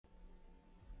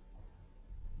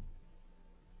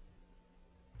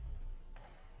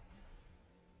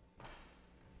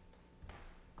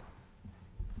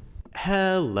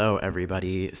Hello,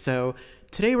 everybody. So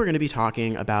today we're going to be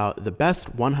talking about the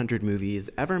best 100 movies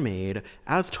ever made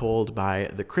as told by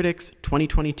the Critics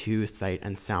 2022 Sight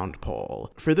and Sound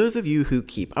poll. For those of you who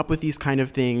keep up with these kind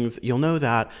of things, you'll know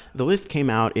that the list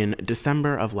came out in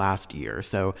December of last year.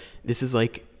 So this is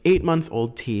like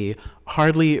 8-month-old tea,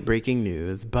 hardly breaking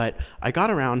news, but I got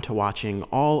around to watching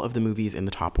all of the movies in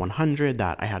the top 100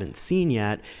 that I hadn't seen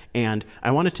yet, and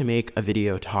I wanted to make a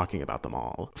video talking about them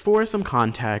all. For some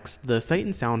context, the Sight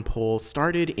and Sound poll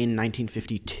started in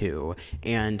 1952,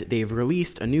 and they've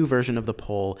released a new version of the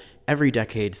poll every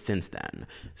decade since then.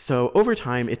 So over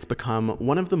time, it's become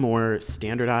one of the more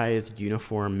standardized,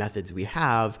 uniform methods we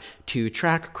have to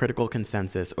track critical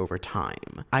consensus over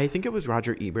time. I think it was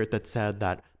Roger Ebert that said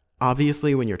that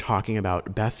obviously, when you're talking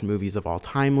about best movies of all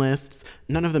time lists,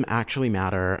 none of them actually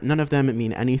matter. None of them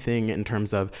mean anything in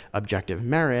terms of objective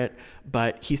merit.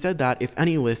 But he said that if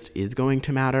any list is going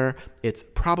to matter, it's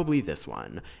probably this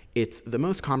one. It's the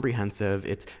most comprehensive,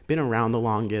 it's been around the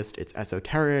longest, it's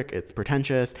esoteric, it's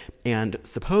pretentious, and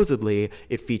supposedly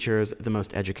it features the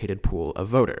most educated pool of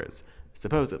voters.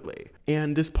 Supposedly.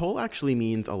 And this poll actually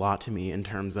means a lot to me in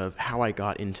terms of how I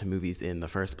got into movies in the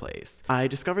first place. I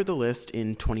discovered the list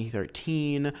in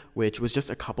 2013, which was just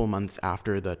a couple months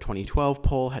after the 2012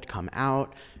 poll had come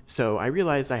out, so I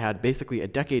realized I had basically a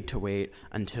decade to wait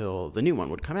until the new one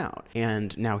would come out.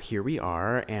 And now here we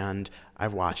are, and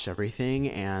I've watched everything,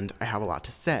 and I have a lot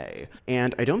to say.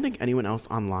 And I don't think anyone else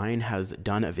online has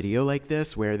done a video like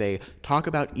this where they talk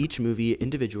about each movie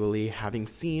individually, having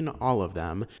seen all of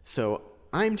them. So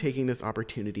I'm taking this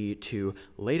opportunity to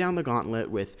lay down the gauntlet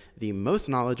with the most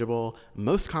knowledgeable,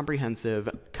 most comprehensive,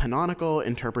 canonical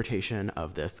interpretation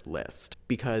of this list.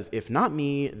 Because if not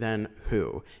me, then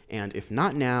who? And if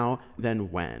not now, then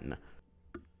when?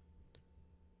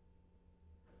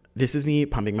 This is me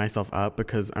pumping myself up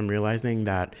because I'm realizing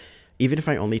that even if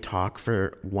I only talk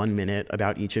for 1 minute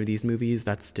about each of these movies,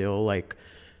 that's still like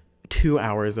 2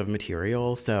 hours of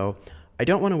material. So I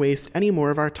don't want to waste any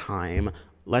more of our time.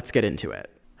 Let's get into it.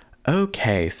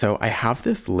 Okay, so I have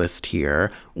this list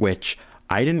here, which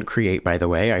I didn't create, by the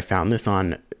way. I found this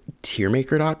on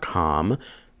tiermaker.com.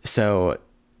 So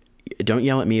don't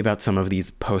yell at me about some of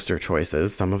these poster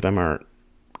choices. Some of them are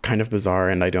kind of bizarre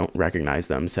and I don't recognize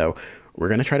them. So we're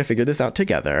going to try to figure this out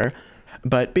together.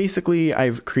 But basically,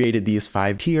 I've created these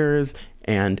 5 tiers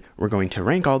and we're going to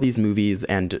rank all these movies,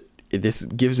 and this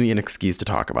gives me an excuse to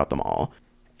talk about them all.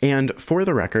 And for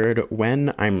the record,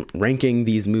 when I'm ranking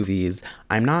these movies,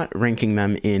 I'm not ranking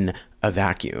them in a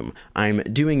vacuum. I'm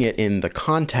doing it in the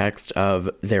context of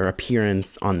their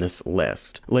appearance on this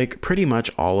list. Like, pretty much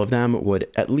all of them would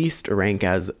at least rank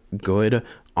as good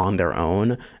on their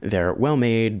own. They're well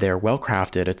made, they're well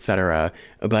crafted, etc.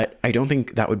 But I don't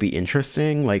think that would be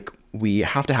interesting. Like, we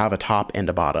have to have a top and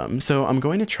a bottom. So I'm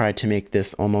going to try to make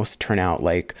this almost turn out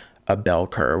like a bell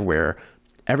curve where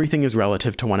everything is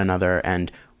relative to one another,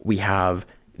 and we have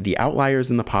the outliers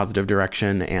in the positive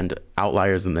direction and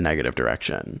outliers in the negative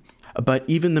direction. But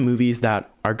even the movies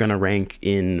that are going to rank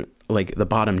in like the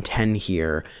bottom 10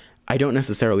 here, I don't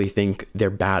necessarily think they're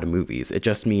bad movies. It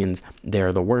just means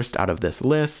they're the worst out of this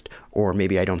list, or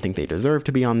maybe I don't think they deserve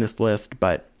to be on this list,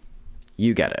 but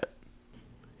you get it.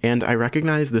 And I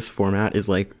recognize this format is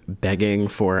like begging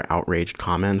for outraged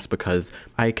comments because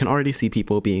I can already see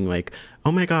people being like,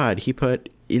 oh my god, he put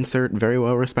insert very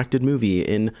well respected movie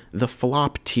in the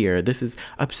flop tier. This is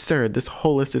absurd. This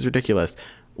whole list is ridiculous.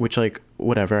 Which, like,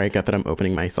 whatever, I get that I'm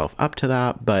opening myself up to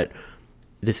that, but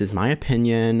this is my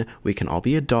opinion. We can all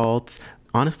be adults.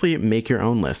 Honestly, make your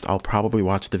own list. I'll probably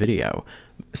watch the video.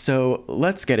 So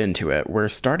let's get into it. We're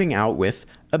starting out with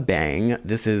a bang.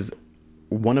 This is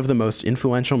one of the most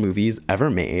influential movies ever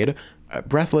made,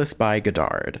 Breathless by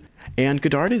Godard. And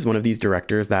Godard is one of these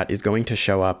directors that is going to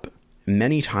show up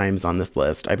many times on this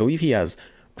list. I believe he has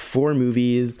 4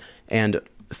 movies, and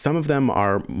some of them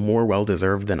are more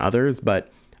well-deserved than others,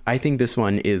 but I think this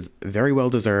one is very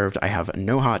well-deserved. I have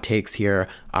no hot takes here.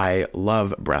 I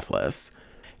love Breathless.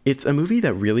 It's a movie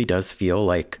that really does feel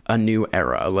like a new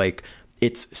era. Like,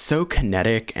 it's so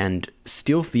kinetic and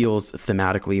still feels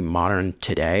thematically modern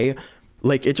today.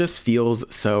 Like, it just feels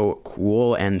so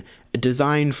cool and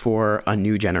designed for a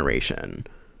new generation.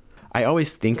 I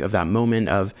always think of that moment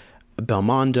of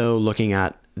Belmondo looking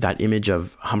at that image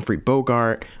of Humphrey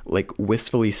Bogart, like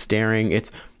wistfully staring.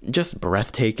 It's just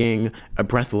breathtaking,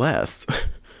 breathless.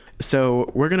 So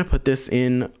we're going to put this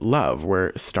in love.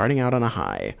 We're starting out on a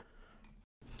high.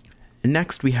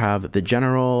 Next, we have The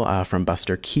General from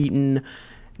Buster Keaton.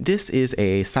 This is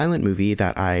a silent movie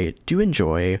that I do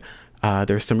enjoy.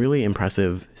 There's some really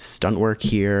impressive stunt work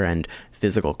here and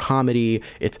physical comedy.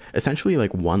 It's essentially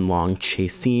like one long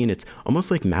chase scene. It's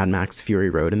almost like Mad Max Fury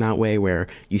Road in that way, where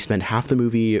you spend half the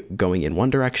movie going in one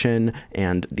direction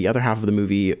and the other half of the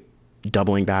movie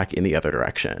doubling back in the other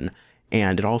direction.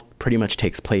 And it all pretty much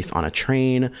takes place on a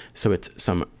train, so it's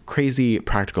some crazy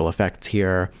practical effects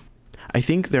here. I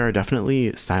think there are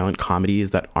definitely silent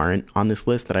comedies that aren't on this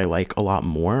list that I like a lot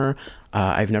more.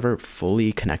 I've never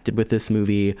fully connected with this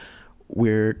movie.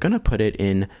 We're gonna put it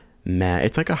in meh.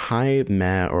 It's like a high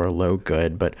meh or a low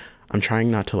good, but I'm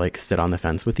trying not to like sit on the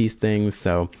fence with these things,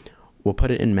 so we'll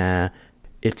put it in meh.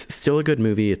 It's still a good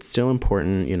movie, it's still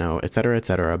important, you know,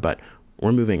 etc., but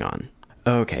we're moving on.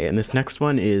 Okay, and this next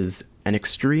one is an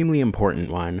extremely important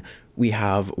one. We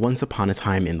have Once Upon a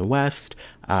Time in the West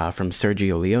from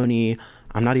Sergio Leone.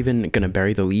 I'm not even going to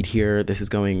bury the lead here. This is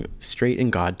going straight in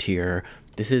God tier.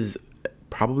 This is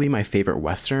probably my favorite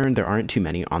Western. There aren't too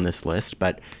many on this list,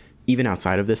 but even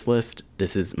outside of this list,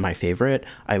 this is my favorite.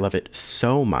 I love it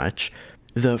so much.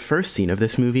 The first scene of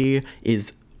this movie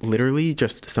is literally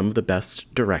just some of the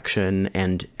best direction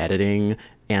and editing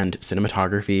and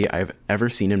cinematography I've ever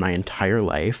seen in my entire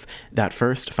life. That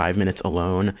first 5 minutes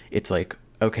alone, it's like,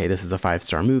 okay, this is a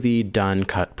 5-star movie, done,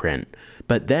 cut, print.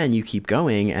 But then you keep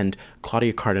going, and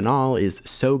Claudia Cardinal is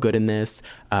so good in this.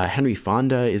 Henry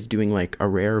Fonda is doing like a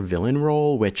rare villain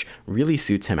role, which really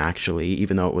suits him actually,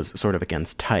 even though it was sort of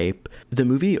against type. The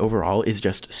movie overall is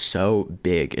just so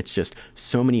big. It's just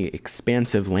so many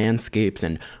expansive landscapes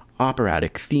and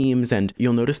operatic themes, and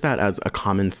you'll notice that as a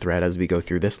common thread as we go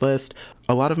through this list.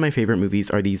 A lot of my favorite movies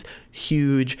are these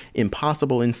huge,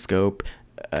 impossible in scope,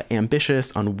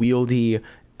 ambitious, unwieldy,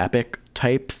 epic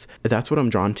types. That's what I'm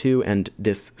drawn to, and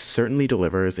this certainly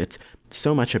delivers. It's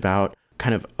so much about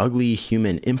kind of ugly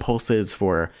human impulses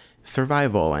for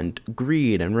survival and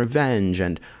greed and revenge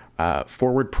and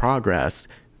forward progress.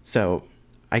 So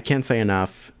I can't say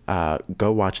enough.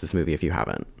 Go watch this movie if you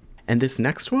haven't. And this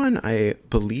next one, I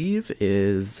believe,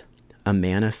 is A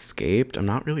Man Escaped. I'm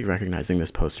not really recognizing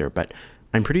this poster, but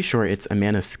I'm pretty sure it's A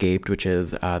Man Escaped, which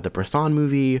is the Bresson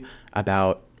movie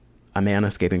about a man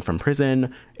escaping from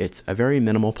prison. It's a very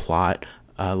minimal plot,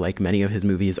 like many of his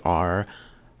movies are.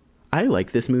 I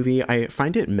like this movie. I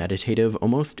find it meditative,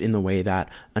 almost in the way that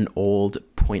an old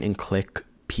point-and-click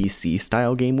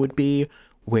PC-style game would be,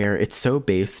 where it's so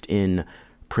based in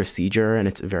procedure and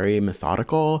it's very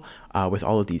methodical, with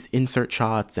all of these insert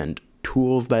shots and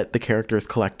tools that the character is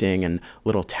collecting and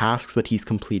little tasks that he's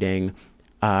completing.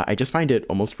 I just find it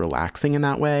almost relaxing in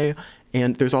that way.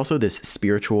 And there's also this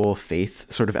spiritual faith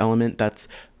sort of element that's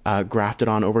grafted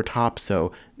on over top,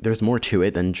 so there's more to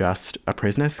it than just a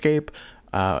prison escape,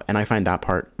 and I find that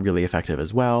part really effective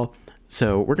as well.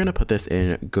 So we're gonna put this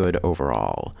in good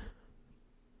overall.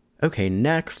 Okay,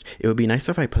 next, it would be nice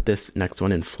if I put this next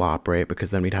one in flop, right?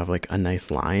 Because then we'd have like a nice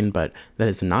line, but that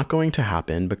is not going to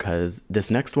happen because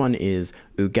this next one is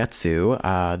Ugetsu,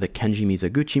 the Kenji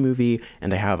Mizoguchi movie,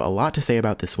 and I have a lot to say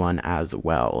about this one as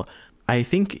well. I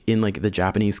think in like the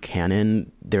Japanese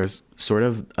canon, there's sort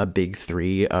of a big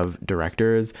three of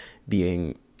directors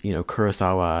being, you know,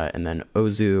 Kurosawa and then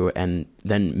Ozu, and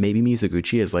then maybe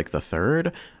Mizoguchi is like the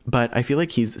third, but I feel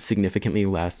like he's significantly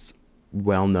less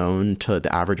well known to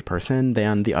the average person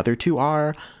than the other two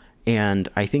are, and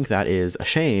I think that is a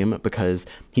shame because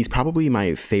he's probably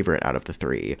my favorite out of the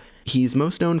three. He's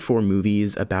most known for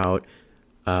movies about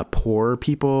poor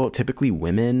people, typically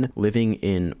women, living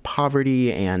in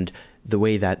poverty and the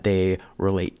way that they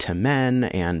relate to men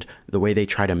and the way they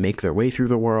try to make their way through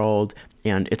the world,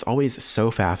 and it's always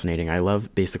so fascinating. I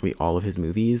love basically all of his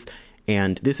movies,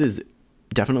 and this is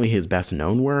definitely his best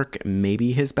known work,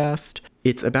 maybe his best.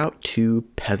 It's about two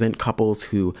peasant couples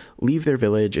who leave their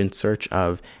village in search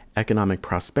of economic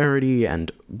prosperity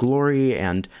and glory,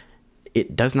 and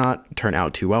it does not turn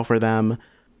out too well for them.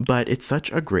 But it's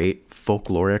such a great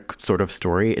folkloric sort of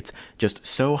story. It's just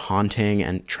so haunting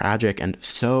and tragic and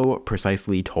so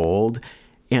precisely told.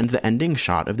 And the ending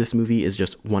shot of this movie is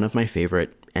just one of my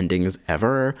favorite endings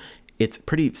ever. It's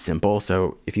pretty simple,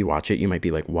 so if you watch it, you might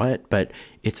be like, what? But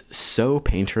it's so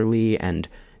painterly and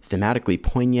thematically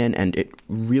poignant, and it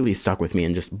really stuck with me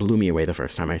and just blew me away the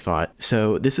first time I saw it.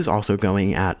 So this is also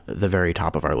going at the very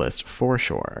top of our list for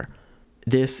sure.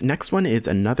 This next one is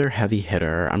another heavy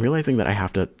hitter. I'm realizing that I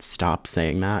have to stop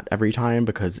saying that every time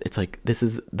because it's like, this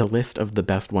is the list of the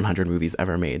best 100 movies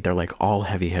ever made. They're like all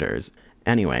heavy hitters.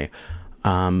 Anyway,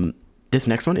 this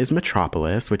next one is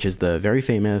Metropolis, which is the very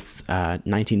famous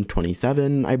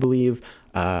 1927, I believe,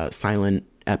 silent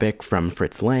epic from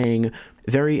Fritz Lang.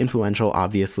 Very influential,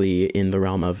 obviously, in the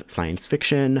realm of science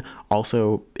fiction,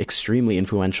 also extremely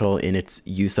influential in its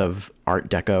use of Art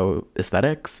Deco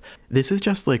aesthetics. This is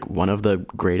just like one of the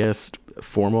greatest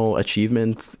formal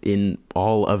achievements in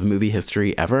all of movie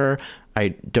history ever. I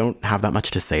don't have that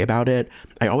much to say about it.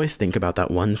 I always think about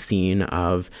that one scene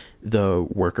of the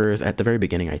workers at the very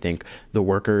beginning, I think, the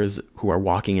workers who are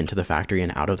walking into the factory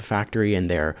and out of the factory, and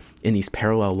they're in these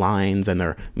parallel lines and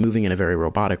they're moving in a very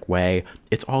robotic way.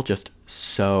 It's all just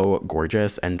so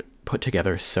gorgeous and put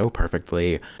together so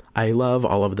perfectly. I love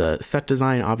all of the set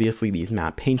design, obviously, these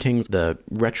matte paintings, the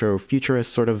retro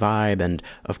futurist sort of vibe, and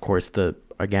of course the,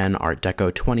 again, Art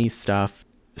Deco 20s stuff.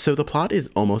 So the plot is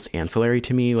almost ancillary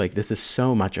to me. Like, this is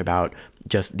so much about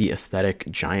just the aesthetic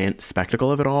giant spectacle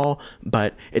of it all,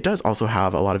 but it does also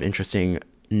have a lot of interesting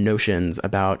notions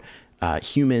about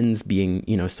humans being,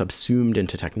 subsumed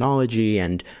into technology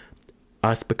and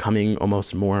us becoming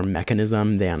almost more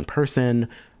mechanism than person.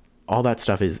 All that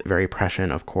stuff is very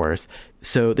prescient, of course.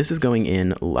 So this is going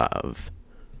in love.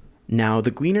 Now,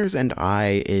 The Gleaners and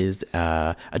I is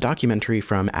a documentary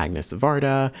from Agnes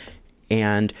Varda,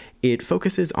 and it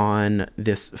focuses on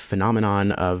this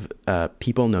phenomenon of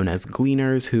people known as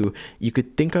gleaners, who you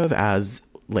could think of as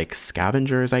like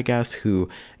scavengers, I guess, who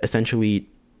essentially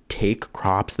take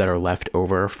crops that are left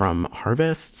over from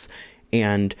harvests.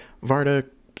 And Varda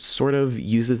sort of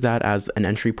uses that as an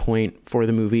entry point for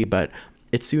the movie, but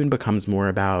it soon becomes more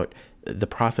about the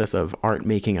process of art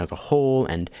making as a whole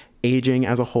and aging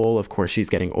as a whole. Of course, she's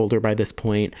getting older by this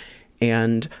point.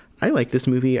 And I like this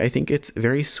movie. I think it's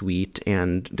very sweet,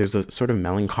 and there's a sort of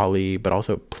melancholy but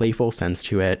also playful sense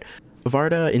to it.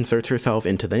 Varda inserts herself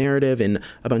into the narrative in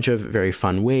a bunch of very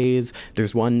fun ways.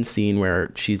 There's one scene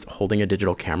where she's holding a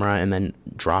digital camera and then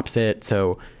drops it,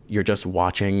 so you're just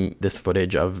watching this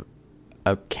footage of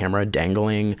a camera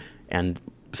dangling and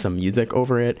some music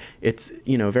over it. It's,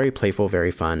 very playful,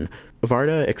 very fun.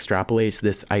 Varda extrapolates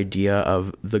this idea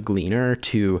of the gleaner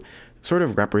to sort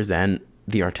of represent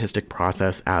the artistic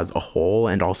process as a whole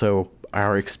and also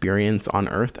our experience on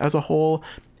Earth as a whole.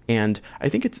 And I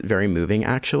think it's very moving,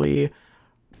 actually.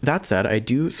 That said, I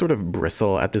do sort of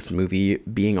bristle at this movie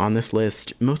being on this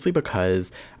list, mostly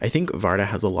because I think Varda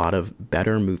has a lot of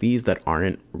better movies that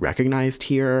aren't recognized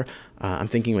here. I'm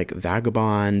thinking like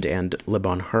Vagabond and Le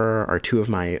Bonheur are two of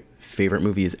my favorite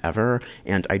movies ever,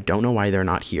 and I don't know why they're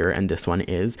not here, and this one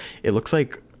is. It looks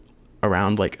like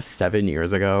around like 7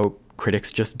 years ago,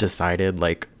 critics just decided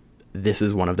like, this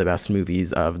is one of the best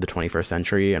movies of the 21st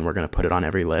century and we're going to put it on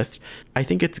every list. I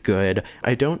think it's good.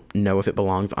 I don't know if it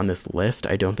belongs on this list.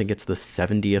 I don't think it's the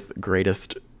 70th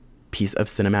greatest piece of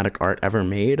cinematic art ever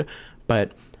made,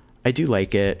 but I do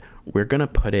like it. We're going to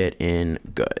put it in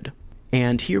good.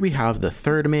 And here we have The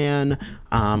Third Man.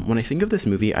 When I think of this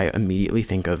movie, I immediately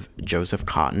think of Joseph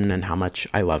Cotten and how much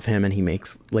I love him, and he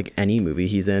makes like any movie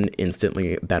he's in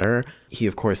instantly better. He,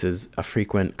 of course, is a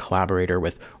frequent collaborator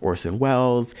with Orson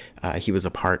Welles. He was a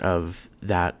part of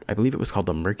that, I believe it was called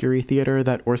the Mercury Theater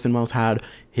that Orson Welles had,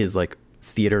 his like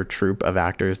theater troupe of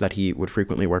actors that he would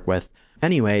frequently work with.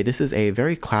 Anyway, this is a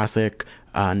very classic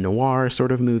noir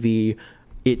sort of movie.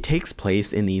 It takes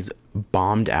place in these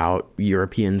bombed out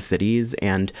European cities,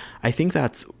 and I think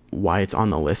that's why it's on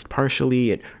the list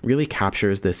partially. It really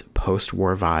captures this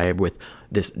post-war vibe with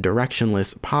this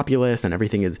directionless populace, and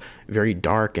everything is very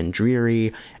dark and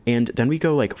dreary. And then we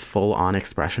go like full-on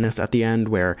expressionist at the end,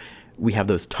 where we have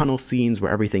those tunnel scenes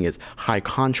where everything is high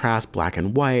contrast, black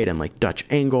and white, and like Dutch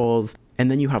angles. And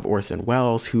then you have Orson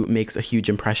Welles, who makes a huge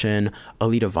impression.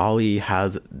 Alida Valli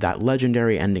has that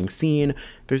legendary ending scene.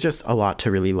 There's just a lot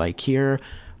to really like here.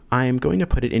 I'm going to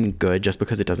put it in good just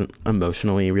because it doesn't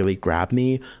emotionally really grab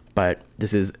me, but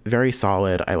this is very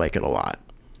solid. I like it a lot.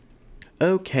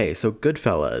 Okay, so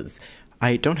Goodfellas.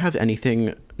 I don't have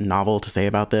anything novel to say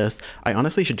about this. I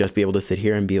honestly should just be able to sit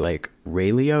here and be like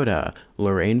Ray Liotta,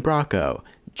 Lorraine Bracco,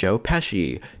 Joe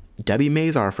Pesci, Debbie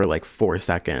Mazar for like 4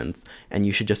 seconds, and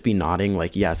you should just be nodding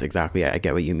like, yes, exactly, I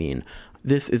get what you mean.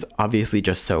 This is obviously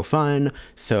just so fun,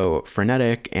 so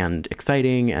frenetic and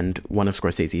exciting, and one of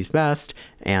Scorsese's best,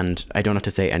 and I don't have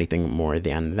to say anything more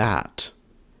than that.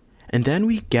 And then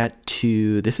we get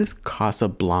to, this is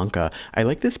Casablanca. I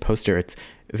like this poster.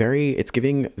 It's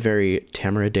giving very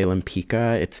Tamara de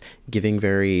Lempicka. It's giving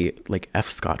very like F.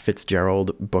 Scott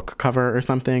Fitzgerald book cover or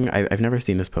something. I've never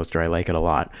seen this poster. I like it a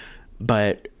lot.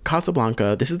 But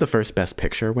Casablanca, this is the first Best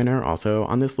Picture winner also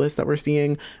on this list that we're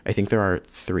seeing. I think there are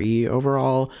 3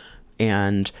 overall.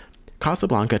 And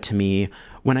Casablanca, to me,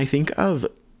 when I think of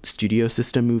studio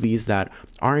system movies that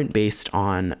aren't based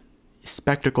on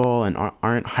spectacle and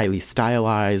aren't highly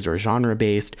stylized or genre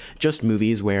based, just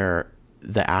movies where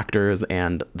the actors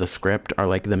and the script are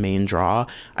like the main draw.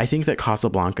 I think that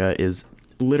Casablanca is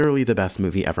literally the best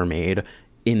movie ever made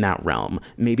in that realm.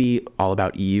 Maybe All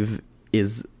About Eve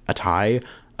is a tie,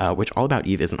 which All About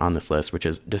Eve isn't on this list, which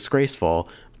is disgraceful.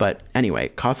 But anyway,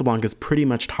 Casablanca is pretty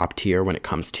much top tier when it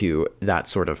comes to that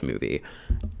sort of movie.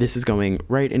 This is going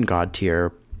right in God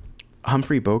tier.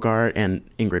 Humphrey Bogart and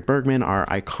Ingrid Bergman are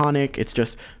iconic. It's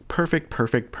just perfect,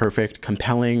 perfect, perfect,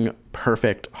 compelling,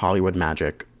 perfect Hollywood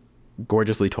magic.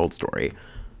 Gorgeously told story.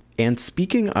 And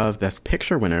speaking of Best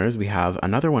Picture winners, we have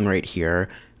another one right here,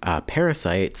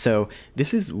 Parasite. So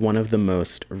this is one of the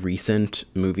most recent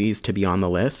movies to be on the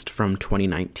list from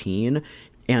 2019.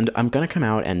 And I'm going to come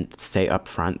out and say up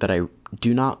front that I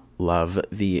do not love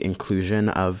the inclusion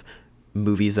of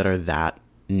movies that are that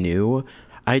new.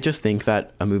 I just think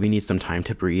that a movie needs some time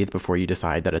to breathe before you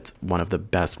decide that it's one of the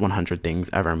best 100 things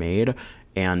ever made.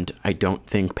 And I don't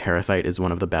think Parasite is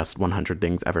one of the best 100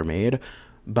 things ever made.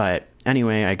 But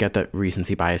anyway, I get that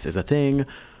recency bias is a thing.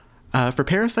 For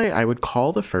Parasite, I would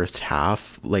call the first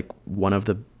half like one of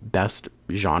the best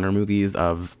genre movies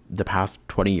of the past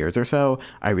 20 years or so.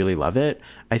 I really love it.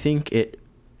 I think it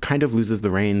kind of loses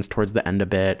the reins towards the end a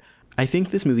bit. I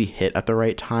think this movie hit at the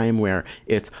right time where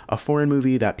it's a foreign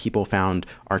movie that people found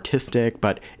artistic,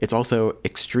 but it's also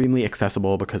extremely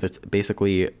accessible because it's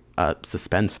basically a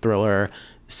suspense thriller.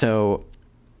 So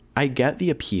I get the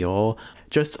appeal.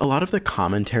 Just a lot of the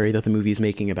commentary that the movie's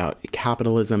making about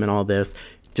capitalism and all this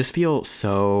just feel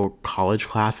so college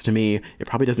class to me. It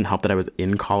probably doesn't help that I was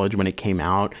in college when it came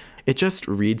out. It just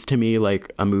reads to me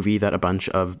like a movie that a bunch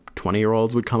of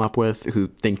 20-year-olds would come up with who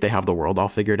think they have the world all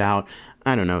figured out.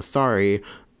 I don't know, sorry.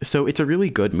 So it's a really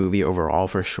good movie overall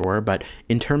for sure, but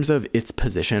in terms of its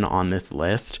position on this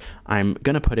list, I'm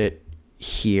gonna put it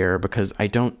here because I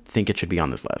don't think it should be on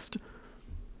this list.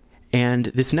 And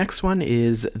this next one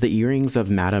is The Earrings of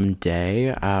Madame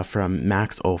Day from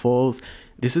Max Ophuls.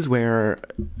 This is where,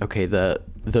 okay, the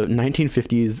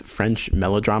 1950s French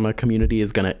melodrama community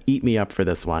is gonna eat me up for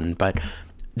this one, but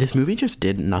this movie just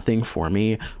did nothing for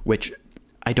me, which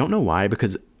I don't know why,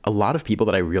 because a lot of people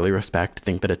that I really respect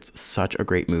think that it's such a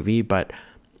great movie, but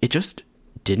it just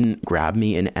didn't grab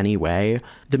me in any way.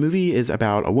 The movie is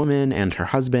about a woman and her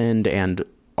husband and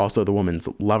also the woman's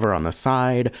lover on the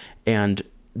side, and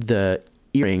the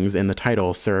earrings in the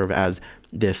title serve as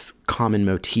this common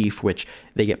motif which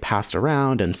they get passed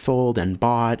around and sold and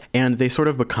bought, and they sort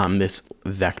of become this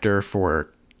vector for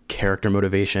character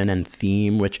motivation and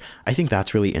theme, which I think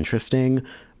that's really interesting,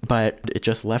 but it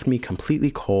just left me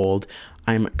completely cold.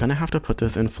 I'm gonna have to put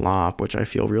this in flop, which I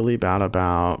feel really bad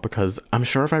about because I'm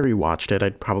sure if I rewatched it,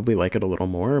 I'd probably like it a little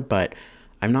more, but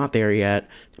I'm not there yet.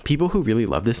 People who really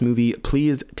love this movie,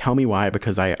 please tell me why,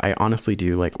 because I honestly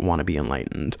do like want to be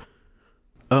enlightened.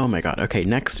 Oh my god. Okay,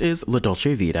 next is La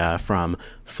Dolce Vita from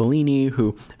Fellini,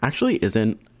 who actually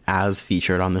isn't as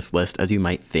featured on this list as you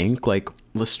might think. Like,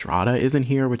 La Strada isn't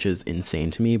here, which is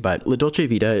insane to me, but La Dolce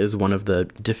Vita is one of the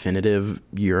definitive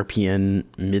European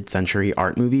mid-century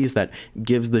art movies that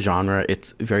gives the genre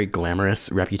its very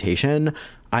glamorous reputation.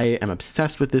 I am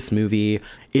obsessed with this movie.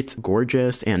 It's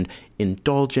gorgeous and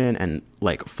indulgent and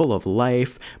like full of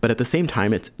life, but at the same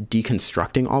time it's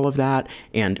deconstructing all of that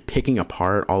and picking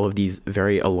apart all of these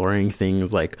very alluring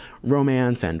things like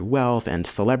romance and wealth and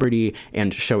celebrity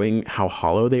and showing how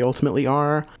hollow they ultimately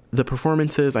are. The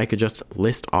performances I could just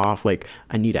list off, like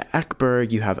Anita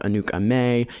Ekberg, you have Anouk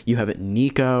Aimée, you have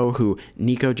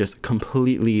Nico just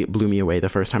completely blew me away the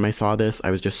first time I saw this.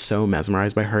 I was just so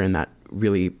mesmerized by her in that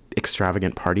really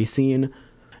extravagant party scene.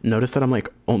 Notice that I'm like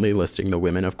only listing the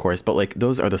women, of course, but like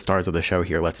those are the stars of the show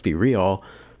here, let's be real.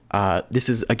 This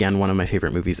is, again, one of my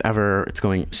favorite movies ever. It's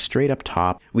going straight up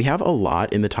top. We have a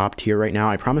lot in the top tier right now.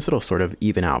 I promise it'll sort of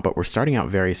even out, but we're starting out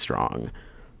very strong.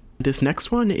 This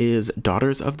next one is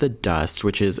Daughters of the Dust,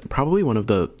 which is probably one of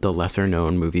the lesser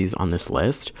known movies on this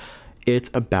list. It's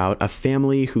about a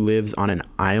family who lives on an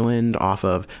island off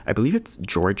of, I believe it's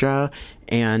Georgia,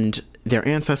 and their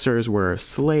ancestors were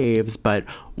slaves, but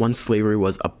once slavery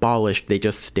was abolished, they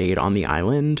just stayed on the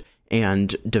island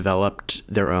and developed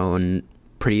their own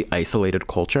pretty isolated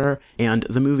culture. And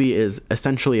the movie is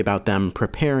essentially about them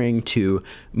preparing to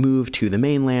move to the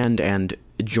mainland and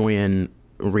join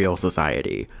real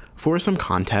society. For some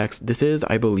context, this is,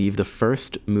 I believe, the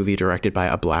first movie directed by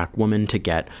a Black woman to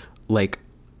get like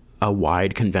a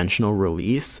wide conventional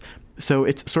release. So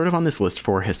it's sort of on this list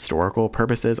for historical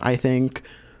purposes, I think.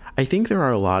 I think there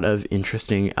are a lot of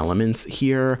interesting elements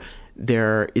here.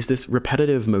 There is this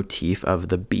repetitive motif of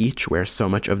the beach where so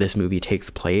much of this movie takes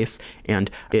place, and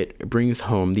it brings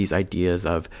home these ideas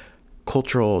of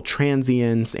cultural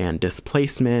transience and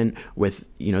displacement with,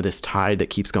 you know, this tide that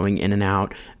keeps going in and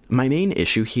out. My main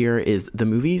issue here is the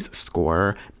movie's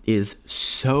score is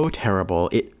so terrible.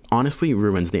 It honestly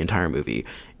ruins the entire movie.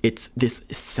 It's this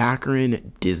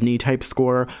saccharine Disney type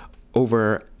score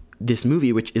over this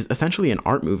movie, which is essentially an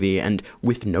art movie, and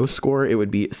with no score, it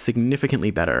would be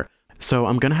significantly better. So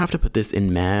I'm gonna have to put this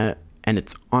in meh, and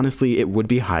it's honestly, it would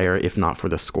be higher if not for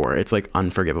the score. It's like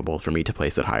unforgivable for me to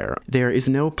place it higher. There is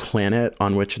no planet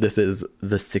on which this is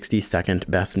the 62nd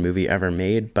best movie ever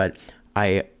made, but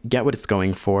I get what it's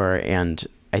going for, and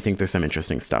I think there's some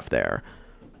interesting stuff there.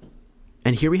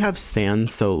 And here we have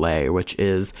Sans Soleil, which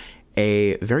is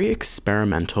a very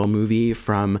experimental movie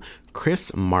from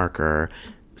Chris Marker.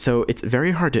 So it's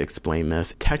very hard to explain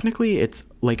this. Technically, it's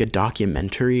like a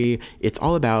documentary. It's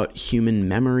all about human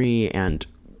memory and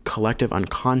collective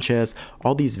unconscious,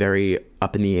 all these very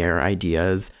up in the air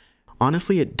ideas.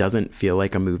 Honestly, it doesn't feel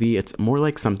like a movie. It's more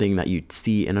like something that you'd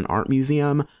see in an art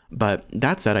museum. But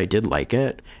that said, I did like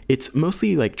it. It's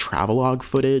mostly like travelogue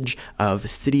footage of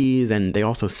cities, and they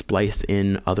also splice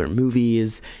in other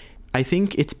movies. I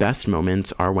think its best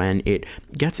moments are when it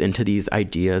gets into these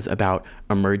ideas about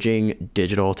emerging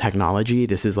digital technology.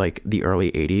 This is like the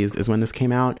early 80s is when this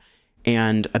came out,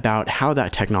 and about how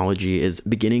that technology is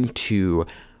beginning to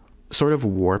sort of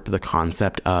warp the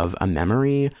concept of a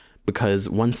memory, because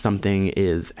once something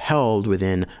is held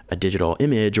within a digital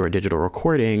image or a digital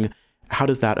recording, how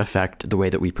does that affect the way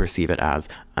that we perceive it as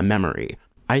a memory?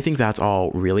 I think that's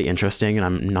all really interesting, and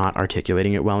I'm not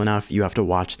articulating it well enough. You have to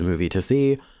watch the movie to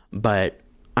see. But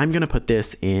I'm going to put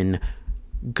this in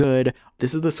good.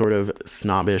 This is the sort of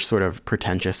snobbish, sort of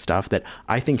pretentious stuff that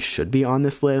I think should be on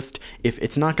this list. If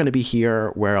it's not going to be here,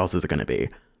 where else is it going to be?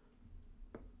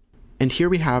 And here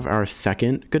we have our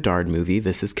second Godard movie.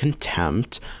 This is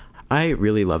Contempt. I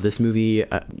really love this movie.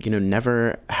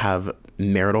 Never have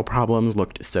marital problems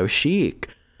looked so chic.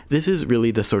 This is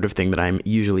really the sort of thing that I'm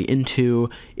usually into.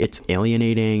 It's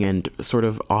alienating and sort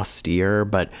of austere,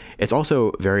 but it's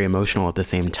also very emotional at the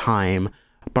same time.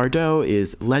 Bardot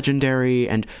is legendary,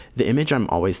 and the image I'm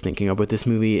always thinking of with this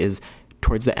movie is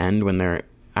towards the end when they're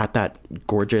at that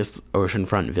gorgeous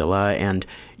oceanfront villa, and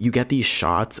you get these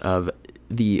shots of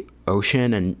the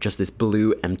ocean and just this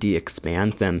blue empty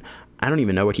expanse, and I don't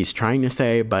even know what he's trying to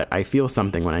say, but I feel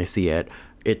something when I see it.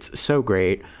 It's so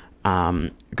great.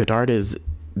 Godard is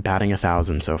batting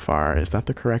 1,000 so far. Is that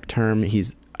the correct term?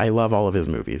 I love all of his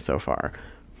movies so far.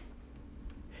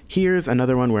 Here's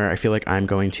another one where I feel like I'm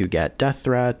going to get death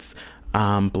threats.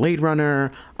 Blade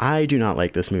Runner. I do not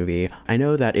like this movie. I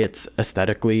know that it's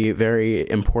aesthetically very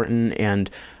important, and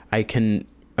I can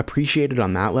appreciate it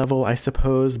on that level, I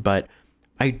suppose, but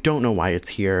I don't know why it's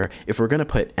here. If we're going to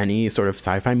put any sort of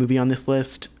sci-fi movie on this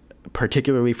list,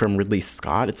 particularly from Ridley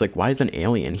Scott, it's like, why is an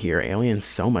Alien here? Alien's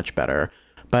so much better.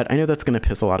 But I know that's going to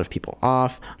piss a lot of people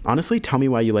off. Honestly, tell me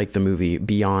why you like the movie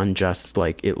beyond just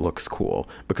like it looks cool,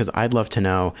 because I'd love to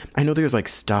know. I know there's like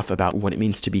stuff about what it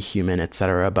means to be human,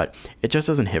 etc., but it just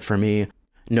doesn't hit for me.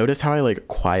 Notice how I like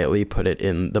quietly put it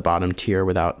in the bottom tier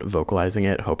without vocalizing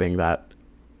it, hoping that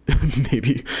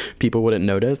maybe people wouldn't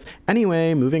notice.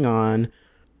 Anyway, moving on.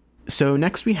 So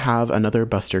next we have another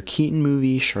Buster Keaton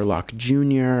movie, Sherlock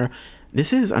Jr.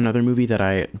 This is another movie that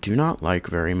I do not like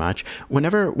very much. When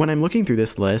I'm looking through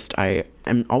this list, I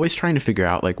am always trying to figure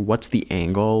out like what's the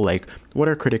angle, like what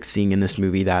are critics seeing in this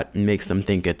movie that makes them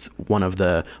think it's one of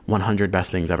the 100 best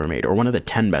things ever made or one of the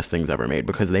 10 best things ever made,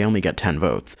 because they only get 10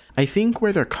 votes. I think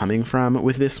where they're coming from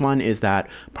with this one is that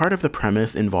part of the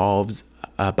premise involves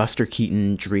Buster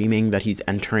Keaton dreaming that he's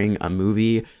entering a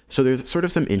movie. So there's sort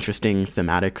of some interesting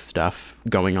thematic stuff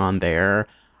going on there.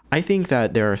 I think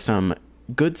that there are some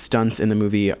good stunts in the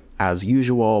movie as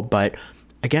usual, but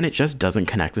again, it just doesn't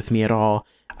connect with me at all.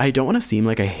 I don't want to seem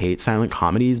like I hate silent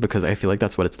comedies because I feel like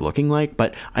that's what it's looking like,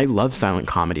 but I love silent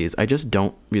comedies. I just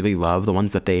don't really love the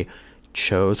ones that they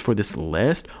chose for this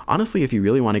list. Honestly, if you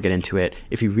really want to get into it,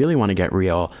 if you really want to get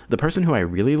real, the person who I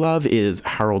really love is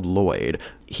Harold Lloyd.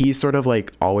 He's sort of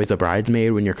like always a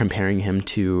bridesmaid when you're comparing him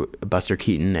to Buster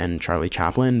Keaton and Charlie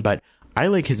Chaplin, but I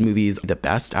like his movies the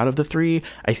best out of the three.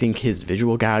 I think his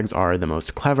visual gags are the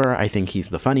most clever. I think he's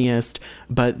the funniest.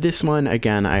 But this one,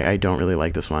 again, I don't really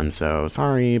like this one, so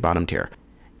sorry, bottom tier.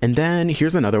 And then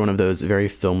here's another one of those very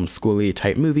film schooly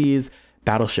type movies,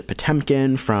 Battleship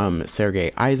Potemkin from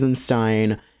Sergei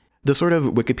Eisenstein. The sort of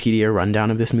Wikipedia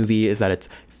rundown of this movie is that it's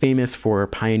famous for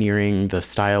pioneering the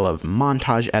style of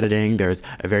montage editing. There's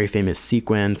a very famous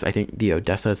sequence, I think the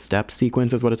Odessa Steppe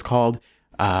sequence is what it's called,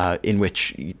 in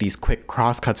which these quick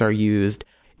crosscuts are used.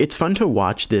 It's fun to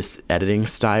watch this editing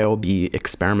style be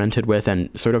experimented with and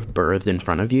sort of birthed in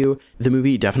front of you. The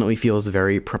movie definitely feels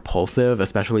very propulsive,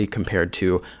 especially compared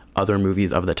to other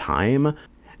movies of the time.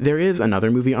 There is another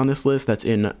movie on this list that's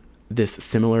in this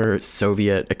similar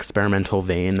Soviet experimental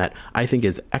vein that I think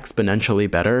is exponentially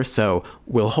better, so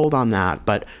we'll hold on that.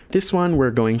 But this one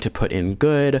we're going to put in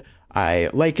good.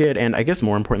 I like it, and I guess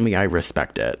more importantly, I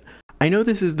respect it. I know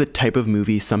this is the type of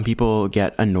movie some people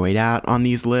get annoyed at on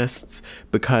these lists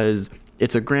because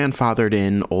it's a grandfathered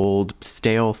in, old,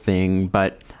 stale thing,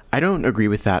 but I don't agree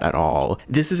with that at all.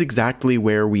 This is exactly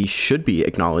where we should be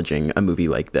acknowledging a movie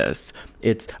like this.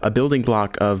 It's a building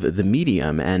block of the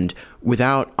medium, and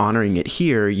without honoring it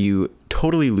here, you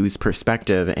totally lose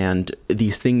perspective, and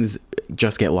these things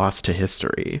just get lost to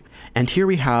history. And here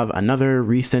we have another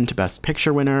recent Best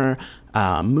Picture winner,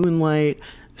 Moonlight.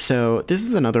 So this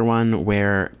is another one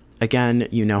where, again,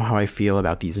 you know how I feel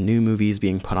about these new movies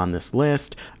being put on this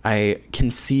list. I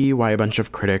can see why a bunch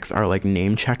of critics are like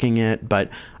name checking it, but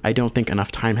I don't think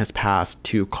enough time has passed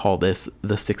to call this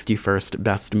the 61st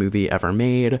best movie ever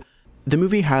made. The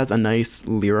movie has a nice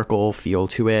lyrical feel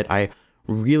to it. I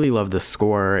really love the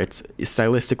score. It's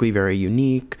stylistically very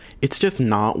unique. It's just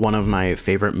not one of my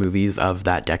favorite movies of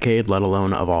that decade, let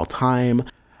alone of all time.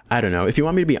 I don't know. If you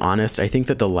want me to be honest, I think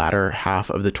that the latter half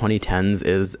of the 2010s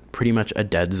is pretty much a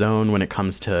dead zone when it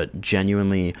comes to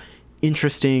genuinely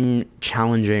interesting,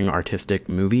 challenging artistic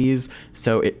movies.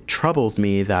 So it troubles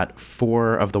me that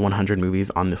 4 of the 100 movies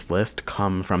on this list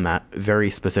come from that very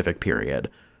specific period.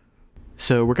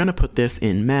 So we're going to put this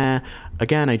in meh.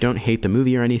 Again, I don't hate the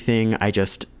movie or anything. I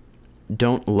just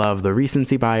don't love the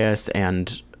recency bias,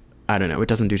 and I don't know, it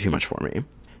doesn't do too much for me.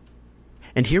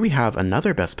 And here we have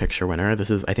another Best Picture winner.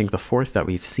 This is, I think, the 4th that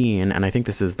we've seen, and I think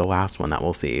this is the last one that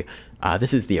we'll see.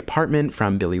 This is The Apartment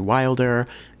from Billy Wilder.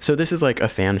 So this is like a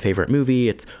fan favorite movie.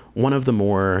 It's one of the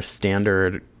more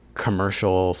standard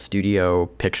commercial studio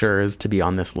pictures to be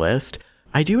on this list.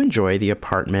 I do enjoy The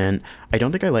Apartment. I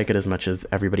don't think I like it as much as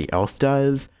everybody else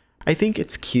does. I think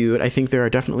it's cute. I think there are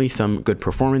definitely some good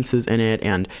performances in it,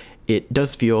 and it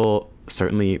does feel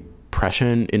certainly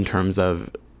prescient in terms of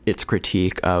its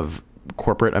critique of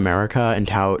corporate America and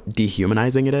how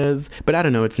dehumanizing it is. But I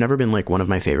don't know, it's never been like one of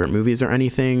my favorite movies or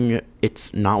anything.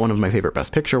 It's not one of my favorite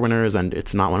Best Picture winners, and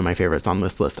it's not one of my favorites on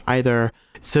this list either.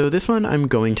 So this one I'm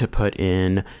going to put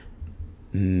in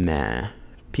meh.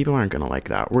 People aren't going to like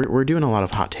that. We're doing a lot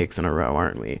of hot takes in a row,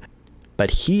 aren't we?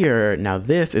 But here, now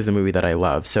this is a movie that I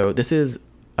love. So this is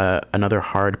another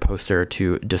hard poster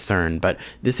to discern, but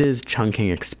this is Chungking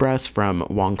Express from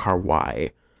Wong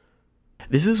Kar-wai.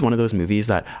 This is one of those movies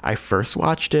that I first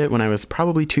watched it when I was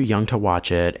probably too young to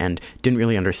watch it and didn't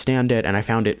really understand it, and I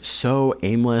found it so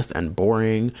aimless and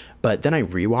boring, but then I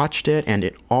rewatched it and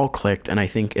it all clicked, and I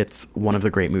think it's one of the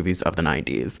great movies of the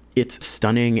 90s. It's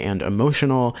stunning and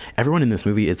emotional. Everyone in this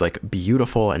movie is like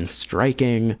beautiful and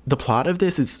striking. The plot of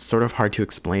this is sort of hard to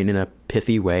explain in a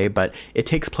pithy way, but it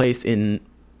takes place in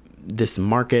this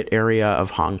market area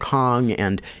of Hong Kong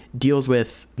and deals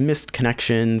with missed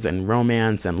connections and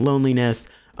romance and loneliness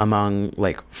among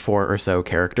like 4 or so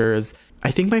characters.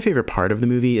 I think my favorite part of the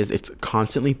movie is it's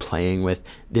constantly playing with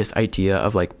this idea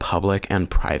of like public and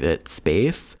private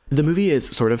space. The movie is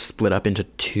sort of split up into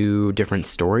 2 different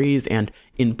stories, and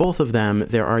in both of them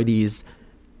there are these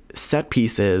set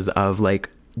pieces of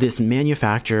like this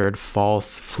manufactured,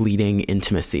 false, fleeting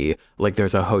intimacy. Like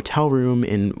there's a hotel room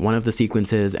in one of the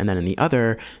sequences, and then in the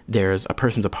other, there's a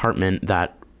person's apartment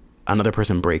that another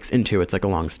person breaks into. It's like a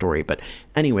long story. But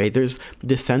anyway, there's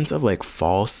this sense of like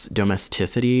false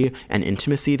domesticity and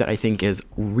intimacy that I think is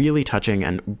really touching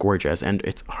and gorgeous. And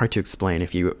it's hard to explain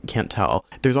if you can't tell.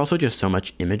 There's also just so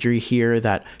much imagery here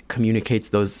that communicates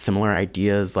those similar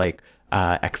ideas, like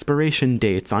expiration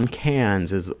dates on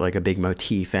cans is like a big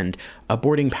motif, and a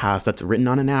boarding pass that's written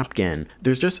on a napkin.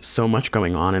 There's just so much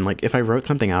going on, and like if I wrote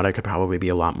something out, I could probably be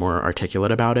a lot more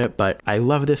articulate about it. But I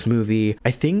love this movie.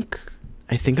 I think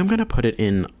I'm gonna put it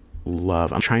in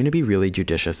love. I'm trying to be really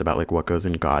judicious about like what goes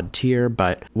in God tier,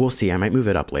 but we'll see. I might move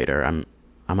it up later. I'm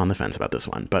on the fence about this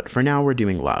one, but for now we're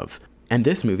doing love. And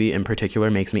this movie in particular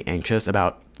makes me anxious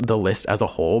about the list as a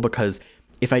whole, because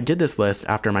if I did this list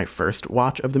after my first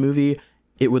watch of the movie,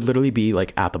 it would literally be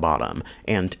like at the bottom,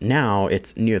 and now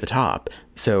it's near the top.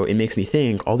 So it makes me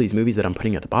think all these movies that I'm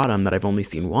putting at the bottom that I've only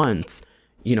seen once,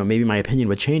 you know, maybe my opinion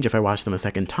would change if I watched them a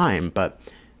second time, but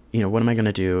you know, what am I going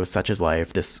to do? Such is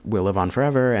life. This will live on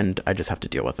forever, and I just have to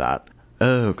deal with that.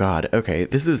 Oh god, okay,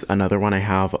 this is another one I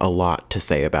have a lot to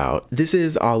say about. This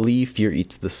is Ali, Fear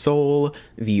Eats the Soul,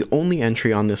 the only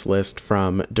entry on this list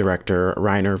from director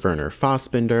Rainer Werner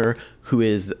Fassbinder, who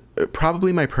is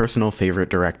probably my personal favorite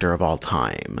director of all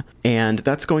time. And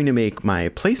that's going to make my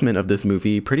placement of this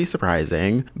movie pretty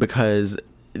surprising, because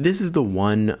this is the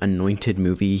one anointed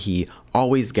movie he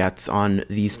always gets on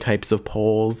these types of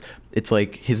polls. It's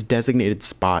like his designated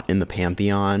spot in the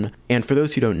pantheon. And for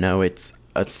those who don't know, it's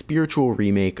a spiritual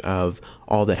remake of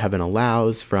All That Heaven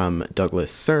Allows from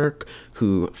Douglas Sirk,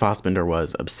 who Fassbinder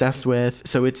was obsessed with.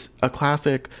 So it's a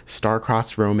classic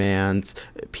star-crossed romance,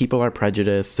 people are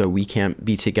prejudiced so we can't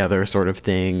be together sort of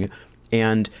thing.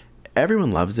 And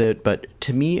everyone loves it, but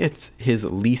to me it's his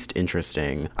least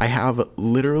interesting. I have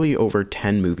literally over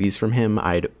 10 movies from him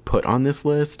I'd put on this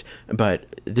list,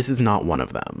 but this is not one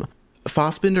of them.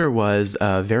 Fassbinder was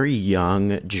a very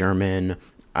young German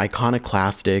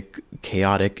iconoclastic,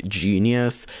 chaotic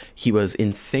genius. He was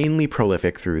insanely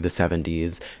prolific through the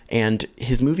 70s, and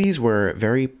his movies were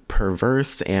very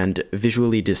perverse and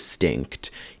visually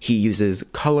distinct. He uses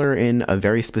color in a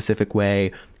very specific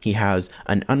way. He has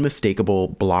an unmistakable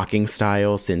blocking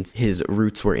style since his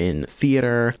roots were in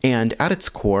theater, and at its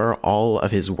core, all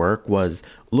of his work was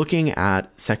looking at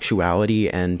sexuality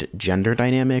and gender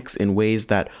dynamics in ways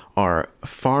that are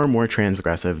far more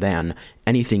transgressive than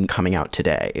anything coming out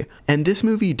today. And this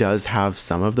movie does have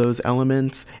some of those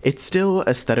elements. It's still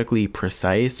aesthetically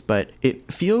precise, but it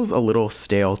feels a little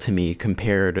stale to me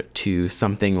compared to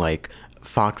something like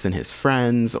Fox and His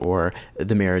Friends, or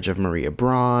The Marriage of Maria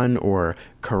Braun, or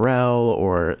Carell,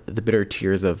 or The Bitter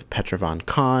Tears of Petra von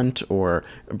Kant, or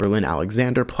Berlin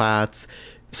Alexanderplatz.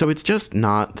 So it's just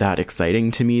not that exciting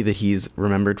to me that he's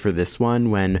remembered for this one,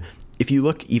 when if you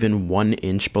look even 1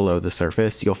 inch below the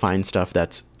surface, you'll find stuff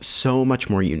that's so much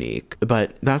more unique.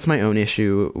 But that's my own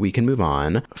issue. We can move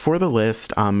on. For the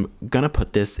list, I'm gonna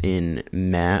put this in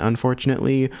meh,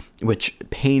 unfortunately, which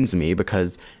pains me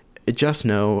because just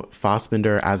know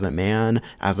Fassbinder as a man,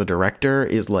 as a director,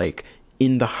 is like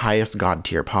in the highest god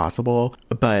tier possible,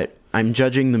 but I'm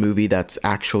judging the movie that's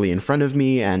actually in front of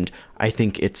me, and I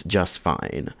think it's just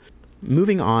fine.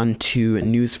 Moving on to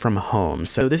news from home.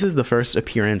 So this is the first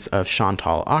appearance of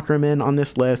Chantal Akerman on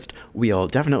this list. We'll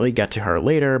definitely get to her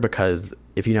later, because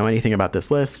if you know anything about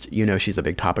this list, you know she's a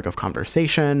big topic of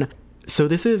conversation. So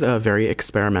this is a very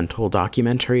experimental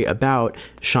documentary about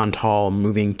Chantal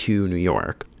moving to New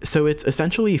York. So it's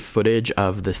essentially footage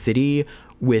of the city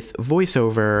with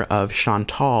voiceover of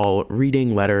Chantal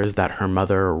reading letters that her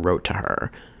mother wrote to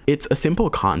her. It's a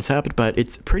simple concept, but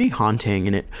it's pretty haunting,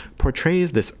 and it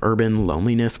portrays this urban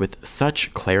loneliness with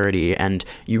such clarity, and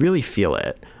you really feel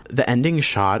it. The ending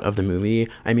shot of the movie,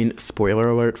 I mean, spoiler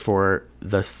alert for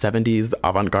the 70s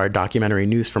avant-garde documentary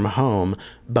News from Home,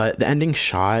 but the ending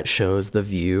shot shows the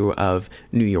view of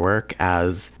New York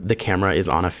as the camera is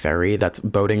on a ferry that's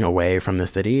boating away from the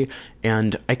city.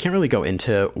 And I can't really go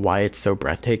into why it's so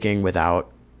breathtaking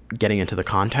without getting into the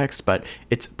context, but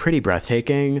it's pretty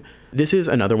breathtaking. This is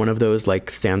another one of those like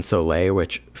Sans Soleil,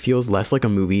 which feels less like a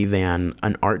movie than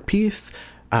an art piece.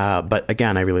 But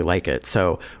again, I really like it.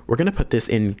 So we're going to put this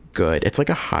in good. It's like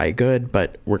a high good,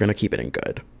 but we're going to keep it in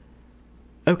good.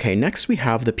 Okay, next we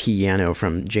have The Piano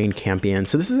from Jane Campion.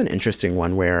 So this is an interesting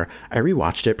one where I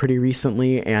rewatched it pretty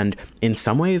recently, and in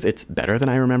some ways it's better than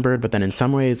I remembered, but then in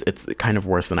some ways it's kind of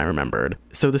worse than I remembered.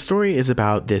 So the story is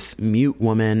about this mute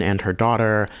woman and her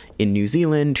daughter in New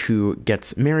Zealand who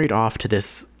gets married off to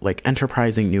this like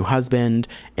enterprising new husband,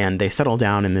 and they settle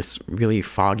down in this really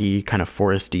foggy, kind of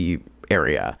foresty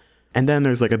area. And then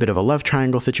there's like a bit of a love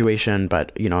triangle situation,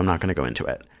 but you know, I'm not going to go into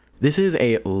it. This is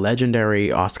a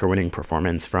legendary Oscar-winning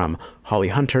performance from Holly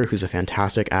Hunter, who's a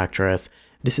fantastic actress.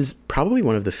 This is probably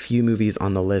one of the few movies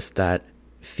on the list that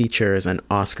features an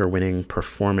Oscar-winning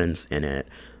performance in it.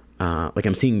 Like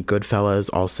I'm seeing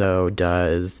Goodfellas also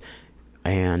does,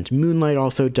 and Moonlight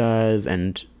also does,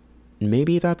 and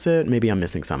maybe that's it. Maybe I'm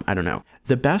missing some. I don't know.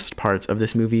 The best parts of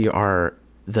this movie are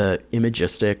the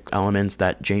imagistic elements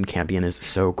that Jane Campion is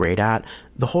so great at.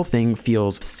 The whole thing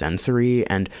feels sensory,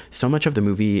 and so much of the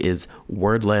movie is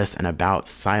wordless and about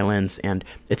silence, and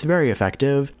it's very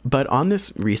effective. But on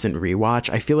this recent rewatch,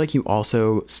 I feel like you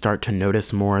also start to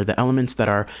notice more the elements that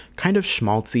are kind of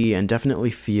schmaltzy and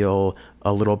definitely feel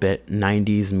a little bit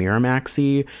 90s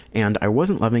Miramax-y, and I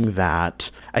wasn't loving that.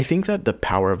 I think that The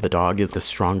Power of the Dog is the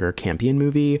stronger Campion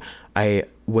movie. I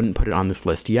wouldn't put it on this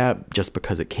list yet just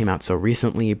because it came out so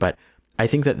recently, but I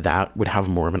think that that would have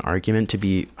more of an argument to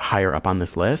be higher up on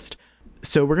this list.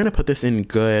 So we're going to put this in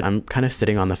good. I'm kind of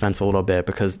sitting on the fence a little bit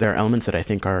because there are elements that I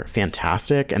think are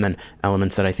fantastic and then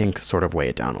elements that I think sort of weigh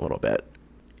it down a little bit.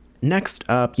 Next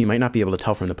up, you might not be able to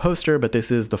tell from the poster, but this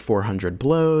is The 400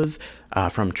 Blows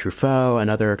from Truffaut,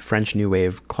 another French New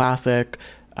Wave classic.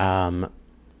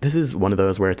 This is one of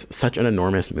those where it's such an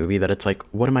enormous movie that it's like,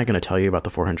 what am I going to tell you about The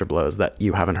 400 Blows that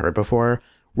you haven't heard before?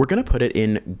 We're going to put it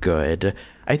in good.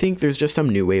 I think there's just some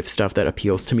new wave stuff that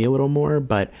appeals to me a little more,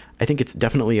 but I think it's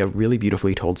definitely a really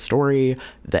beautifully told story.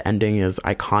 The ending is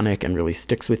iconic and really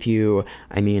sticks with you.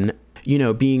 I mean, you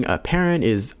know, being a parent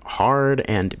is hard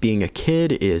and being a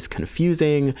kid is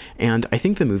confusing. And I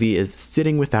think the movie is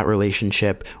sitting with that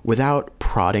relationship without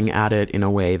prodding at it in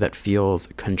a way that feels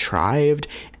contrived.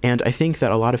 And I think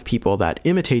that a lot of people that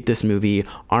imitate this movie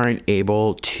aren't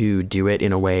able to do it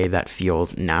in a way that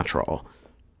feels natural.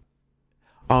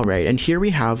 All right, and here we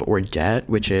have Ordette,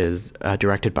 which is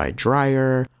directed by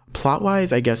Dreyer.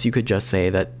 Plot-wise, I guess you could just say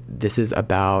that this is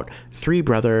about three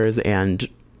brothers and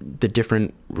the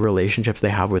different relationships they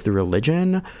have with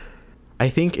religion. I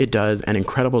think it does an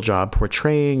incredible job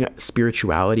portraying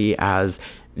spirituality as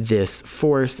this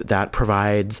force that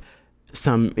provides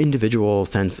some individual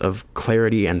sense of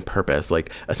clarity and purpose,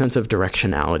 like a sense of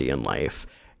directionality in life.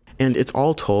 And it's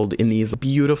all told in these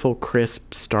beautiful,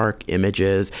 crisp, stark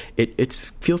images.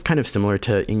 It feels kind of similar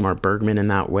to Ingmar Bergman in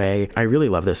that way. I really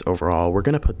love this overall. We're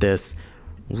going to put this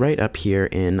right up here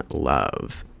in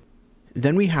love.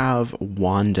 Then we have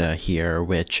Wanda here,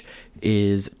 which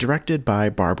is directed by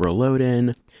Barbara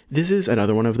Loden. This is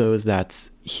another one of those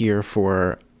that's here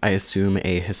for, I assume,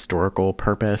 a historical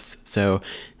purpose. So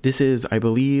this is, I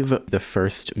believe, the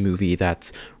first movie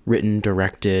that's written,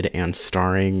 directed, and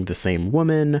starring the same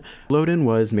woman. Loden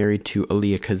was married to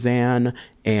Elia Kazan,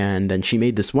 and then she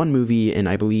made this one movie in,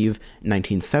 I believe,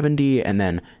 1970, and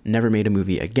then never made a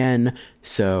movie again.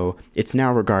 So it's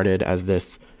now regarded as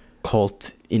this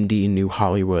cult indie new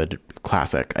Hollywood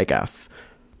classic, I guess.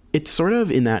 It's sort of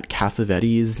in that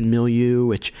Cassavetes milieu,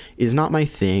 which is not my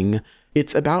thing.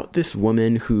 It's about this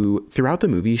woman who, throughout the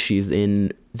movie, she's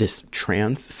in this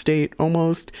trance state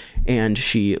almost, and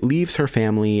she leaves her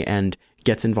family and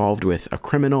gets involved with a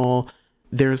criminal.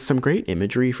 There's some great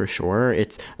imagery for sure.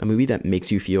 It's a movie that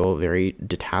makes you feel very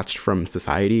detached from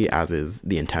society, as is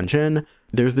the intention.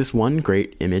 There's this one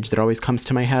great image that always comes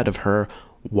to my head of her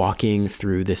walking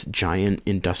through this giant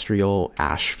industrial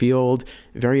ash field.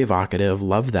 Very evocative,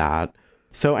 love that.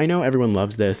 So I know everyone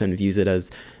loves this and views it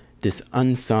as this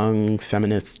unsung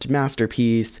feminist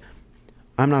masterpiece.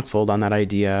 I'm not sold on that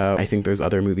idea. I think there's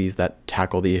other movies that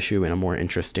tackle the issue in a more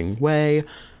interesting way.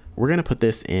 We're going to put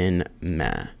this in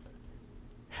meh.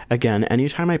 Again,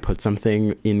 anytime I put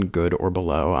something in good or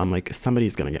below, I'm like,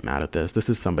 somebody's going to get mad at this. This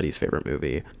is somebody's favorite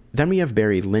movie. Then we have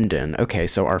Barry Lyndon. Okay,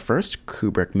 so our first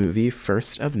Kubrick movie,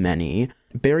 first of many.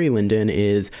 Barry Lyndon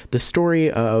is the story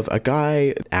of a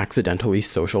guy accidentally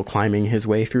social climbing his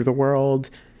way through the world.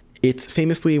 It's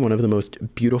famously one of the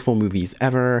most beautiful movies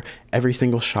ever. Every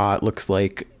single shot looks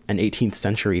like an 18th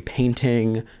century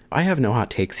painting. I have no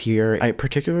hot takes here. I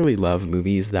particularly love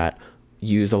movies that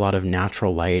use a lot of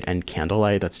natural light and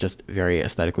candlelight. That's just very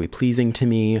aesthetically pleasing to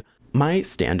me. My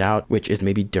standout, which is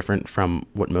maybe different from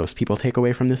what most people take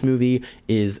away from this movie,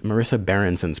 is Marissa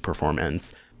Berenson's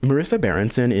performance. Marissa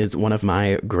Berenson is one of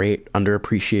my great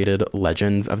underappreciated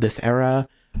legends of this era.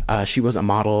 She was a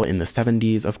model in the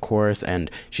 70s, of course,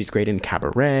 and she's great in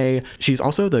Cabaret. She's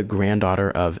also the granddaughter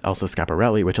of Elsa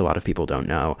Schiaparelli, which a lot of people don't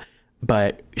know.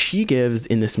 But she gives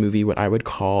in this movie what I would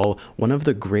call one of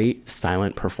the great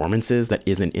silent performances that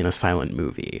isn't in a silent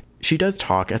movie. She does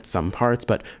talk at some parts,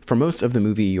 but for most of the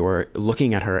movie, you're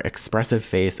looking at her expressive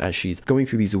face as she's going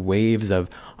through these waves of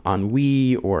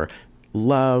ennui or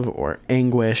love or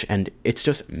anguish, and it's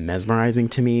just mesmerizing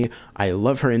to me. I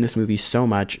love her in this movie so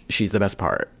much. She's the best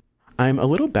part. I'm a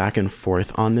little back and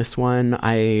forth on this one.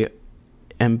 I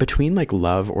am between like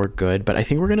love or good, but I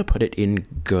think we're going to put it in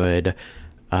good.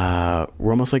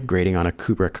 We're almost like grading on a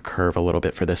Kubrick curve a little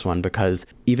bit for this one, because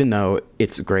even though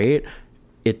it's great,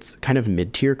 it's kind of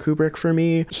mid-tier Kubrick for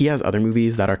me. He has other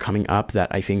movies that are coming up that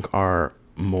I think are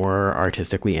more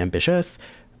artistically ambitious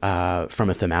from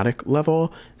a thematic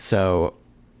level. So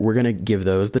we're going to give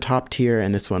those the top tier,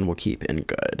 and this one we'll keep in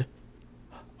good.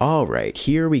 All right,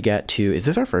 here we get to, is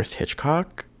this our first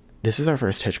Hitchcock? This is our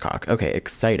first Hitchcock. Okay,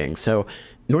 exciting. So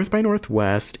North by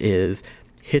Northwest is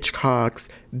Hitchcock's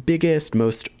biggest,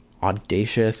 most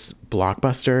audacious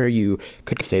blockbuster. You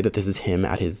could say that this is him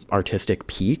at his artistic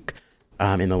peak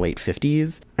in the late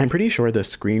 50s. I'm pretty sure the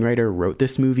screenwriter wrote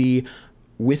this movie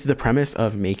with the premise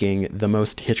of making the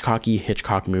most Hitchcocky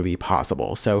Hitchcock movie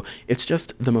possible. So it's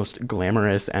just the most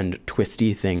glamorous and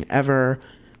twisty thing ever.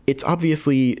 It's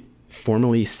obviously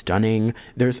formally stunning.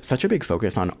 There's such a big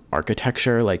focus on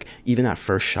architecture, like even that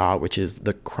first shot, which is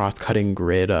the cross-cutting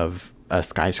grid of a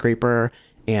skyscraper,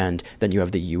 and then you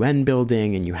have the UN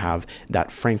building, and you have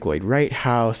that Frank Lloyd Wright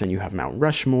house, and you have Mount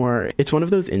Rushmore. It's one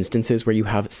of those instances where you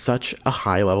have such a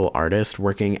high-level artist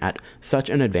working at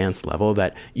such an advanced level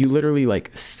that you literally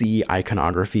like see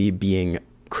iconography being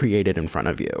created in front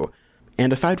of you.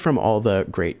 And aside from all the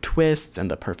great twists and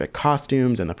the perfect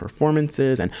costumes and the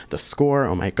performances and the score,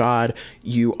 oh my god,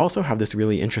 you also have this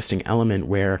really interesting element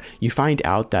where you find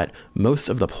out that most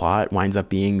of the plot winds up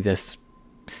being this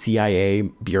CIA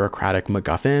bureaucratic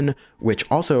MacGuffin, which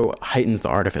also heightens the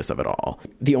artifice of it all.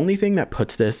 The only thing that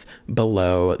puts this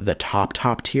below the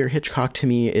top tier Hitchcock to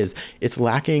me is it's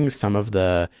lacking some of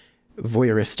the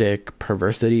voyeuristic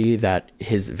perversity that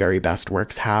his very best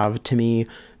works have to me.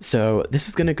 So this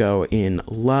is going to go in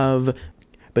love,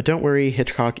 but don't worry,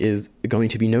 Hitchcock is going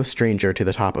to be no stranger to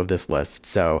the top of this list,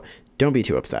 so don't be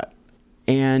too upset.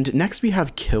 And next we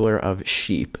have Killer of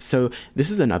Sheep. So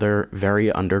this is another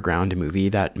very underground movie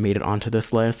that made it onto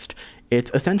this list.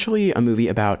 It's essentially a movie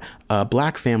about a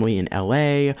black family in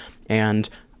LA, and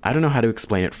I don't know how to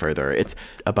explain it further. It's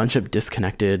a bunch of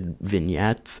disconnected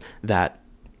vignettes that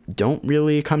don't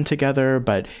really come together,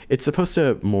 but it's supposed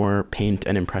to more paint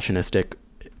an impressionistic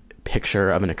picture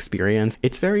of an experience.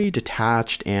 It's very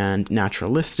detached and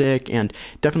naturalistic and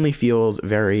definitely feels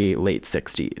very late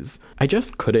 60s. I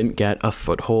just couldn't get a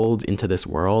foothold into this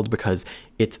world because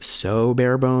it's so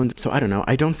bare bones. So I don't know,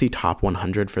 I don't see top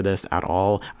 100 for this at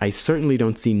all. I certainly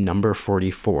don't see number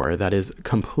 44. That is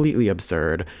completely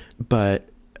absurd, but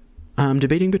I'm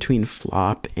debating between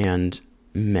flop and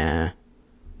meh.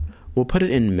 We'll put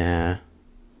it in meh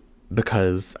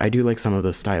because I do like some of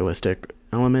the stylistic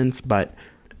elements, but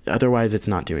otherwise it's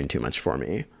not doing too much for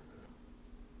me.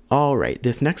 All right,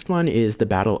 this next one is the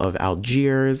Battle of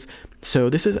Algiers. So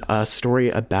this is a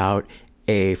story about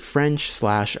a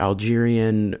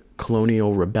French/Algerian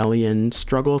colonial rebellion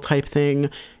struggle type thing.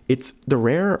 It's the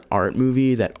rare art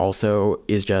movie that also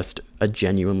is just a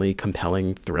genuinely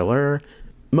compelling thriller.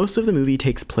 Most of the movie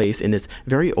takes place in this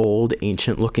very old,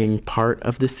 ancient-looking part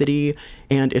of the city,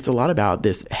 and it's a lot about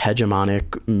this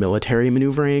hegemonic military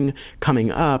maneuvering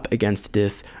coming up against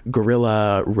this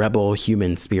guerrilla rebel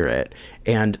human spirit,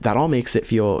 and that all makes it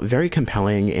feel very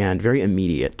compelling and very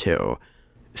immediate too.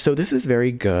 So this is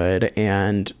very good,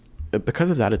 and because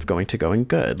of that, it's going to go in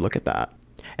good. Look at that.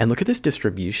 And look at this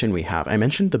distribution we have. I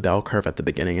mentioned the bell curve at the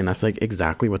beginning, and that's like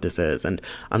exactly what this is, and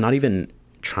I'm not even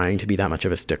trying to be that much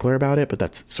of a stickler about it, but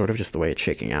that's sort of just the way it's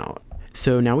shaking out.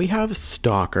 So now we have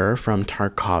Stalker from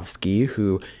Tarkovsky,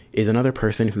 who is another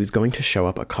person who's going to show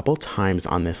up a couple times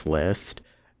on this list.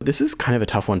 This is kind of a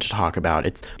tough one to talk about.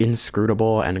 It's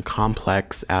inscrutable and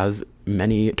complex, as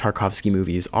many Tarkovsky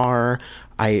movies are.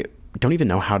 I don't even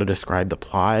know how to describe the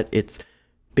plot. It's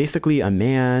basically a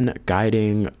man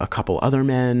guiding a couple other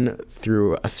men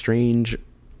through a strange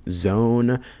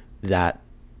zone that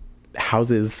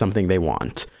houses something they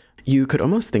want. You could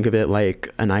almost think of it like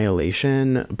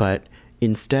Annihilation, but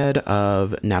instead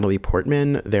of Natalie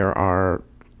Portman, there are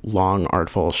long,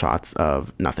 artful shots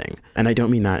of nothing. And I don't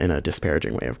mean that in a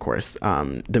disparaging way, of course.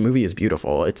 The movie is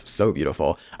beautiful. It's so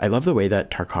beautiful. I love the way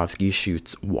that Tarkovsky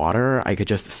shoots water. I could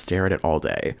just stare at it all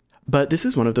day. But this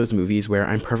is one of those movies where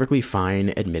I'm perfectly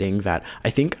fine admitting that I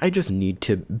think I just need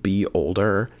to be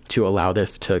older to allow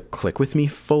this to click with me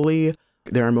fully.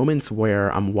 There are moments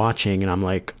where I'm watching and I'm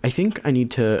like, I think I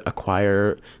need to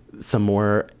acquire some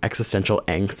more existential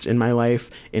angst in my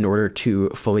life in order to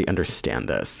fully understand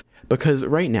this. Because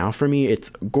right now for me,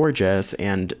 it's gorgeous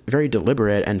and very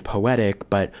deliberate and poetic,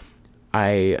 but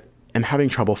I am having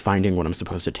trouble finding what I'm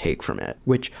supposed to take from it.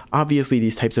 Which obviously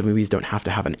these types of movies don't have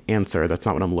to have an answer. That's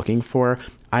not what I'm looking for.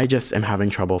 I just am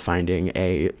having trouble finding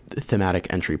a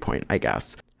thematic entry point, I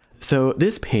guess. So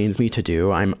this pains me to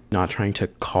do. I'm not trying to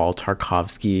call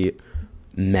Tarkovsky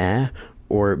meh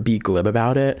or be glib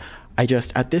about it. I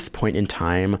just, at this point in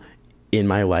time in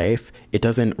my life, it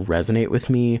doesn't resonate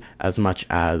with me as much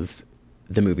as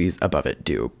the movies above it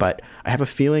do. But I have a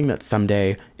feeling that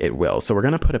someday it will. So we're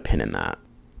going to put a pin in that.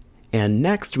 And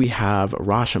next we have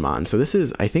Rashomon. So this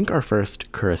is, I think, our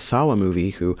first Kurosawa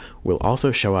movie, who will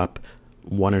also show up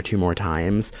one or two more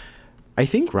times. I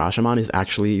think Rashomon is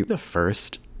actually the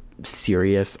first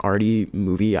serious arty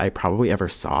movie I probably ever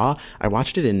saw. I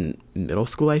watched it in middle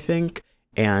school, I think,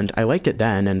 and I liked it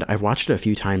then, and I've watched it a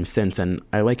few times since, and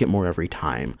I like it more every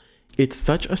time. It's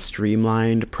such a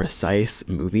streamlined, precise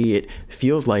movie. It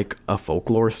feels like a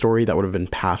folklore story that would have been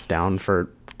passed down for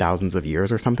thousands of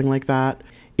years or something like that.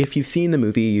 If you've seen the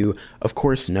movie, you of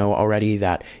course know already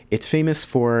that it's famous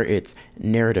for its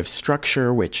narrative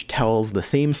structure, which tells the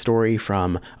same story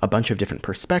from a bunch of different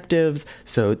perspectives.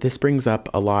 So this brings up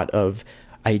a lot of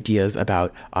ideas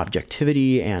about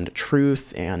objectivity and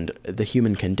truth and the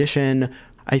human condition.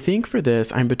 I think for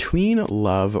this, I'm between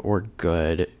love or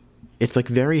good. It's like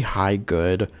very high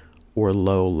good or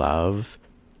low love.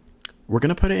 We're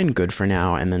going to put it in good for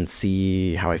now and then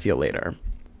see how I feel later.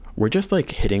 We're just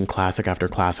like hitting classic after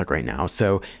classic right now.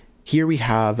 So here we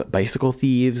have Bicycle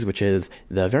Thieves, which is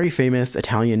the very famous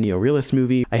Italian neorealist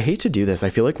movie. I hate to do this. I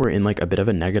feel like we're in like a bit of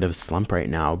a negative slump right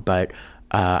now, but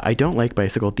I don't like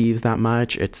Bicycle Thieves that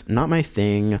much. It's not my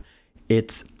thing.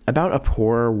 It's about a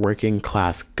poor working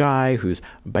class guy whose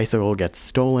bicycle gets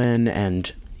stolen,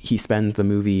 and he spends the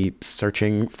movie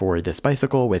searching for this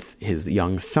bicycle with his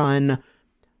young son.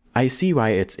 I see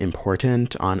why it's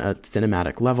important on a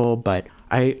cinematic level, but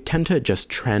I tend to just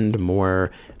trend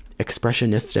more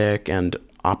expressionistic and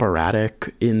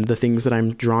operatic in the things that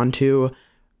I'm drawn to.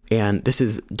 And this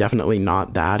is definitely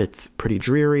not that. It's pretty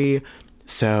dreary.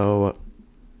 So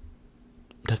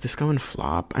does this go in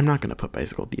flop? I'm not going to put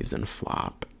Bicycle Thieves in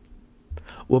flop.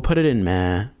 We'll put it in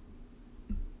meh.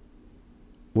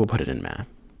 We'll put it in meh.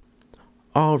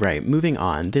 All right, moving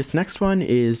on. This next one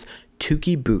is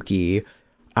Tuki Buki.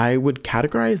 I would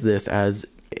categorize this as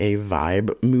a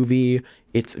vibe movie.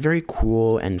 It's very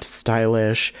cool and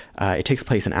stylish. It takes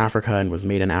place in Africa and was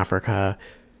made in Africa.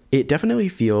 It definitely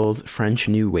feels French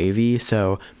New Wavy,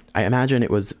 so I imagine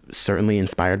it was certainly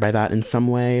inspired by that in some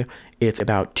way. It's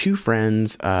about two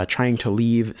friends trying to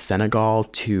leave Senegal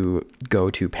to go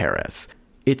to Paris.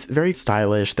 It's very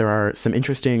stylish. There are some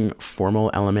interesting formal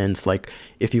elements. Like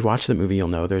if you watch the movie, you'll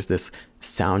know there's this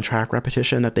soundtrack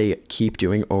repetition that they keep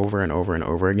doing over and over and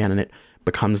over again, and it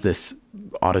becomes this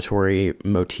auditory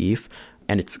motif.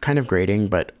 And it's kind of grating,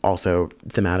 but also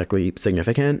thematically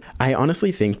significant. I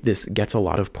honestly think this gets a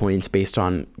lot of points based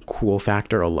on cool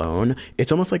factor alone.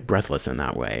 It's almost like Breathless in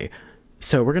that way.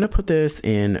 So we're going to put this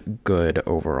in good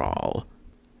overall.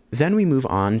 Then we move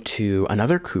on to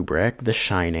another Kubrick, The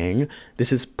Shining.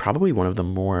 This is probably one of the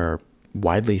more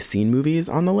widely seen movies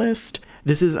on the list.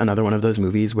 This is another one of those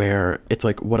movies where it's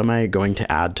like, what am I going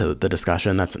to add to the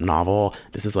discussion that's novel?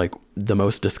 This is like the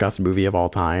most discussed movie of all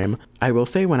time. I will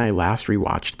say when I last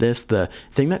rewatched this, the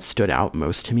thing that stood out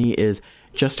most to me is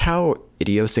just how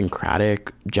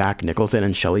idiosyncratic Jack Nicholson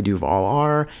and Shelley Duvall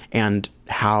are, and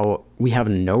how we have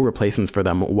no replacements for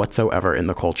them whatsoever in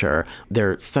the culture.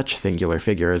 They're such singular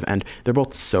figures, and they're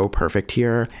both so perfect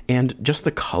here. And just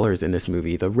the colors in this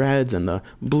movie, the reds and the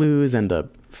blues and the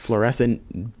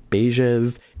fluorescent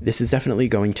beiges, this is definitely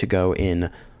going to go in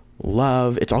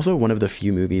love. It's also one of the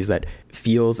few movies that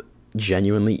feels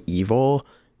genuinely evil.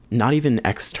 Not even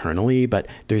externally, but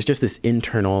there's just this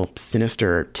internal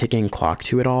sinister ticking clock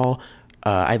to it all.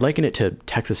 I'd liken it to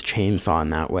Texas Chainsaw in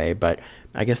that way, but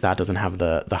I guess that doesn't have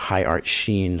the high art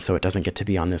sheen, so it doesn't get to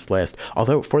be on this list.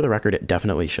 Although, for the record, it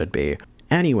definitely should be.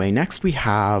 Anyway, next we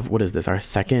have, what is this, our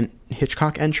second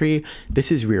Hitchcock entry. This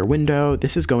is Rear Window.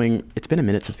 This is going, it's been a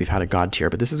minute since we've had a God tier,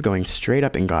 but this is going straight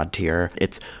up in God tier.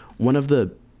 It's one of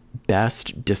the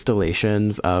best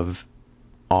distillations of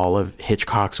all of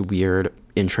Hitchcock's weird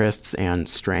interests and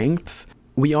strengths.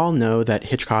 We all know that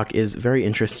Hitchcock is very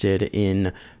interested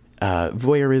in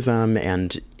voyeurism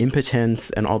and impotence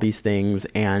and all these things,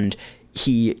 and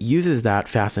he uses that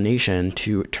fascination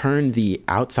to turn the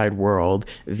outside world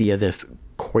via this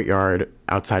courtyard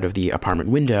outside of the apartment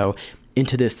window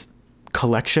into this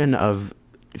collection of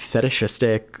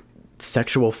fetishistic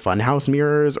sexual funhouse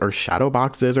mirrors or shadow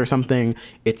boxes or something.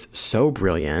 It's so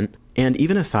brilliant. And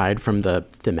even aside from the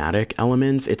thematic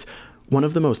elements, it's one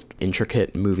of the most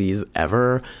intricate movies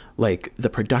ever. Like, the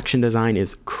production design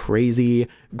is crazy.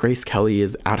 Grace Kelly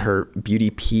is at her beauty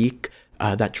peak.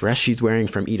 That dress she's wearing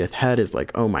from Edith Head is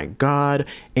like, oh my God.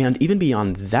 And even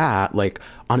beyond that, like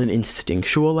on an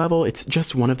instinctual level, it's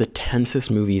just one of the tensest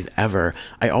movies ever.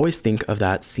 I always think of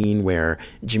that scene where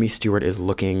Jimmy Stewart is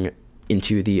looking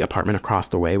into the apartment across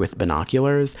the way with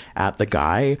binoculars at the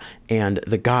guy, and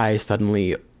the guy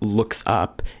suddenly looks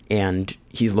up and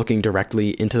he's looking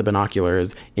directly into the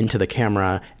binoculars, into the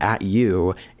camera, at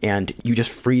you, and you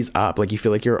just freeze up. Like, you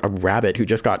feel like you're a rabbit who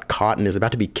just got caught and is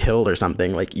about to be killed or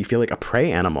something. Like, you feel like a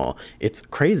prey animal. It's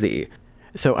crazy.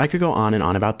 So I could go on and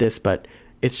on about this, but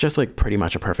it's just like pretty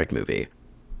much a perfect movie.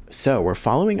 So we're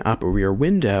following up Rear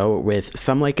Window with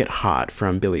Some Like It Hot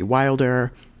from Billy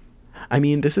Wilder. I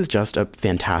mean, this is just a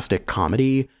fantastic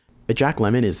comedy. Jack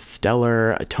Lemmon is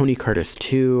stellar, Tony Curtis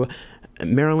too.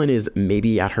 Marilyn is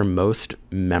maybe at her most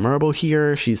memorable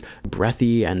here. She's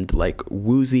breathy and like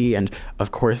woozy, and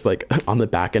of course, like on the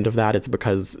back end of that, it's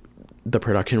because the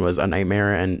production was a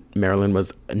nightmare and Marilyn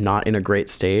was not in a great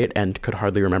state and could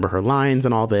hardly remember her lines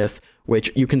and all this,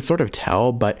 which you can sort of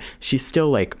tell, but she's still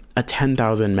like a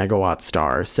 10,000 megawatt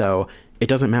star. So it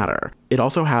doesn't matter. It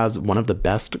also has one of the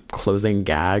best closing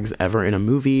gags ever in a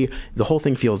movie. The whole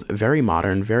thing feels very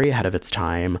modern, very ahead of its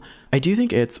time. I do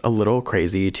think it's a little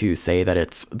crazy to say that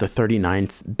it's the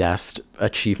 39th best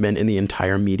achievement in the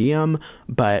entire medium,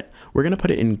 but we're going to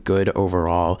put it in good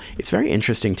overall. It's very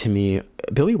interesting to me.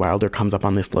 Billy Wilder comes up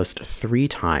on this list 3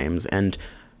 times, and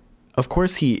of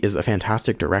course he is a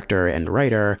fantastic director and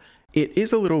writer. It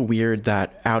is a little weird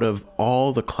that out of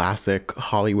all the classic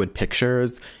Hollywood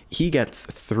pictures, he gets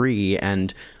 3,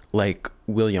 and like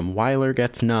William Wyler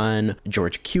gets none,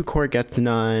 George Cukor gets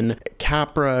none,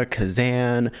 Capra,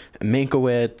 Kazan,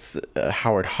 Mankiewicz,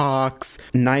 Howard Hawks.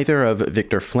 Neither of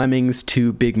Victor Fleming's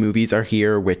 2 big movies are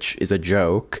here, which is a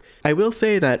joke. I will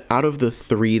say that out of the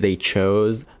 3 they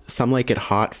chose, Some Like It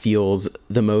Hot feels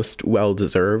the most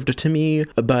well-deserved to me,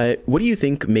 but what do you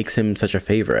think makes him such a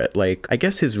favorite? Like, I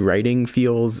guess his writing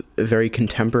feels very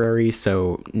contemporary,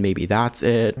 so maybe that's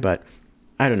it, but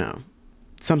I don't know.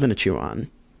 Something to chew on.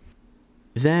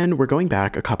 Then we're going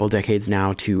back a couple decades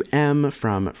now to M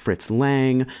from Fritz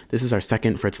Lang. This is our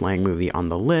second Fritz Lang movie on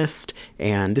the list,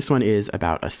 and this one is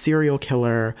about a serial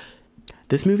killer.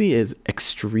 This movie is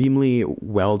extremely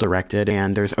well directed,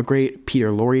 and there's a great Peter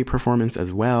Lorre performance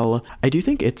as well. I do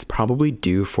think it's probably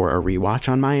due for a rewatch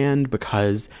on my end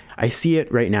because I see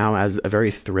it right now as a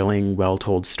very thrilling,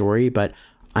 well-told story, but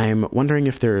I'm wondering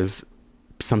if there's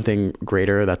something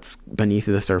greater that's beneath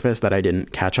the surface that I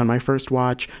didn't catch on my first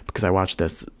watch, because I watched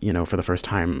this, for the first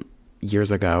time years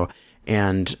ago,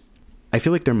 and I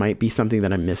feel like there might be something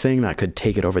that I'm missing that could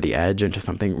take it over the edge into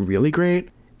something really great.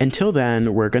 Until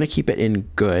then, we're going to keep it in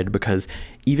good because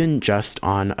even just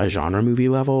on a genre movie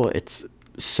level, it's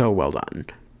so well done.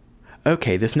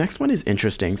 Okay, this next one is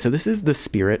interesting. So this is The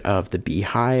Spirit of the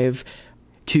Beehive.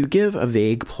 To give a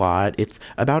vague plot, it's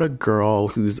about a girl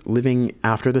who's living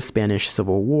after the Spanish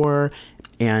Civil War,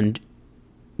 and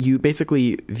you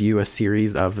basically view a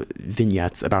series of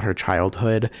vignettes about her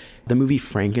childhood. The movie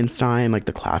Frankenstein, like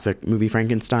the classic movie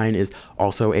Frankenstein, is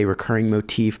also a recurring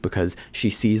motif because she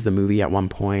sees the movie at one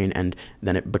point and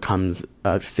then it becomes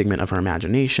a figment of her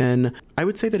imagination. I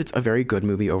would say that it's a very good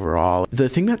movie overall. The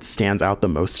thing that stands out the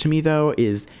most to me, though,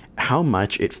 is how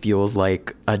much it feels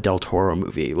like a Del Toro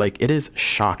movie. Like, it is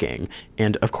shocking.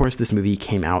 And of course, this movie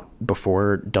came out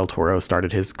before Del Toro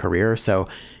started his career, so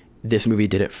this movie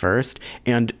did it first,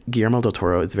 and Guillermo del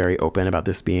Toro is very open about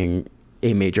this being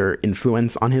a major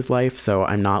influence on his life, so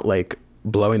I'm not like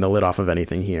blowing the lid off of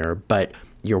anything here, but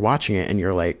you're watching it and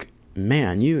you're like,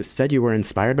 man, you said you were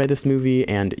inspired by this movie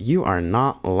and you are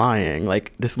not lying.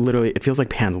 Like, this literally, it feels like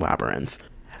Pan's Labyrinth.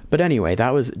 But anyway,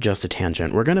 that was just a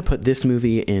tangent. We're gonna put this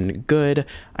movie in good.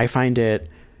 I find it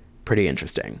pretty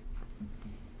interesting.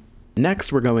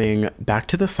 Next, we're going back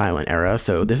to the silent era.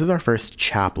 So this is our first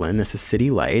Chaplin. This is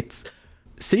City Lights.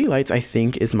 City Lights, I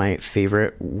think, is my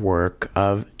favorite work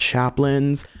of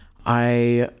Chaplin's.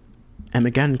 I am,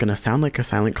 again, going to sound like a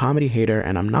silent comedy hater,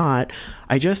 and I'm not.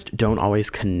 I just don't always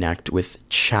connect with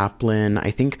Chaplin. I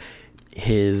think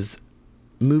his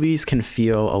movies can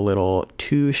feel a little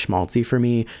too schmaltzy for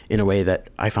me in a way that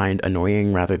I find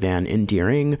annoying rather than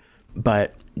endearing.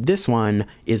 But this one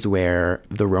is where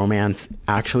the romance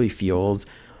actually feels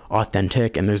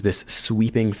authentic and there's this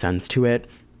sweeping sense to it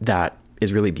that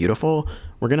is really beautiful.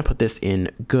 We're going to put this in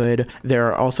good. There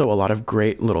are also a lot of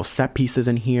great little set pieces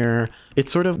in here.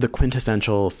 It's sort of the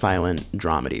quintessential silent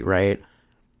dramedy, right?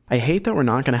 I hate that we're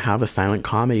not going to have a silent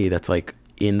comedy that's like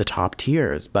in the top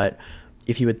tiers, but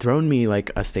if you had thrown me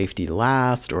like a Safety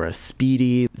Last or a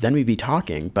Speedy, then we'd be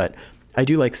talking. But I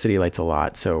do like City Lights a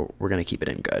lot, so we're going to keep it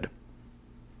in good.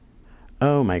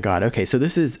 Oh my God. Okay, so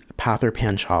this is Pather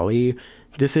Panchali.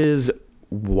 This is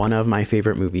one of my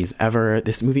favorite movies ever.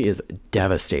 This movie is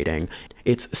devastating.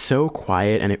 It's so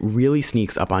quiet and it really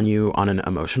sneaks up on you on an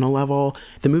emotional level.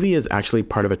 The movie is actually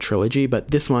part of a trilogy, but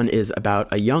this one is about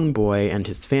a young boy and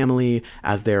his family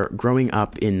as they're growing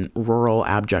up in rural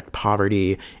abject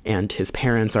poverty, and his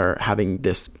parents are having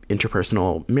this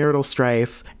interpersonal marital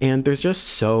strife, and there's just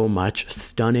so much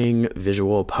stunning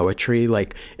visual poetry.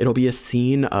 Like, it'll be a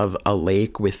scene of a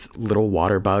lake with little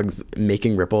water bugs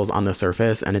making ripples on the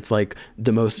surface, and it's like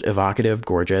the most evocative,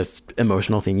 gorgeous,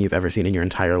 emotional thing you've ever seen in your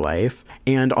entire life.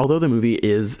 And although the movie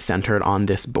is centered on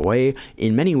this boy,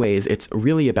 in many ways it's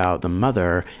really about the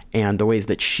mother and the ways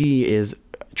that she is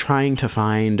trying to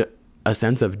find a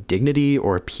sense of dignity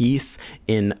or peace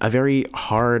in a very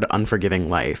hard, unforgiving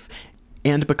life.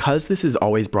 And because this is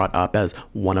always brought up as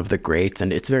one of the greats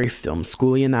and it's very film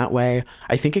schooly in that way,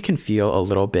 I think it can feel a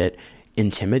little bit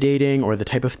intimidating or the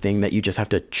type of thing that you just have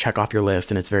to check off your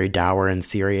list and it's very dour and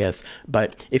serious.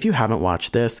 But if you haven't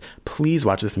watched this, please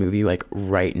watch this movie like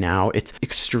right now. It's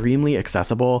extremely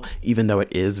accessible, even though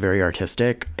it is very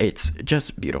artistic. It's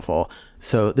just beautiful.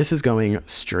 So this is going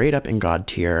straight up in God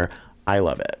tier. I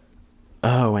love it.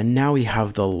 Oh, and now we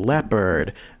have The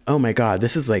Leopard. Oh my God,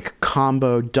 this is like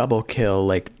combo double kill,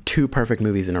 like 2 perfect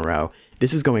movies in a row.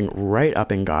 This is going right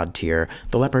up in God tier.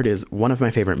 The Leopard is one of my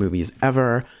favorite movies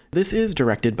ever. This is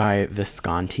directed by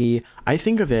Visconti. I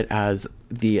think of it as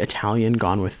the Italian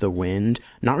Gone with the Wind,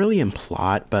 not really in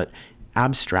plot, but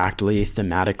abstractly,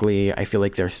 thematically, I feel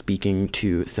like they're speaking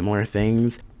to similar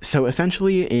things. So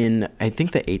essentially in, I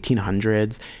think, the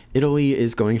 1800s, Italy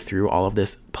is going through all of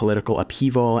this political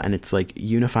upheaval and it's like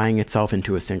unifying itself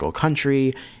into a single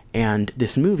country. And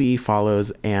this movie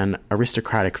follows an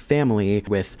aristocratic family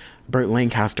with Burt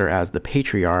Lancaster as the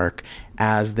patriarch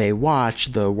as they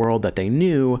watch the world that they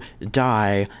knew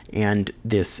die and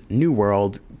this new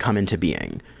world come into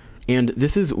being. And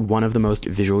this is one of the most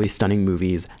visually stunning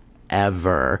movies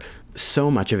ever.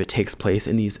 So much of it takes place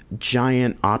in these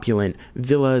giant opulent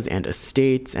villas and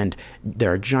estates, and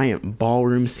there are giant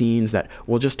ballroom scenes that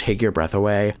will just take your breath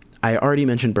away. I already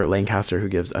mentioned Burt Lancaster, who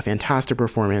gives a fantastic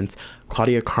performance.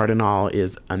 Claudia Cardinal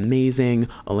is amazing.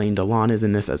 Alain Delon is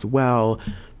in this as well.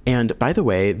 And by the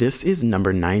way, this is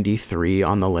number 93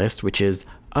 on the list, which is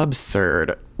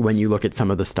absurd when you look at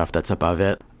some of the stuff that's above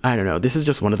it. I don't know, this is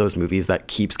just one of those movies that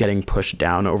keeps getting pushed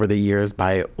down over the years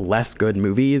by less good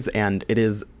movies, and it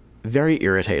is very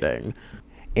irritating.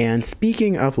 And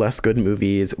speaking of less good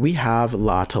movies, we have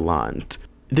La Talente.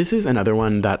 This is another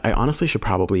one that I honestly should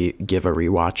probably give a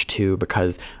rewatch to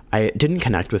because I didn't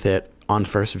connect with it on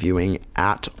first viewing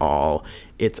at all.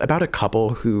 It's about a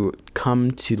couple who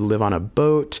come to live on a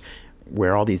boat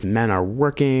where all these men are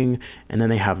working and then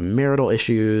they have marital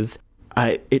issues.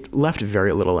 It left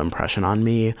very little impression on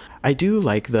me. I do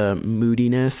like the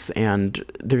moodiness and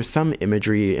there's some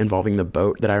imagery involving the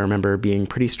boat that I remember being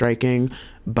pretty striking,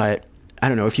 but I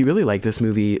don't know, if you really like this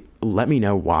movie, let me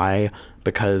know why,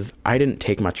 because I didn't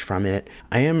take much from it.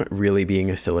 I am really being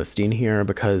a Philistine here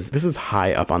because this is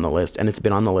high up on the list and it's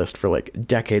been on the list for like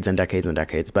decades and decades and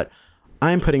decades, but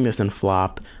I'm putting this in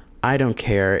flop. I don't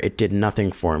care. It did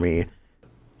nothing for me.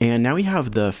 And now we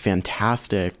have the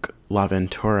fantastic La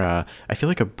Ventura. I feel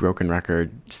like a broken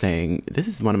record saying this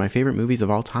is one of my favorite movies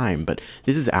of all time, but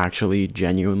this is actually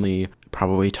genuinely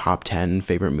probably top 10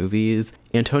 favorite movies.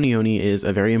 Antonioni is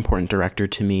a very important director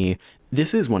to me.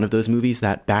 This is one of those movies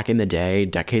that back in the day,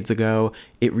 decades ago,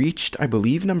 it reached, I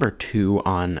believe, number 2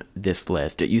 on this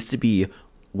list. It used to be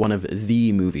one of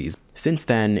the movies. Since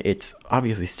then, it's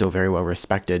obviously still very well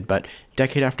respected, but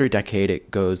decade after decade,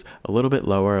 it goes a little bit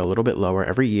lower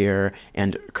every year,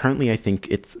 and currently I think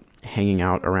it's hanging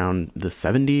out around the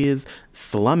 70s,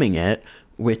 slumming it,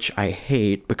 which I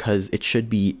hate because it should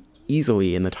be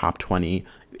easily in the top 20,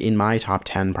 in my top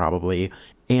 10 probably.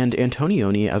 And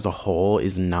Antonioni as a whole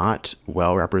is not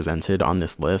well represented on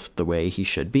this list the way he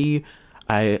should be.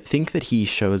 I think that he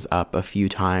shows up a few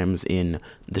times in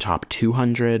the top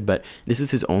 200, but this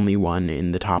is his only one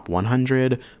in the top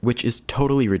 100, which is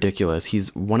totally ridiculous.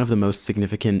 He's one of the most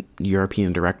significant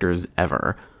European directors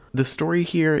ever. The story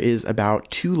here is about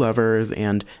 2 lovers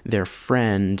and their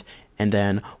friend, and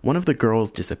then one of the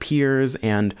girls disappears,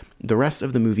 and the rest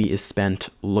of the movie is spent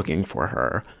looking for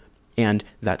her. And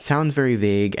that sounds very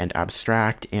vague and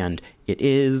abstract, and it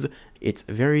is. It's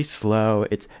very slow.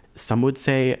 It's, some would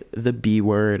say, the B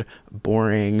word,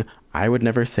 boring. I would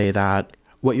never say that.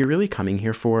 What you're really coming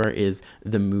here for is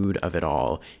the mood of it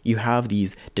all. You have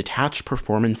these detached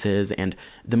performances and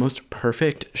the most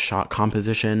perfect shot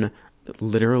composition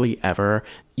literally ever.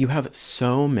 You have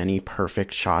so many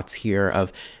perfect shots here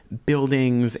of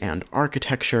buildings and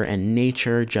architecture and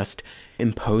nature just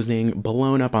imposing,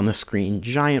 blown up on the screen,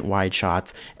 giant wide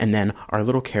shots, and then our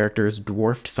little characters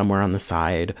dwarfed somewhere on the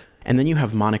side. And then you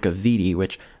have Monica Vitti,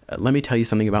 which, let me tell you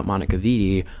something about Monica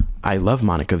Vitti. I love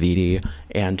Monica Vitti,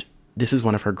 and this is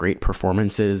one of her great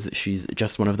performances. She's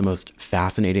just one of the most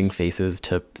fascinating faces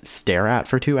to stare at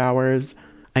for 2 hours.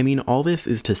 I mean, all this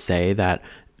is to say that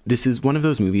this is one of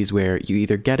those movies where you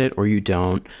either get it or you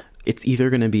don't. It's either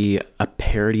going to be a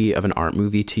parody of an art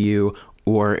movie to you,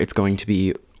 or it's going to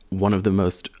be one of the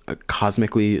most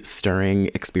cosmically stirring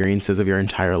experiences of your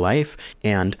entire life.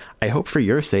 And I hope for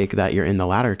your sake that you're in the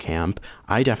latter camp.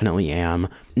 I definitely am.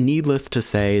 Needless to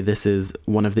say, this is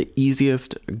one of the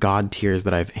easiest God tiers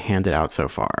that I've handed out so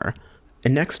far.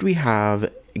 And next we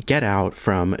have Get Out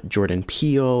from Jordan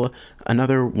Peele,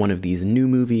 another one of these new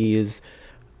movies.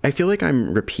 I feel like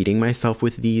I'm repeating myself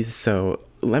with these, so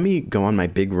let me go on my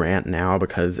big rant now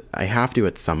because I have to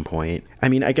at some point. I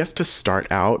mean, I guess to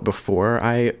start out before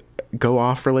I go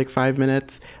off for like 5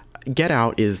 minutes, Get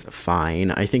Out is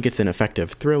fine. I think it's an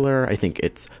effective thriller. I think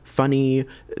it's funny.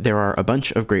 There are a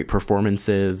bunch of great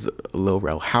performances. Lil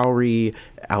Rel Howery,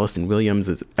 Allison Williams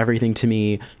is everything to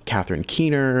me, Catherine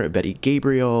Keener, Betty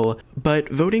Gabriel. But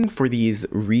voting for these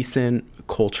recent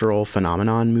cultural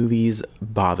phenomenon movies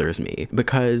bothers me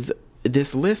because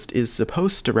this list is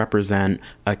supposed to represent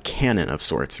a canon of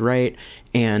sorts, right?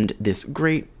 And this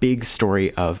great big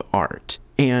story of art.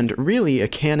 And really, a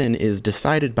canon is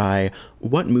decided by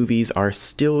what movies are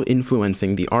still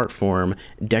influencing the art form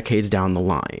decades down the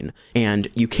line. And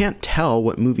you can't tell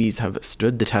what movies have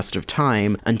stood the test of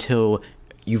time until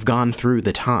you've gone through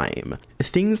the time.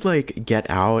 Things like Get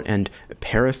Out and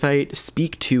Parasite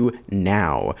speak to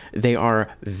now. They are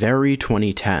very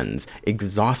 2010s,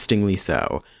 exhaustingly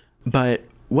so. But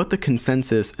what the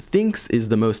consensus thinks is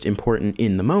the most important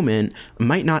in the moment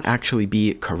might not actually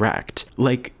be correct.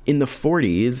 Like, in the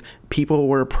 40s, people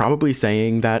were probably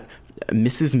saying that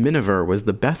Mrs. Miniver was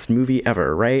the best movie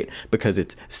ever, right? Because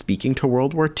it's speaking to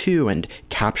World War II and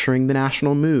capturing the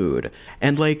national mood.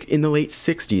 And like, in the late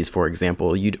 60s, for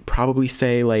example, you'd probably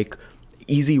say like,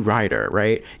 Easy Rider,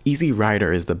 right? Easy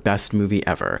Rider is the best movie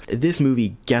ever. This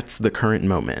movie gets the current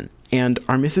moment. And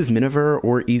are Mrs. Miniver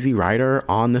or Easy Rider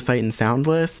on the Sight and Sound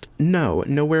list? No,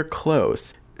 nowhere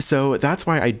close. So that's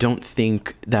why I don't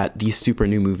think that these super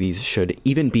new movies should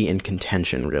even be in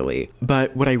contention, really.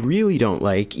 But what I really don't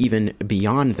like, even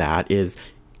beyond that, is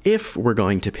if we're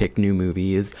going to pick new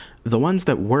movies, the ones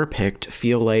that were picked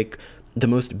feel like the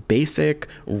most basic,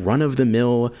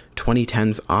 run-of-the-mill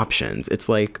 2010s options. It's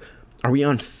like, are we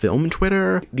on film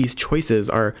Twitter? These choices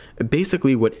are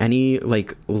basically what any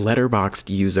like Letterboxd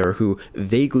user who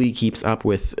vaguely keeps up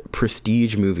with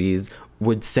prestige movies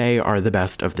would say are the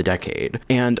best of the decade.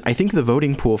 And I think the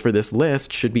voting pool for this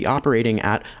list should be operating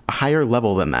at a higher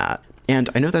level than that. And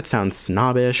I know that sounds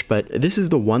snobbish, but this is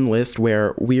the one list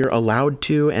where we're allowed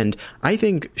to, and I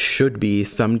think should be,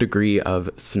 some degree of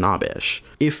snobbish.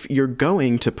 If you're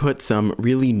going to put some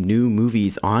really new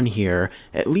movies on here,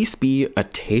 at least be a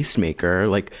tastemaker,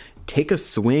 like take a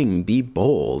swing, be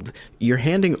bold. You're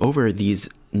handing over these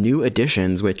new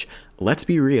additions, which, let's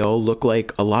be real, look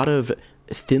like a lot of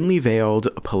thinly veiled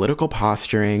political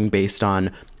posturing based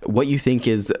on what you think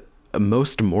is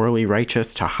most morally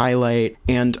righteous to highlight.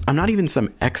 And I'm not even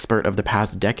some expert of the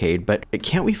past decade, but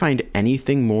can't we find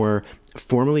anything more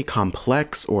formally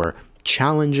complex or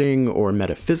challenging or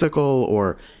metaphysical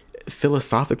or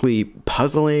philosophically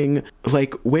puzzling?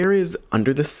 Like, where is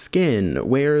Under the Skin?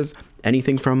 Where's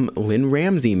anything from Lynn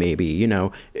Ramsey, maybe? You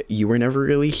know, You Were Never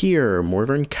Really Here,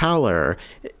 Morgan Caller,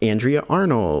 Andrea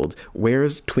Arnold.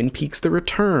 Where's Twin Peaks: The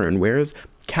Return? Where's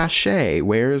Cachet?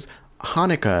 Where's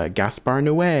Hanukkah, Gaspar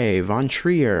Noé, Von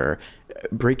Trier,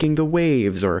 Breaking the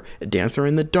Waves, or Dancer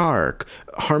in the Dark?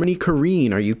 Harmony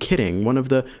Korine, are you kidding? One of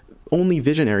the only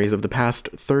visionaries of the past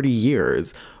 30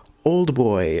 years. Old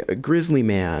Boy, Grizzly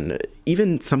Man,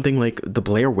 even something like The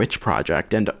Blair Witch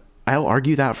Project, and I'll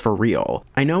argue that for real.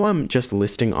 I know I'm just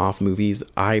listing off movies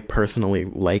I personally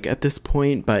like at this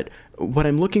point, but what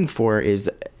I'm looking for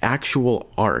is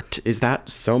actual art. Is that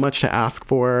so much to ask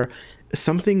for?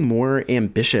 Something more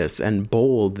ambitious and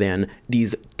bold than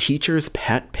these teachers'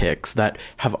 pet picks that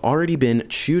have already been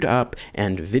chewed up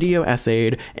and video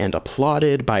essayed and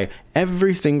applauded by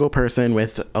every single person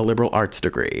with a liberal arts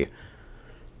degree.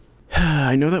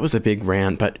 I know that was a big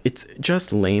rant, but it's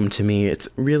just lame to me. It's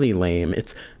really lame.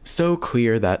 It's so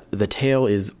clear that the tail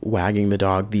is wagging the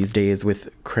dog these days with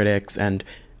critics, and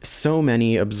so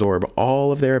many absorb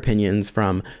all of their opinions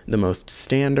from the most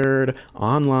standard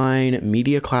online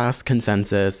media class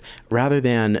consensus rather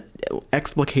than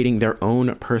explicating their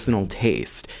own personal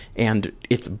taste, and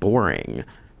it's boring.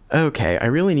 Okay, I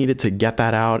really needed to get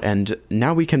that out, and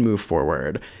now we can move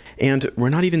forward. And we're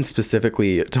not even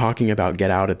specifically talking about Get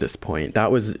Out at this point.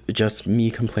 That was just me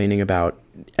complaining about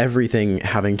everything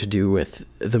having to do with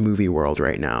the movie world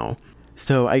right now.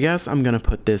 So I guess I'm gonna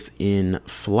put this in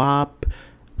flop.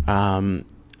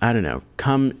 I don't know,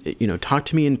 talk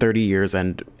to me in 30 years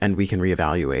and we can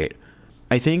reevaluate.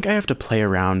 I think I have to play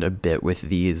around a bit with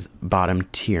these bottom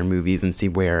tier movies and see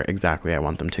where exactly I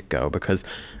want them to go, because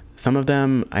some of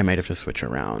them I might have to switch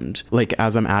around. Like,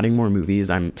 as I'm adding more movies,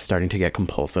 I'm starting to get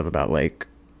compulsive about like,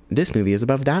 this movie is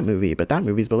above that movie, but that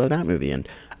movie's below that movie. And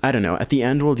I don't know, at the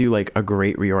end we'll do like a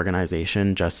great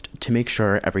reorganization just to make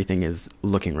sure everything is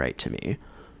looking right to me.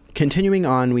 Continuing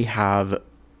on, we have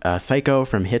Psycho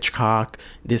from Hitchcock.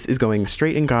 This is going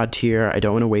straight in God tier. I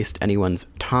don't want to waste anyone's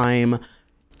time.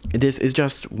 This is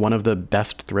just one of the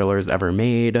best thrillers ever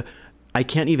made. I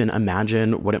can't even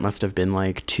imagine what it must have been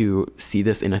like to see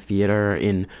this in a theater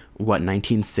in,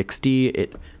 1960?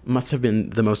 It must have been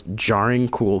the most jarring,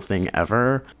 cool thing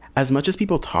ever. As much as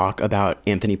people talk about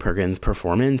Anthony Perkins'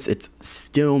 performance, it's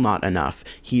still not enough.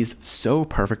 He's so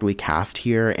perfectly cast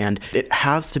here, and it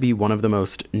has to be one of the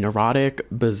most neurotic,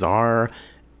 bizarre,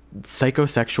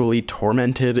 psychosexually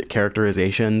tormented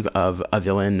characterizations of a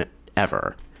villain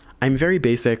ever. I'm very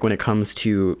basic when it comes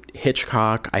to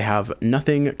Hitchcock. I have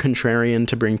nothing contrarian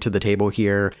to bring to the table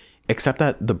here, except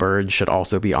that The Bird should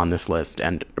also be on this list,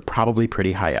 and probably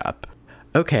pretty high up.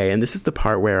 Okay, and this is the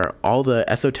part where all the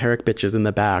esoteric bitches in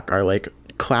the back are like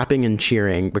clapping and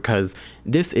cheering because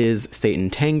this is Satan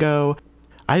Tango.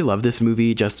 I love this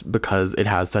movie just because it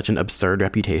has such an absurd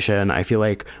reputation. I feel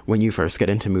like when you first get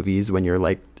into movies, when you're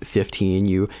like 15,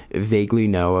 you vaguely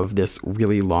know of this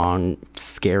really long,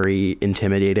 scary,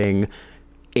 intimidating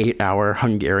 8-hour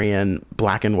Hungarian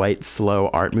black and white slow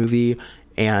art movie.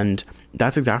 And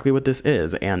that's exactly what this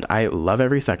is, and I love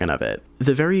every second of it.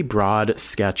 The very broad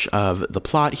sketch of the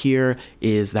plot here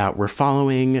is that we're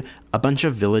following a bunch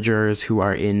of villagers who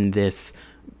are in this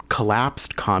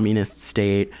collapsed communist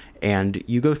state, and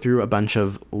you go through a bunch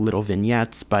of little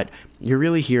vignettes, but you're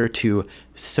really here to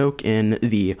soak in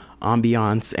the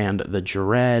ambiance and the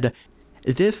dread.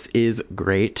 This is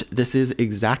great. This is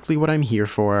exactly what I'm here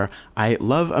for. I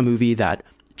love a movie that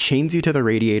chains you to the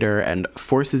radiator and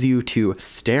forces you to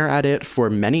stare at it for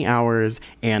many hours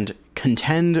and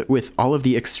contend with all of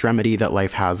the extremity that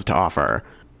life has to offer.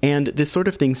 And this sort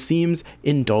of thing seems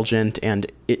indulgent,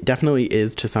 and it definitely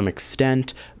is to some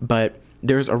extent, but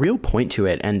there's a real point to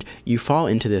it, and you fall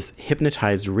into this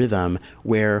hypnotized rhythm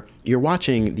where you're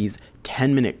watching these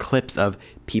 10-minute clips of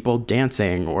people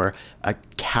dancing, or a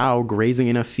cow grazing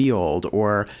in a field,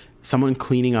 or someone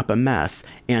cleaning up a mess,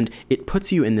 and it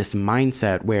puts you in this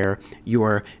mindset where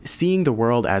you're seeing the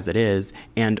world as it is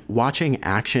and watching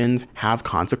actions have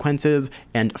consequences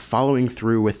and following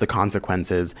through with the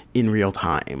consequences in real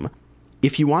time.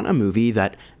 If you want a movie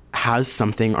that has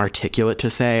something articulate to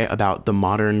say about the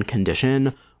modern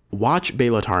condition, watch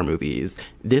Bela Tarr movies.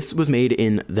 This was made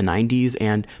in the 90s,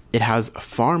 and it has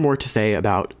far more to say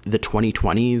about the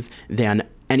 2020s than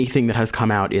anything that has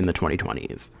come out in the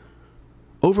 2020s.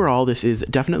 Overall, this is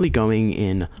definitely going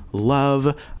in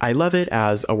love. I love it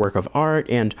as a work of art,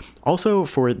 and also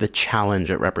for the challenge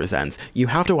it represents. You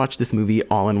have to watch this movie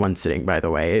all in one sitting, by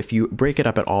the way. If you break it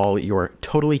up at all, you're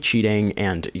totally cheating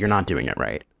and you're not doing it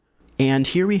right. And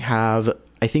here we have,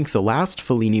 I think, the last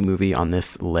Fellini movie on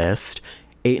this list,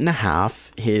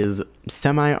 8½, his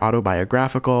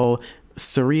semi-autobiographical,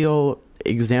 surreal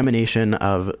examination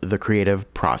of the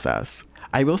creative process.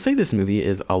 I will say this movie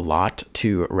is a lot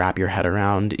to wrap your head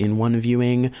around in one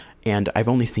viewing, and I've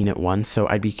only seen it once, so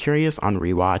I'd be curious on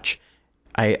rewatch.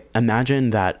 I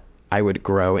imagine that I would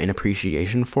grow in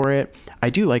appreciation for it. I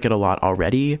do like it a lot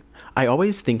already. I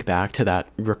always think back to that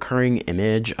recurring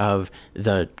image of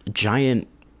the giant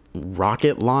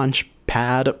rocket launch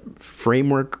pad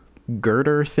framework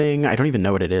girder thing. I don't even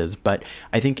know what it is, but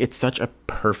I think it's such a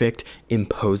perfect,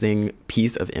 imposing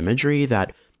piece of imagery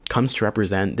that comes to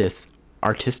represent this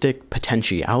artistic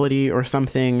potentiality or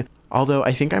something. Although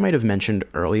I think I might have mentioned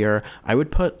earlier, I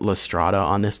would put La Strada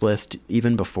on this list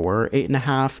even before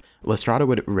 8½. La Strada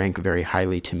would rank very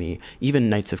highly to me. Even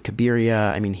Knights of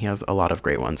Cabiria, I mean, he has a lot of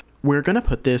great ones. We're gonna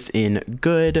put this in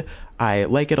good. I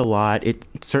like it a lot. It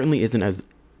certainly isn't as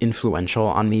influential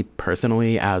on me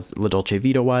personally as La Dolce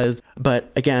Vita was,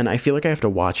 but again, I feel like I have to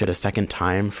watch it a second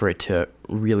time for it to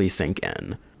really sink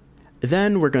in.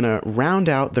 Then we're gonna round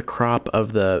out the crop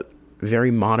of the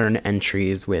very modern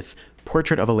entries with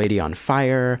Portrait of a Lady on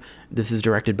Fire. This is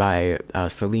directed by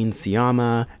Celine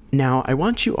Sciamma. Now, I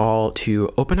want you all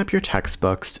to open up your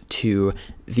textbooks to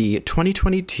the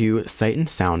 2022 Sight and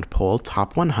Sound Poll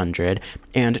Top 100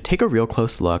 and take a real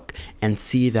close look and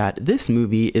see that this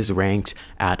movie is ranked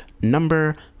at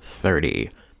number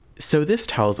 30. So this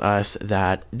tells us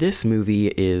that this movie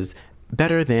is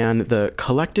better than the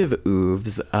collective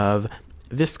oeuvres of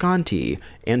Visconti,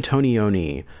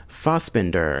 Antonioni,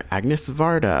 Fassbinder, Agnes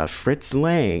Varda, Fritz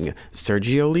Lang,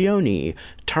 Sergio Leone,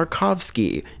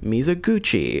 Tarkovsky,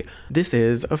 Mizoguchi. This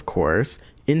is, of course,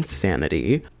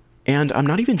 insanity. And I'm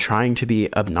not even trying to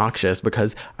be obnoxious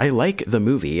because I like the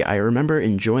movie. I remember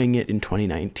enjoying it in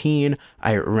 2019.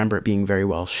 I remember it being very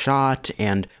well shot,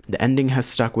 and the ending has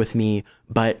stuck with me,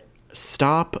 but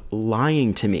stop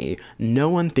lying to me. No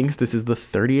one thinks this is the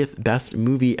 30th best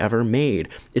movie ever made.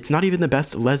 It's not even the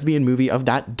best lesbian movie of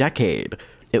that decade.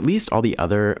 at least all the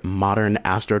other modern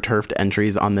astroturfed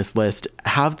entries on this list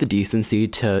have the decency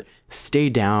to stay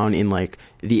down in like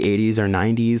the 80s or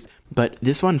 90s, but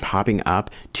this one popping up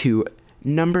to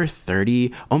number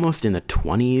 30, almost in the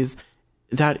 20s,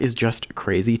 that is just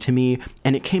crazy to me,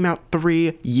 and it came out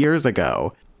 3 years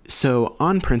ago. So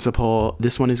on principle,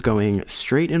 this one is going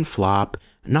straight in flop,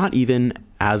 not even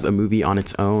as a movie on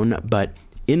its own, but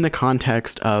in the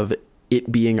context of it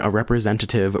being a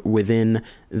representative within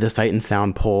the Sight and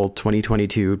Sound Poll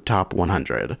 2022 Top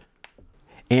 100.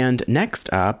 And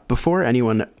next up, before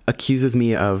anyone accuses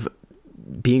me of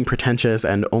being pretentious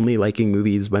and only liking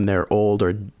movies when they're old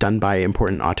or done by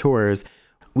important auteurs,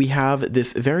 we have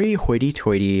this very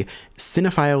hoity-toity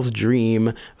cinephile's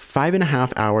dream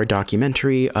 5.5-hour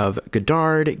documentary of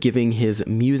Godard giving his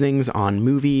musings on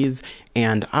movies,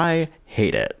 and I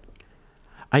hate it.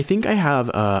 I think I have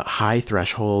a high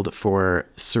threshold for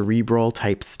cerebral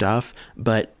type stuff,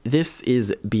 but this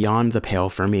is beyond the pale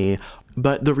for me.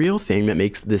 But the real thing that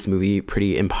makes this movie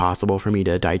pretty impossible for me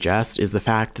to digest is the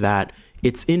fact that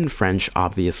it's in French,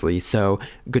 obviously, so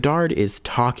Godard is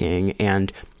talking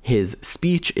and his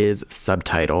speech is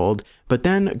subtitled, but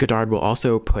then Godard will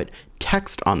also put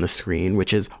text on the screen,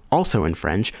 which is also in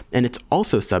French, and it's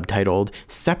also subtitled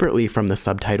separately from the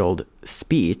subtitled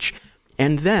speech.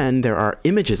 And then there are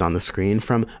images on the screen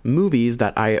from movies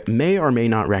that I may or may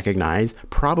not recognize,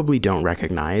 probably don't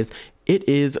recognize. It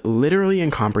is literally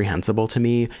incomprehensible to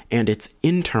me, and it's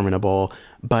interminable,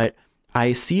 but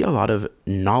I see a lot of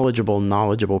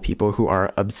knowledgeable people who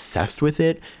are obsessed with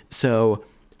it, so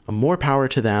more power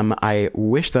to them. I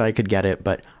wish that I could get it,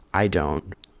 but I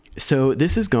don't. So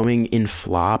this is going in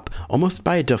flop almost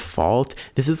by default.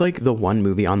 This is like the one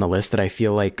movie on the list that I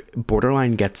feel like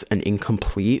borderline gets an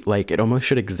incomplete, like it almost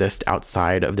should exist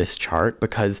outside of this chart,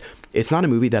 because it's not a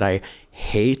movie that I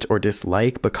hate or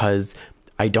dislike because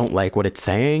I don't like what it's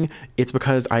saying. It's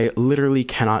because I literally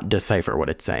cannot decipher what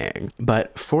it's saying.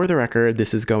 But for the record,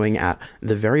 this is going at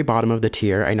the very bottom of the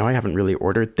tier. I know I haven't really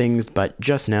ordered things, but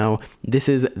just know this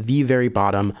is the very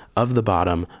bottom of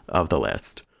the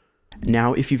list.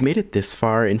 Now, if you've made it this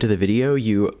far into the video,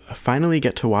 you finally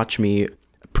get to watch me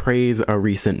praise a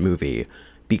recent movie,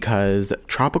 because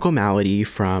Tropical Malady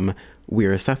from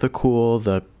Weerasethacool,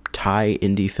 the Thai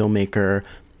indie filmmaker,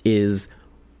 is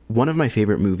one of my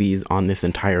favorite movies on this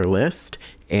entire list,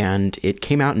 and it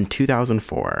came out in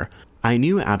 2004. I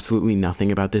knew absolutely nothing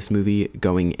about this movie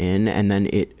going in, and then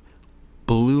it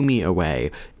blew me away.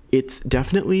 It's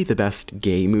definitely the best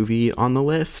gay movie on the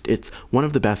list. It's one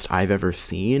of the best I've ever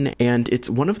seen, and it's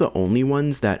one of the only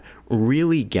ones that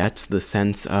really gets the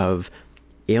sense of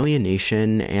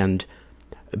alienation and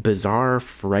bizarre,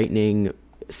 frightening,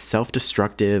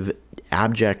 self-destructive,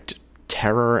 abject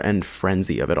terror and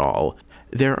frenzy of it all.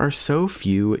 There are so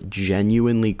few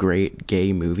genuinely great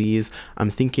gay movies. I'm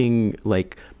thinking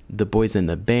like The Boys in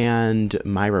the Band,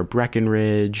 Myra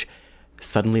Breckenridge,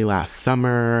 Suddenly Last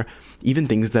Summer, even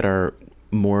things that are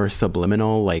more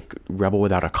subliminal like Rebel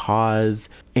Without a Cause.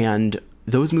 And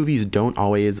those movies don't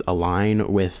always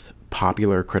align with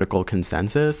popular critical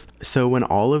consensus. So when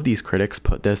all of these critics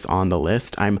put this on the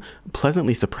list, I'm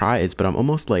pleasantly surprised, but I'm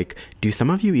almost like, do some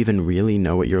of you even really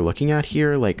know what you're looking at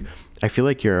here? Like, I feel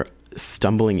like you're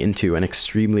stumbling into an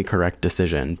extremely correct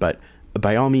decision, but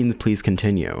by all means, please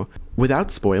continue.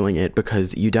 Without spoiling it,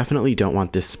 because you definitely don't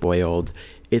want this spoiled,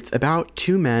 it's about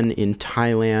two men in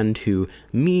Thailand who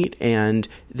meet and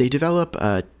they develop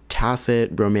a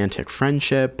tacit romantic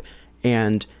friendship,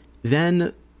 and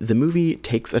then the movie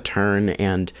takes a turn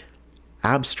and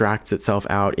abstracts itself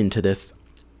out into this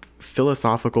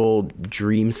philosophical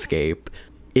dreamscape.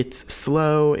 It's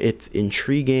slow, it's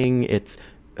intriguing, it's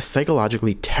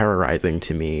psychologically terrorizing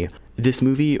to me. This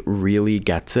movie really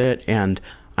gets it, and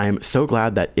I'm so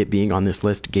glad that it being on this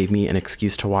list gave me an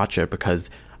excuse to watch it, because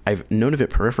I've known of it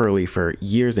peripherally for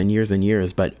years and years and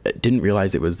years, but didn't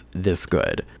realize it was this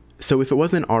good. So if it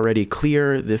wasn't already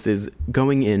clear, this is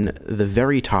going in the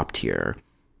very top tier.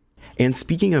 And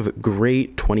speaking of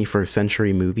great 21st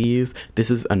century movies, this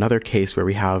is another case where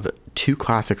we have two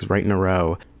classics right in a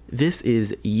row. This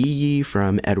is Yi Yi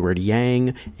from Edward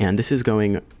Yang, and this is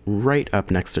going right up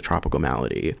next to Tropical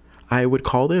Malady. I would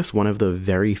call this one of the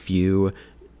very few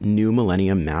new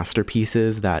millennium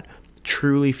masterpieces that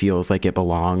truly feels like it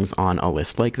belongs on a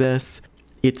list like this.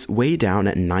 It's way down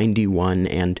at 91,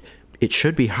 and it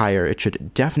should be higher. It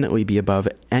should definitely be above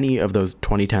any of those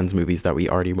 2010s movies that we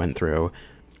already went through.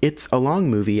 It's a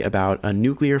long movie about a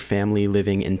nuclear family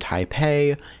living in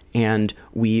Taipei, and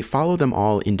we follow them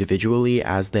all individually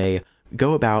as they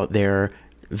go about their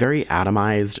very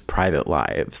atomized private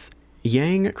lives.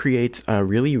 Yang creates a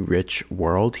really rich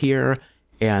world here,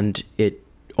 and it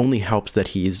only helps that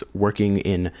he's working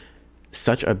in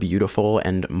such a beautiful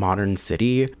and modern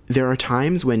city. There are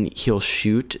times when he'll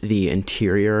shoot the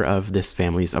interior of this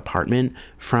family's apartment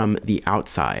from the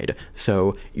outside.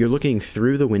 So you're looking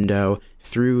through the window,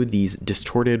 through these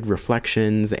distorted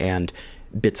reflections and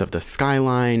bits of the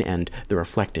skyline and the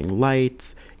reflecting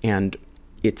lights, and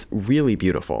it's really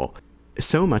beautiful.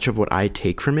 So much of what I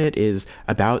take from it is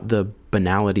about the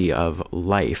banality of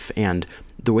life and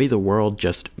the way the world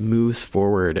just moves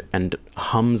forward and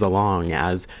hums along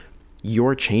as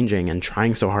you're changing and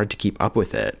trying so hard to keep up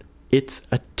with it. It's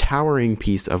a towering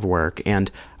piece of work, and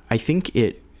I think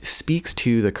it speaks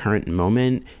to the current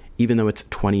moment, even though it's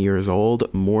 20 years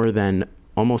old, more than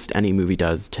almost any movie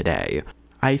does today.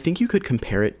 I think you could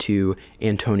compare it to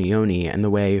Antonioni and the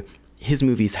way his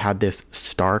movies had this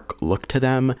stark look to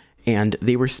them, and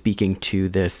they were speaking to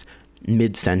this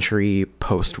mid-century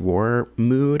post-war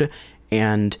mood,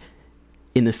 and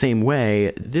in the same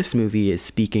way, this movie is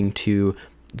speaking to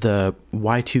the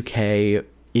Y2K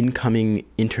incoming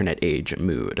internet age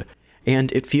mood.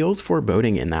 And it feels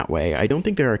foreboding in that way. I don't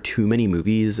think there are too many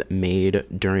movies made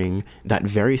during that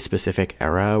very specific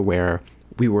era where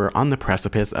we were on the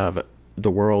precipice of the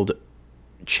world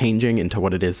changing into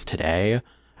what it is today.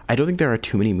 I don't think there are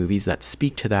too many movies that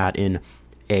speak to that in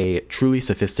a truly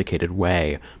sophisticated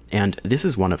way, and this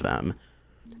is one of them.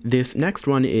 This next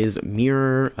one is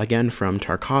Mirror, again from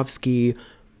Tarkovsky.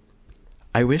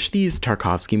 I wish these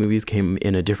Tarkovsky movies came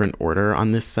in a different order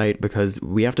on this site because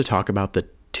we have to talk about the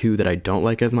two that I don't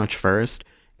like as much first,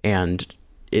 and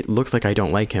it looks like I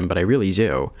don't like him, but I really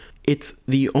do. It's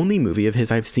the only movie of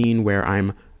his I've seen where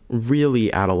I'm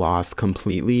really at a loss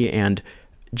completely and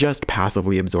just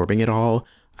passively absorbing it all.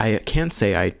 I can't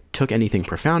say I took anything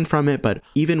profound from it, but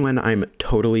even when I'm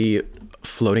totally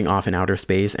floating off in outer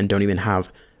space and don't even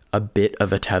have a bit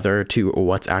of a tether to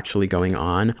what's actually going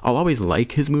on, I'll always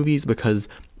like his movies because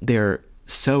they're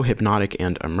so hypnotic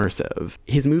and immersive.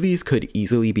 His movies could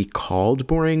easily be called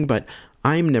boring, but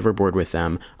I'm never bored with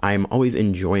them. I'm always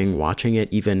enjoying watching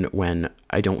it, even when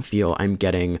I don't feel I'm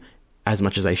getting as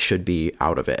much as I should be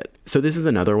out of it. So this is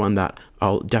another one that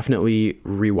I'll definitely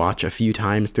rewatch a few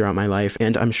times throughout my life,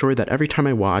 and I'm sure that every time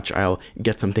I watch, I'll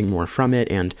get something more from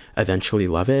it and eventually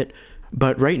love it.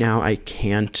 But right now, I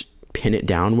can't pin it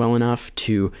down well enough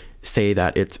to say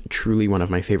that it's truly one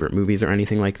of my favorite movies or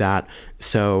anything like that.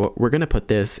 So we're gonna put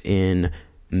this in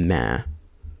meh.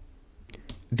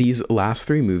 These last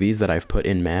three movies that I've put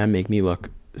in meh make me look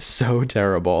so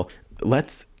terrible.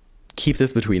 Let's keep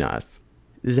this between us.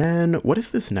 Then what is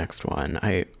this next one?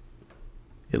 It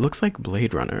looks like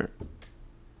Blade Runner.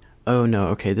 Oh no,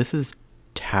 okay, this is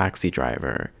Taxi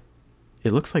Driver.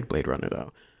 It looks like Blade Runner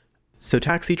though. So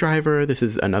Taxi Driver, this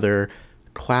is another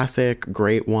classic,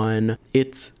 great one.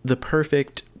 It's the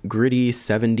perfect gritty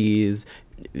 70s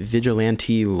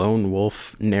vigilante lone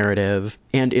wolf narrative,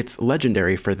 and it's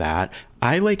legendary for that.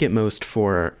 I like it most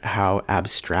for how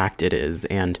abstract it is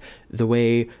and the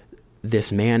way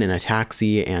this man in a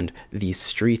taxi and the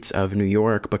streets of New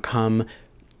York become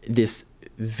this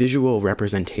visual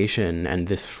representation and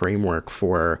this framework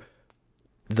for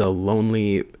the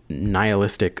lonely,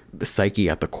 nihilistic psyche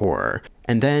at the core.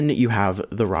 And then you have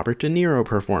the Robert De Niro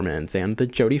performance and the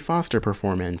Jodie Foster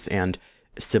performance and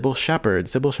Sybil Shepherd.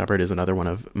 Sybil Shepherd is another one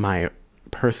of my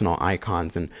personal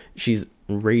icons, and she's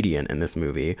radiant in this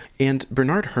movie. And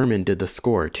Bernard Herrmann did the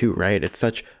score too, right? It's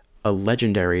such a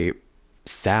legendary,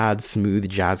 sad, smooth,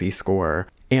 jazzy score.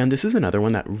 And this is another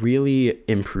one that really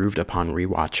improved upon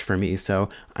rewatch for me, so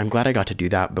I'm glad I got to do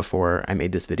that before I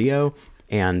made this video,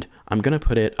 and I'm gonna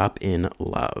put it up in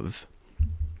love.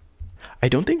 I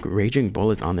don't think Raging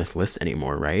Bull is on this list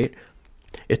anymore, right?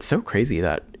 It's so crazy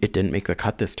that it didn't make the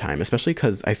cut this time, especially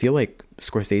because I feel like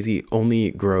Scorsese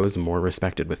only grows more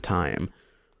respected with time.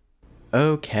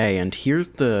 Okay, and here's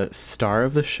the star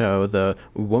of the show, the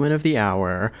woman of the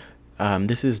hour.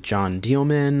 This is John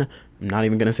Dielman. I'm not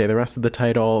even going to say the rest of the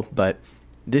title, but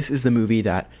this is the movie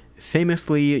that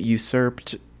famously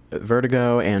usurped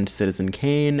Vertigo and Citizen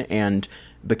Kane and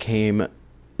became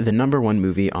the #1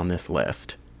 movie on this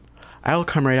list. I'll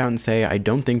come right out and say I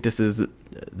don't think this is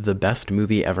the best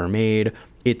movie ever made.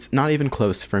 It's not even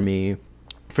close for me.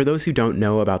 For those who don't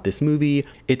know about this movie,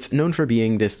 it's known for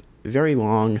being this very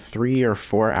long 3 or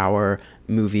 4 hour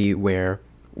movie where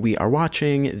we are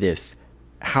watching this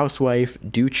housewife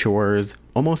do chores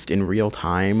almost in real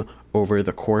time over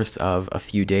the course of a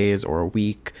few days or a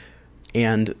week.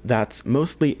 And that's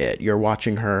mostly it. You're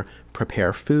watching her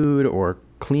prepare food or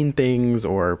clean things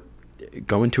or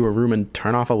go into a room and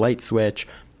turn off a light switch.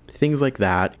 things like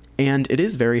that. And it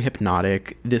is very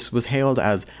hypnotic. This was hailed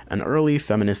as an early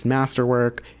feminist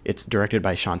masterwork. It's directed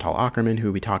by Chantal Akerman,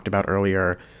 who we talked about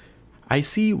earlier. I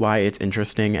see why it's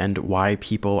interesting and why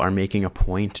people are making a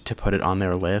point to put it on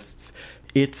their lists.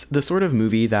 It's the sort of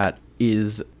movie that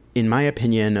is, in my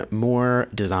opinion, more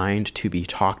designed to be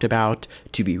talked about,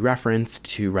 to be referenced,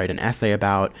 to write an essay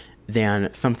about,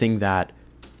 than something that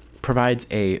provides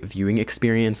a viewing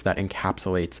experience that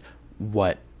encapsulates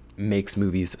what makes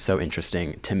movies so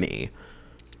interesting to me.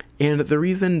 And the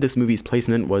reason this movie's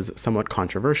placement was somewhat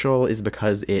controversial is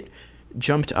because it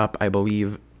jumped up, I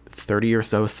believe, 30 or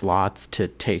so slots to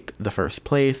take the first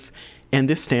place, and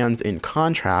this stands in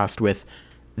contrast with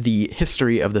the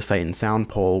history of the Sight and Sound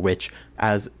poll, which,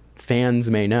 as fans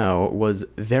may know, was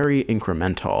very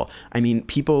incremental. I mean,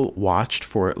 people watched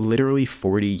for literally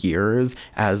 40 years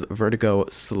as Vertigo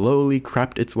slowly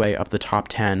crept its way up the top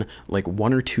 10, like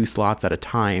 1 or 2 slots at a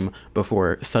time,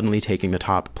 before suddenly taking the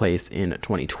top place in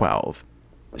 2012.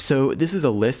 So this is a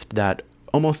list that,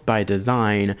 almost by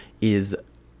design, is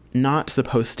not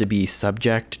supposed to be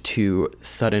subject to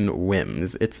sudden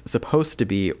whims. It's supposed to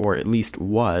be, or at least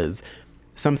was,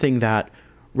 something that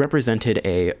represented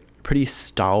a pretty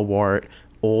stalwart,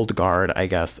 old guard, I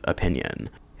guess, opinion.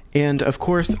 And of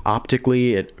course,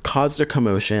 optically, it caused a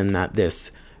commotion that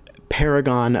this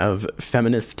paragon of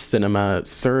feminist cinema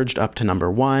surged up to number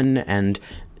 1, and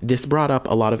this brought up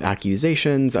a lot of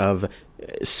accusations of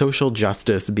social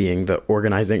justice being the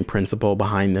organizing principle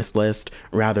behind this list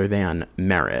rather than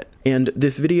merit. And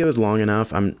this video is long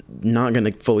enough, I'm not going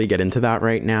to fully get into that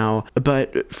right now,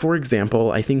 but for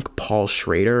example, I think Paul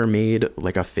Schrader made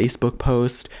like a Facebook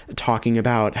post talking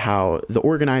about how the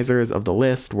organizers of the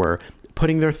list were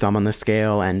putting their thumb on the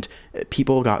scale, and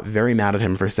people got very mad at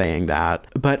him for saying that.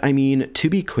 But I mean, to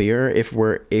be clear, if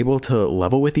we're able to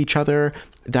level with each other,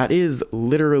 that is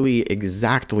literally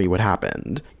exactly what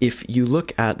happened. If you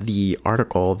look at the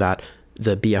article that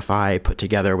the BFI put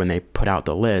together when they put out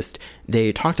the list,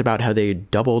 they talked about how they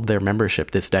doubled their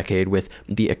membership this decade with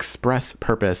the express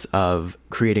purpose of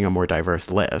creating a more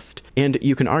diverse list. And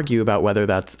you can argue about whether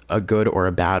that's a good or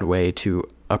a bad way to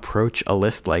approach a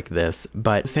list like this,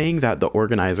 but saying that the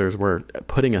organizers were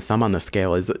putting a thumb on the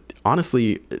scale is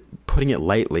honestly putting it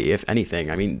lightly, if anything.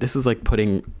 I mean, this is like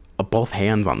putting both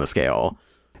hands on the scale.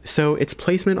 So its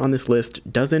placement on this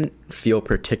list doesn't feel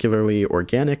particularly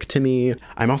organic to me.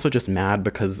 I'm also just mad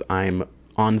because I'm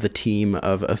on the team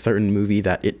of a certain movie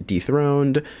that it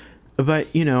dethroned.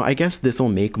 But, you know, I guess this will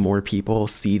make more people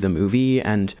see the movie,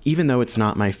 and even though it's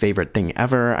not my favorite thing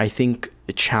ever, I think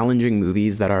challenging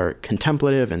movies that are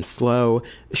contemplative and slow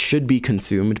should be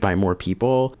consumed by more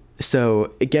people.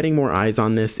 So getting more eyes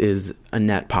on this is a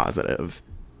net positive.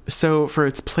 So for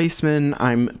its placement,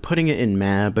 I'm putting it in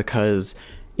meh because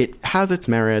it has its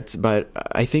merits, but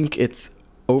I think it's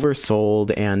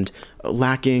oversold and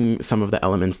lacking some of the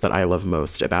elements that I love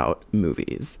most about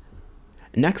movies.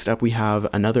 Next up, we have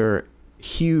another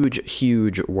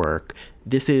huge work.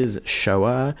 This is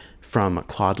Shoah from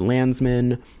Claude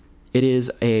Lanzmann. It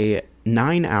is a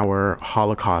 9-hour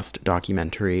Holocaust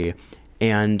documentary,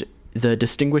 and the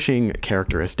distinguishing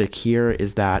characteristic here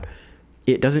is that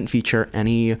it doesn't feature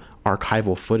any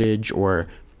archival footage or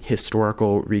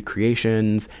historical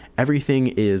recreations. Everything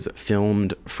is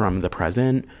filmed from the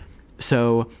present.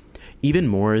 So even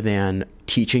more than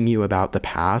teaching you about the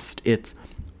past, it's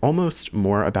almost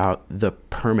more about the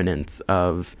permanence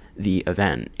of the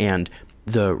event and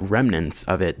the remnants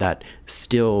of it that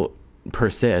still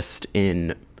persist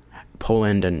in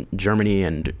Poland and Germany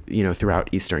and, you know, throughout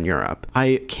Eastern Europe.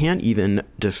 I can't even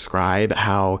describe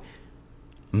how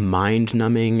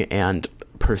mind-numbing and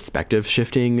perspective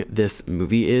shifting this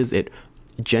movie is. It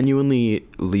genuinely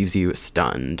leaves you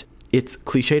stunned. It's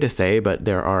cliche to say, but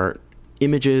there are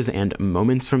images and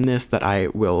moments from this that I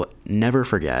will never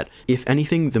forget. If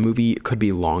anything, the movie could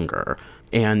be longer,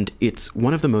 and it's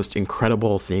one of the most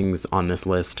incredible things on this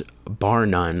list, bar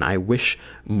none. I wish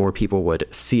more people would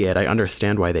see it. I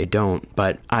understand why they don't,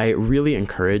 but I really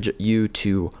encourage you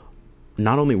to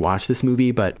not only watch this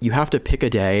movie, but you have to pick a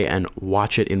day and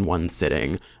watch it in one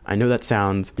sitting. I know that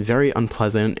sounds very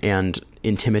unpleasant and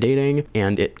intimidating,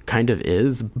 and it kind of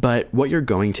is, but what you're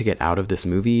going to get out of this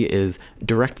movie is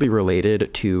directly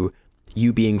related to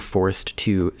you being forced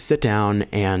to sit down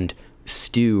and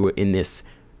stew in this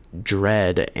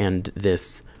dread and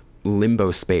this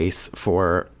limbo space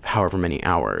for however many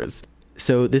hours.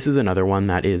 So this is another one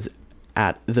that is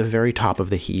at the very top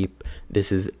of the heap.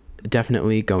 This is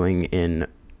definitely going in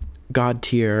God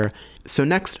tier. So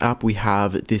next up we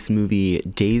have this movie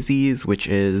Daisies, which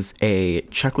is a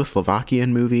Czechoslovakian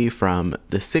movie from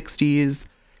the 60s.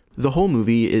 The whole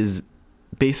movie is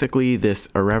basically this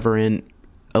irreverent,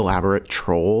 elaborate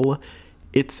troll.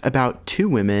 It's about two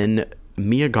women,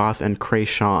 Mia Goth and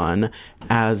Krayshawn,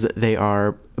 as they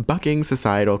are bucking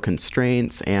societal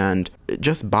constraints and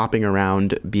just bopping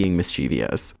around being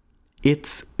mischievous.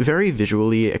 It's very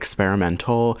visually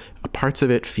experimental. Parts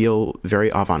of it feel very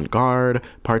avant-garde.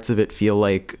 Parts of it feel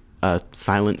like a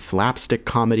silent slapstick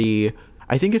comedy.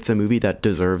 I think it's a movie that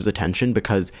deserves attention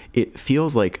because it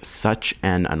feels like such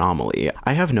an anomaly.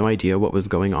 I have no idea what was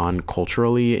going on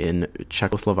culturally in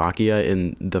Czechoslovakia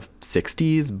in the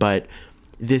 60s, but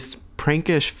this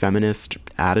prankish feminist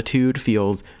attitude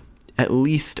feels at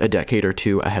least a decade or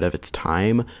two ahead of its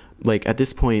time. Like, at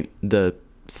this point, the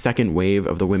second wave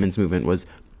of the women's movement was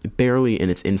barely in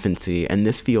its infancy, and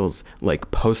this feels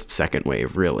like post-second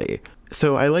wave, really.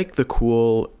 So I like the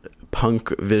cool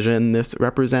punk vision this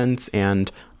represents,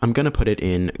 and I'm gonna put it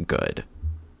in good.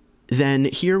 Then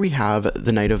here we have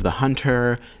The Night of the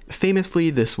Hunter. Famously,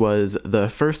 this was the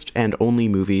first and only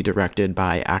movie directed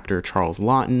by actor Charles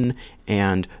Laughton,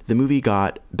 and the movie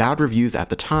got bad reviews at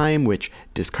the time, which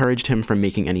discouraged him from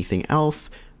making anything else,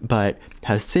 but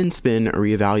has since been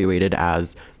reevaluated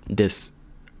as this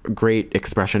great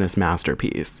expressionist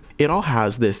masterpiece. It all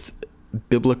has this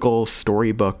biblical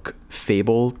storybook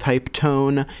fable type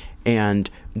tone, and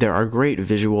there are great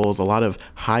visuals, a lot of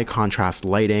high contrast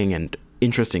lighting and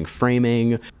interesting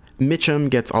framing. Mitchum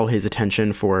gets all his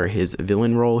attention for his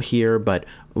villain role here, but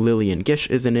Lillian Gish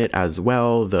is in it as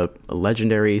well, the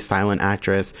legendary silent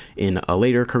actress in a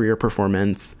later career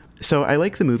performance. So I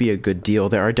like the movie a good deal.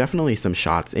 There are definitely some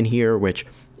shots in here, which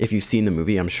if you've seen the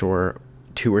movie, I'm sure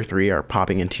 2 or 3 are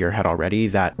popping into your head already,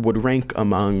 that would rank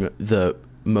among the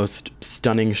most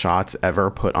stunning shots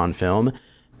ever put on film.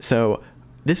 So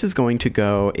this is going to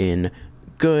go in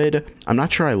good. I'm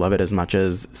not sure I love it as much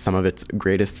as some of its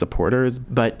greatest supporters,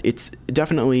 but it's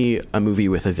definitely a movie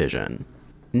with a vision.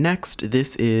 Next,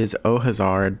 this is O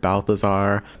Hazard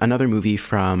Balthazar, another movie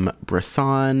from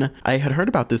Bresson. I had heard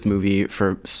about this movie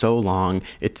for so long.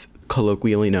 It's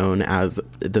colloquially known as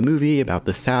the movie about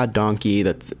the sad donkey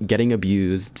that's getting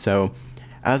abused. So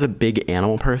as a big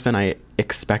animal person, I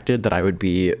expected that I would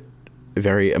be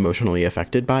very emotionally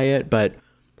affected by it, but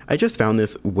I just found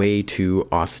this way too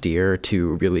austere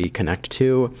to really connect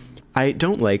to. I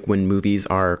don't like when movies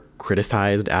are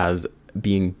criticized as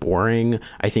being boring.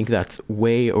 I think that's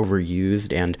way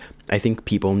overused, and I think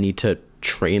people need to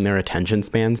train their attention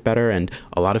spans better, and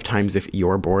a lot of times if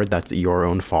you're bored, that's your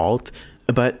own fault.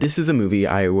 But this is a movie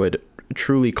I would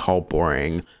truly call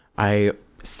boring. I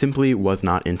simply was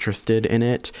not interested in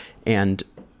it, and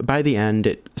by the end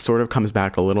it sort of comes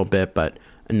back a little bit, but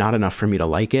not enough for me to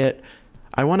like it.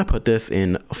 I want to put this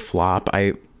in flop.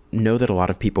 I know that a lot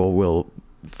of people will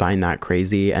find that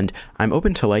crazy, and I'm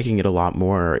open to liking it a lot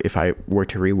more if I were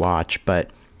to rewatch, but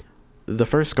the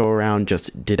first go around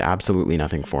just did absolutely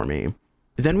nothing for me.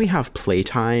 Then we have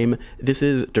Playtime. This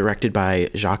is directed by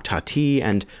Jacques Tati,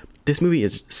 and this movie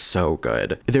is so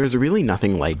good. There's really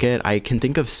nothing like it. I can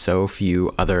think of so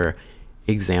few other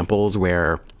examples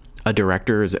where a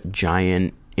director's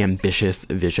giant, ambitious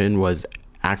vision was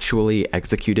actually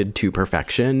executed to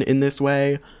perfection in this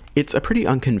way. It's a pretty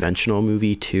unconventional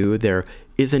movie too. There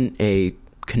isn't a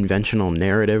conventional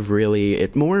narrative really.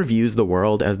 It more views the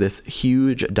world as this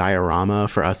huge diorama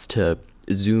for us to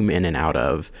zoom in and out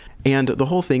of. And the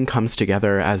whole thing comes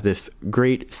together as this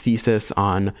great thesis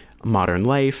on modern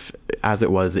life as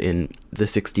it was in the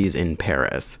 60s in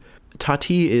Paris.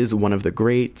 Tati is one of the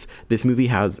greats. This movie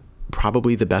has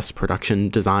probably the best production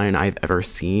design I've ever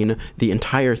seen. The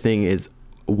entire thing is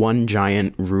one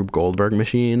giant Rube Goldberg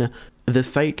machine. The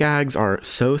sight gags are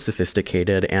so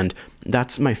sophisticated, and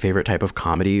that's my favorite type of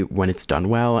comedy when it's done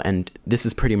well, and this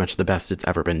is pretty much the best it's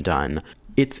ever been done.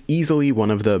 It's easily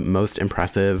one of the most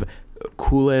impressive,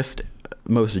 coolest,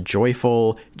 most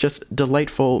joyful, just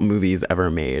delightful movies ever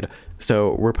made.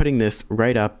 So we're putting this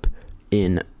right up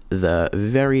in the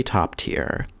very top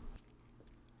tier.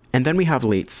 And then we have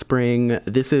Late Spring.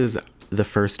 This is the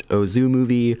first Ozu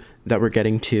movie that we're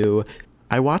getting to.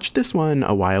 I watched this one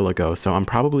a while ago, so I'm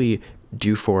probably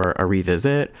due for a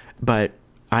revisit, but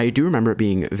I do remember it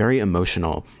being very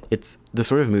emotional. It's the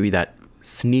sort of movie that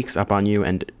sneaks up on you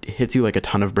and hits you like a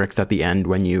ton of bricks at the end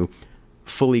when you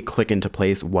fully click into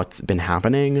place what's been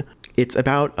happening. It's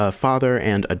about a father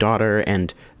and a daughter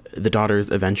and the daughter's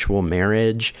eventual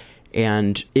marriage,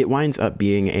 and it winds up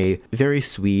being a very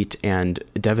sweet and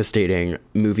devastating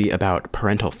movie about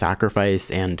parental sacrifice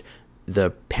and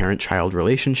the parent-child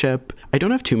relationship. I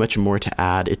don't have too much more to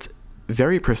add. It's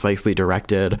very precisely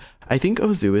directed. I think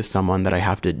Ozu is someone that I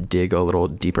have to dig a little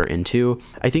deeper into.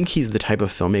 I think he's the type of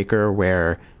filmmaker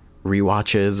where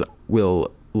rewatches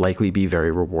will likely be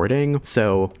very rewarding.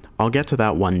 So I'll get to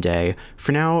that one day.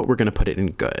 For now, we're going to put it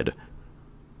in good.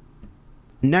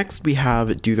 Next, we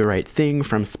have Do the Right Thing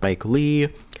from Spike Lee.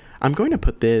 I'm going to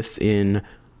put this in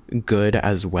good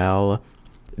as well.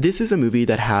 This is a movie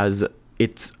that has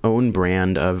its own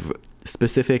brand of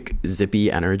specific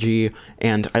zippy energy,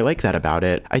 and I like that about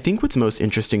it. I think what's most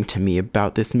interesting to me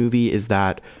about this movie is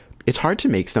that it's hard to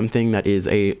make something that is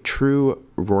a true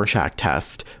Rorschach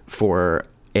test for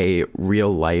a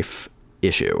real life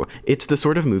issue. It's the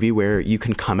sort of movie where you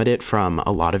can come at it from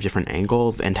a lot of different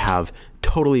angles and have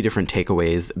totally different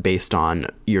takeaways based on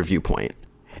your viewpoint.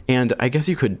 And I guess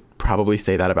you could probably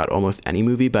say that about almost any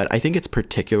movie, but I think it's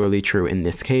particularly true in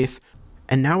this case.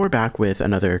 And now we're back with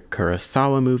another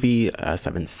Kurosawa movie,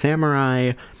 Seven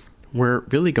Samurai. We're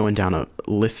really going down a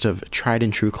list of tried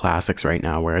and true classics right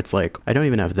now where it's like, I don't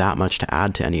even have that much to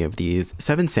add to any of these.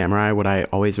 Seven Samurai, what I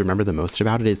always remember the most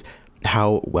about it is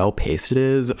how well paced it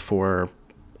is for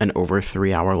an over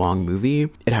 3 hour long movie.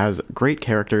 It has great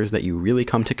characters that you really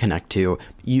come to connect to.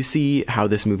 You see how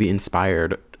this movie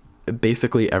inspired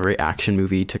basically every action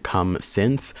movie to come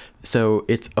since. So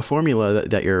it's a formula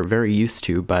that you're very used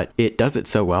to, but it does it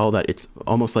so well that it's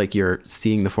almost like you're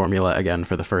seeing the formula again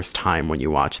for the first time when you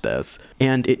watch this.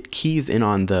 And it keys in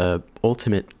on the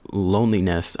ultimate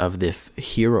loneliness of this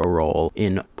hero role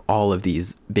in all of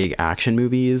these big action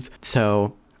movies.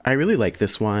 So I really like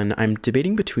this one. I'm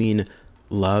debating between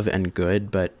love and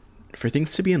good, but for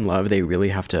things to be in love, they really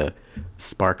have to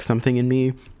spark something in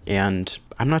me, and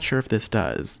I'm not sure if this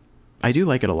does. I do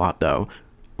like it a lot, though.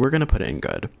 We're going to put it in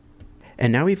good.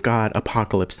 And now we've got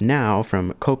Apocalypse Now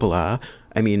from Coppola.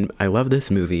 I mean, I love this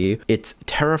movie. It's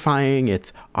terrifying,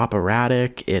 it's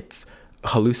operatic, it's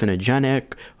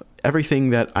hallucinogenic, everything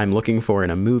that I'm looking for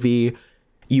in a movie.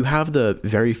 You have the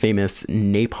very famous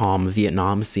napalm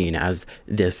Vietnam scene as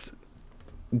this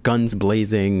guns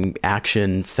blazing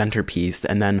action centerpiece,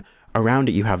 and then around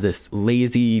it you have this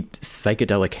lazy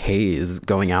psychedelic haze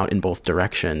going out in both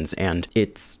directions, and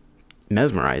it's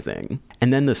mesmerizing.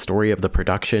 And then the story of the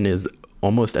production is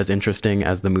almost as interesting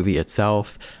as the movie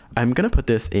itself. I'm gonna put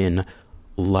this in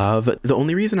love. The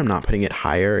only reason I'm not putting it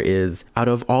higher is out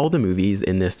of all the movies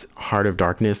in this Heart of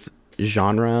Darkness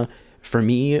genre, for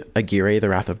me, Aguirre, The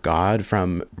Wrath of God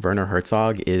from Werner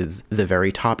Herzog is the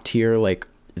very top tier. Like,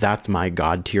 that's my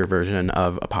God tier version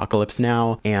of Apocalypse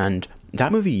Now. And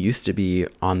that movie used to be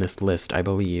on this list, I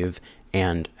believe,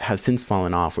 and has since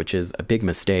fallen off, which is a big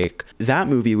mistake. That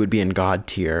movie would be in God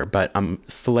tier, but I'm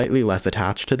slightly less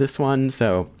attached to this one,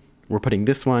 so we're putting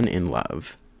this one in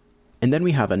love. And then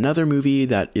we have another movie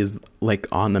that is like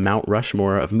on the Mount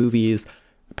Rushmore of movies,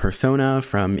 Persona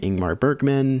from Ingmar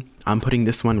Bergman. I'm putting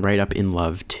this one right up in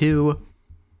love too.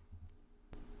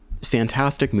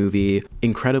 Fantastic movie,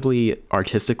 incredibly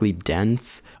artistically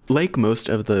dense. Like most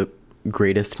of the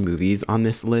greatest movies on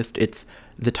this list, it's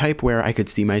the type where I could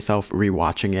see myself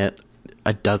rewatching it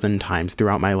a dozen times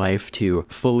throughout my life to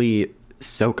fully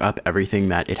soak up everything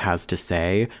that it has to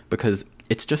say, because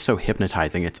it's just so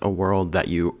hypnotizing. It's a world that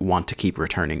you want to keep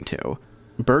returning to.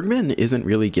 Bergman isn't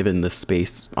really given the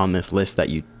space on this list that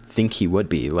you think he would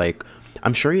be. Like,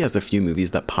 I'm sure he has a few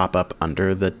movies that pop up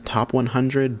under the top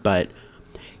 100, but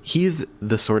he's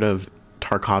the sort of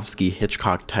Tarkovsky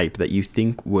Hitchcock type that you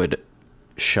think would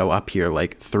show up here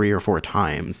like 3 or 4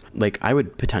 times. Like, I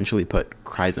would potentially put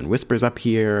Cries and Whispers up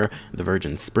here, The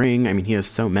Virgin Spring. I mean, he has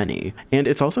so many. And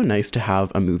it's also nice to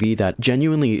have a movie that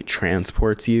genuinely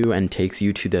transports you and takes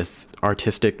you to this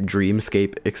artistic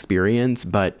dreamscape experience,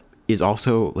 but is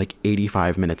also like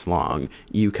 85 minutes long.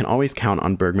 You can always count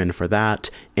on Bergman for that.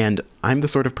 And I'm the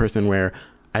sort of person where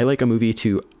I like a movie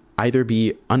to either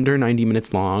be under 90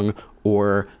 minutes long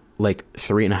or like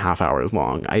 3.5 hours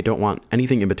long. I don't want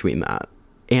anything in between that.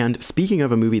 And speaking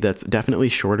of a movie that's definitely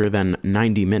shorter than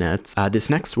 90 minutes, this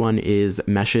next one is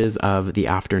Meshes of the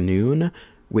Afternoon,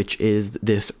 which is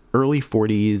this early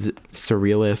 40s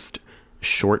surrealist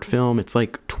short film. It's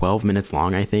like 12 minutes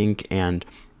long, I think, and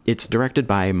it's directed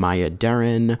by Maya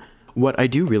Deren. What I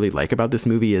do really like about this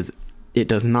movie is it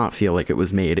does not feel like it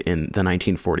was made in the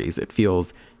 1940s. It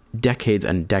feels decades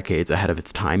and decades ahead of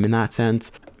its time in that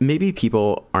sense. Maybe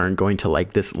people aren't going to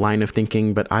like this line of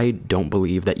thinking, but I don't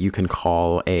believe that you can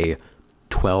call a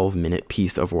 12-minute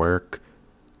piece of work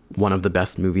one of the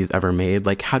best movies ever made.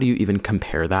 Like, how do you even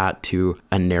compare that to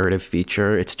a narrative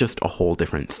feature? It's just a whole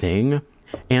different thing.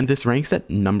 And this ranks at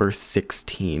number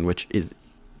 16, which is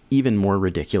even more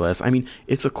ridiculous. I mean,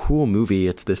 it's a cool movie.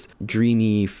 It's this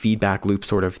dreamy feedback loop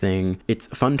sort of thing. It's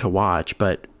fun to watch,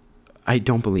 but I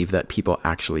don't believe that people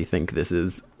actually think this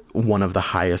is one of the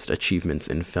highest achievements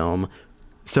in film.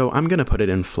 So I'm going to put it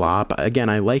in flop. Again,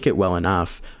 I like it well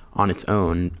enough. on its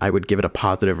own, I would give it a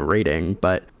positive rating,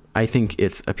 but I think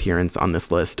its appearance on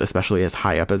this list, especially as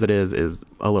high up as it is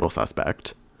a little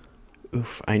suspect.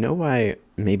 Oof, I know why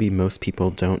maybe most people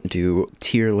don't do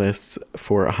tier lists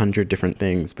for 100 different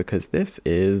things, because this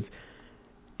is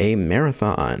a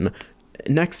marathon.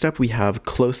 Next up, we have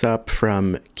Close Up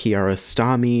from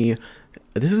Kiarostami.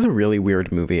 This is a really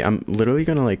weird movie. I'm literally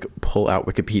gonna like pull out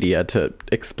Wikipedia to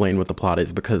explain what the plot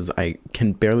is because I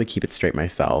can barely keep it straight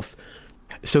myself.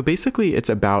 So basically, it's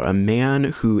about a man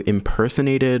who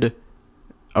impersonated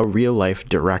a real life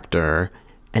director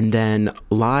and then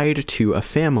lied to a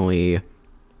family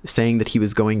saying that he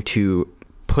was going to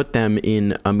put them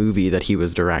in a movie that he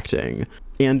was directing.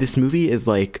 And this movie is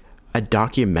like a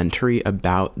documentary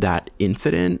about that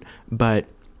incident, but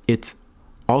it's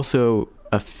also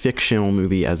a fictional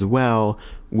movie as well,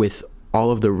 with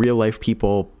all of the real life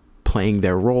people playing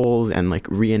their roles and like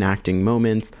reenacting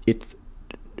moments. It's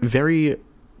very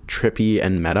trippy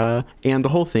and meta, and the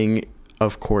whole thing,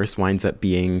 of course, winds up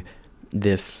being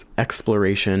this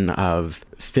exploration of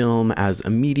film as a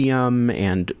medium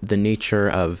and the nature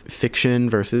of fiction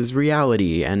versus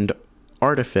reality and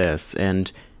artifice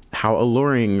and how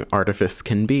alluring artifice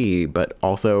can be, but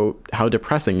also how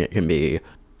depressing it can be.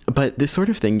 But this sort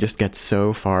of thing just gets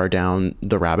so far down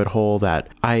the rabbit hole that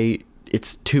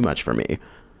it's too much for me.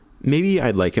 Maybe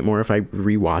I'd like it more if I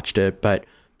rewatched it, but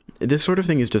this sort of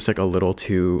thing is just like a little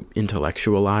too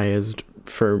intellectualized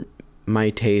for my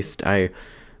taste. I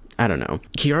don't know.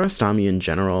 Kiarostami in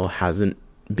general hasn't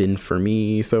been for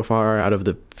me so far out of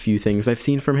the few things I've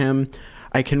seen from him.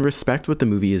 I can respect what the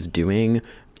movie is doing,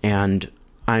 and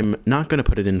I'm not going to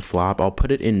put it in flop. I'll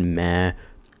put it in meh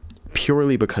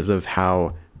purely because of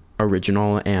how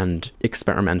original and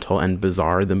experimental and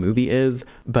bizarre the movie is,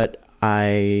 but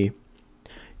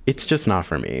it's just not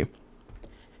for me.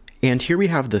 And here we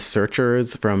have The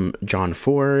Searchers from John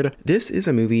Ford. This is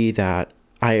a movie that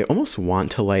I almost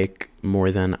want to like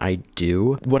more than I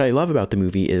do. What I love about the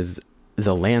movie is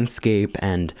the landscape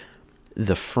and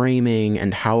the framing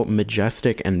and how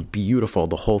majestic and beautiful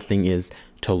the whole thing is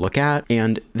to look at.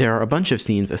 And there are a bunch of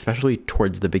scenes, especially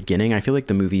towards the beginning. I feel like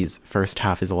the movie's first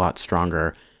half is a lot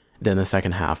stronger than the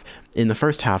second half. In the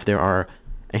first half, there are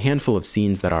a handful of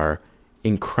scenes that are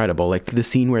incredible, like the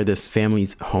scene where this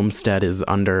family's homestead is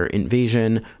under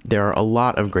invasion. There are a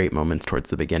lot of great moments towards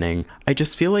the beginning. I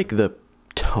just feel like the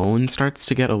tone starts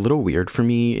to get a little weird for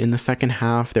me in the second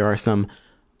half. There are some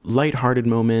lighthearted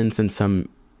moments and some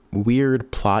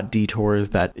weird plot detours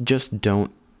that just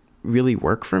don't really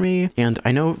work for me. And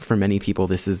I know for many people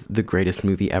this is the greatest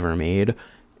movie ever made,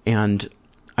 and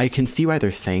I can see why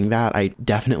they're saying that. I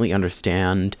definitely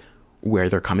understand where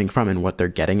they're coming from and what they're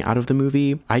getting out of the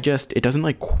movie. It doesn't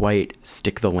like quite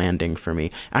stick the landing for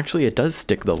me. Actually, it does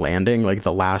stick the landing. Like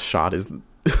the last shot is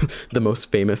the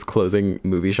most famous closing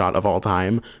movie shot of all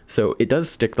time. So it does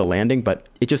stick the landing, but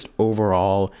it just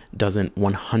overall doesn't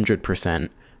 100%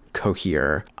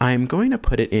 cohere. I'm going to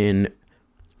put it in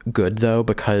good though,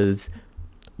 because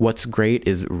what's great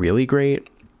is really great.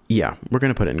 Yeah, we're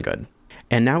going to put it in good.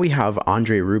 And now we have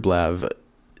Andrei Rublev.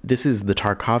 This is the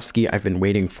Tarkovsky I've been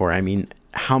waiting for. I mean,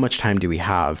 how much time do we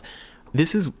have?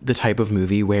 This is the type of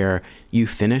movie where you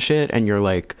finish it and you're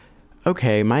like,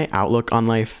 okay, my outlook on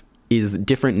life is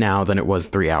different now than it was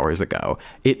 3 hours ago.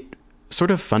 It sort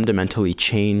of fundamentally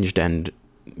changed and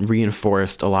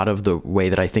reinforced a lot of the way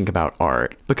that I think about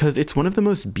art, because it's one of the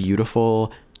most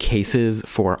beautiful cases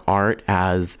for art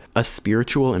as a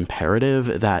spiritual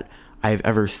imperative that I've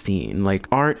ever seen. Like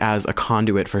art as a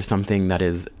conduit for something that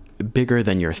is bigger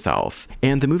than yourself.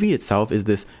 And the movie itself is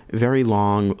this very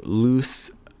long, loose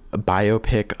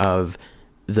biopic of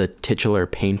the titular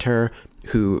painter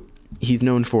who he's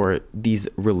known for these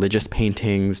religious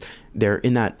paintings. They're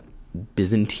in that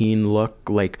Byzantine look,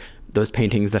 like those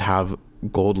paintings that have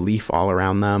gold leaf all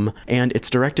around them. And it's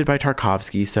directed by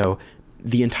Tarkovsky, so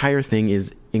the entire thing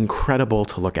is incredible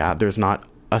to look at. There's not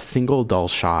a single dull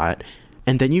shot.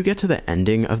 And then you get to the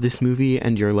ending of this movie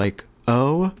and you're like,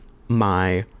 oh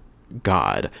my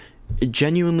God.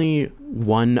 Genuinely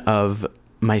one of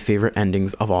my favorite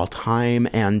endings of all time,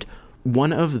 and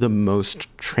one of the most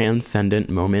transcendent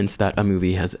moments that a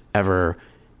movie has ever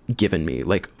given me.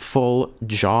 Like full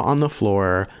jaw on the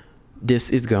floor. This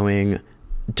is going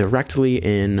directly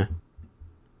in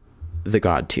the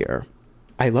God tier.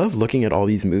 I love looking at all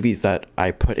these movies that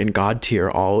I put in God tier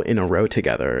all in a row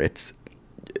together. It's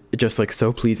just like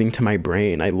so pleasing to my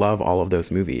brain. I love all of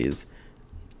those movies.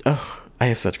 Ugh, I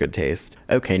have such good taste.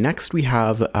 Okay, next we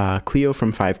have Cleo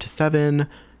from 5 to 7,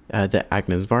 the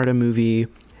Agnes Varda movie.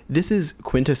 This is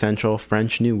quintessential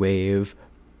French New Wave.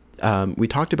 We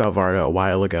talked about Varda a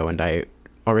while ago, and I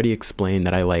already explained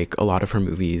that I like a lot of her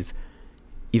movies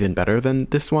even better than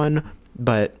this one,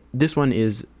 but this one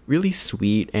is really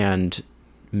sweet and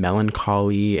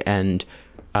melancholy, and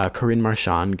Corinne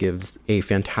Marchand gives a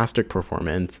fantastic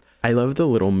performance. I love the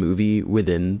little movie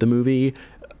within the movie.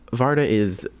 Varda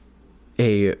is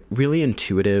a really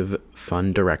intuitive,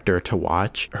 fun director to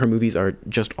watch. Her movies are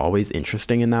just always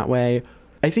interesting in that way.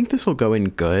 I think this will go in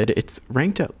good. It's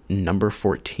ranked at number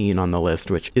 14 on the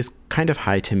list, which is kind of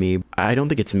high to me. I don't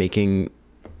think it's making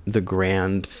the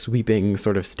grand, sweeping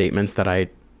sort of statements that I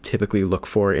typically look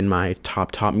for in my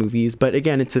top movies. But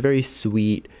again, it's a very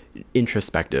sweet,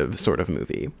 introspective sort of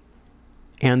movie.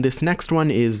 And this next one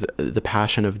is The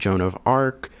Passion of Joan of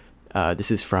Arc.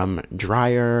 This is from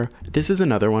Dreyer. This is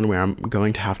another one where I'm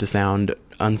going to have to sound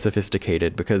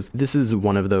unsophisticated because this is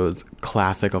one of those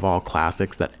classic of all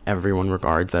classics that everyone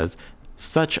regards as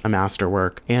such a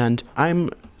masterwork, and I'm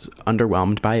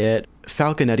underwhelmed by it.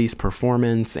 Falconetti's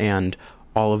performance and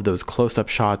all of those close-up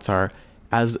shots are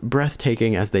as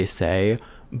breathtaking as they say,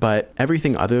 but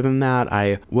everything other than that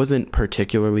I wasn't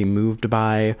particularly moved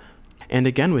by. And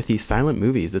again, with these silent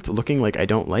movies, it's looking like I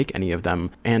don't like any of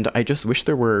them, and I just wish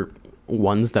there were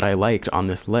ones that I liked on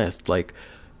this list. Like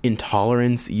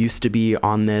Intolerance used to be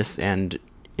on this, and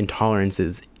Intolerance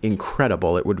is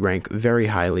incredible. It would rank very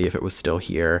highly if it was still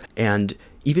here. And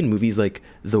even movies like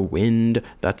The Wind,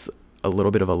 that's a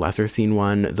little bit of a lesser seen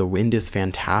one. The Wind is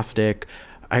fantastic.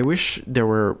 I wish there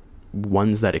were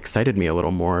ones that excited me a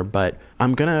little more, but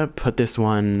I'm gonna put this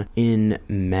one in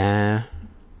meh.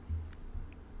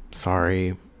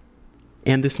 Sorry.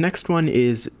 And this next one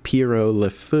is Pierrot Le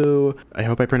Fou. I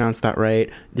hope I pronounced that right.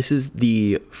 This is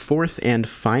the fourth and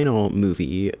final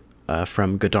movie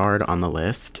from Godard on the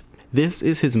list. This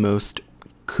is his most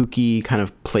kooky, kind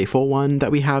of playful one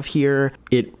that we have here.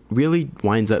 It really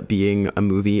winds up being a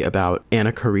movie about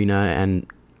Anna Karina and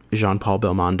Jean-Paul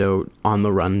Belmondo on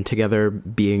the run together,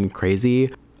 being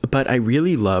crazy. But I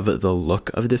really love the look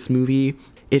of this movie.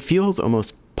 It feels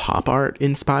almost pop art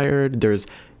inspired. There's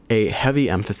a heavy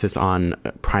emphasis on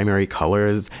primary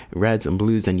colors, reds and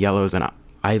blues and yellows, and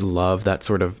I love that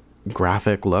sort of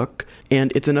graphic look.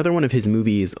 And it's another one of his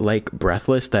movies, like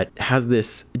Breathless, that has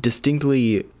this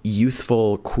distinctly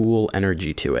youthful, cool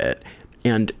energy to it.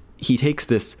 And he takes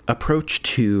this approach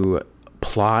to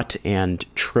plot and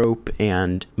trope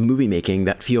and movie making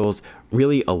that feels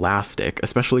really elastic,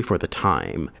 especially for the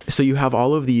time. So you have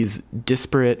all of these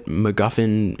disparate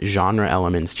MacGuffin genre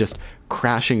elements just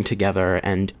crashing together,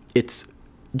 and it's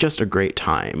just a great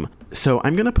time. So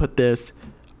I'm gonna put this,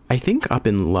 I think, up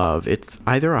in love. It's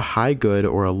either a high good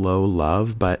or a low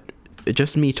love, but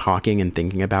just me talking and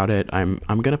thinking about it, I'm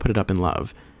gonna put it up in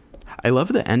love. I love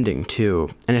the ending too,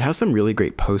 and it has some really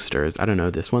great posters. I don't know,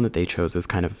 this one that they chose is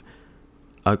kind of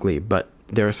ugly, but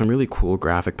there are some really cool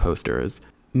graphic posters.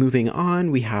 Moving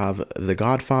on, we have The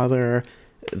Godfather,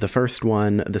 the first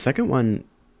one. The second one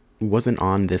wasn't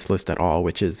on this list at all,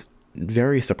 which is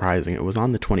very surprising. It was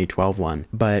on the 2012 one,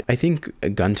 but I think, a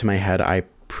gun to my head, I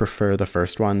prefer the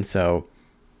first one, so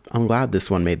I'm glad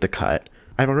this one made the cut.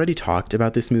 I've already talked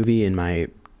about this movie in my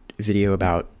video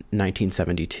about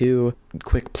 1972,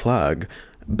 quick plug,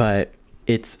 but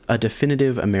it's a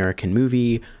definitive American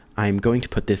movie. I'm going to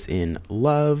put this in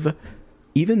love,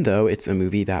 even though it's a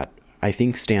movie that I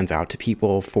think stands out to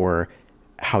people for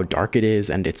how dark it is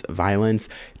and its violence.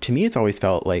 To me, it's always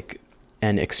felt like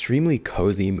an extremely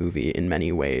cozy movie in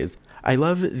many ways. I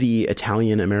love the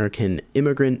Italian-American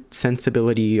immigrant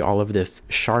sensibility, all of this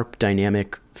sharp,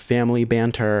 dynamic family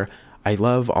banter. I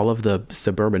love all of the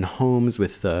suburban homes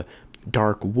with the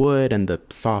dark wood and the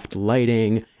soft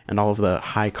lighting and all of the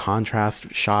high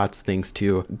contrast shots thanks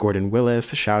to Gordon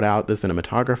Willis, shout out the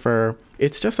cinematographer.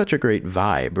 It's just such a great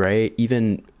vibe, right?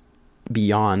 Even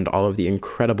beyond all of the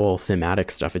incredible thematic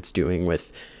stuff it's doing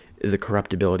with the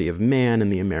corruptibility of man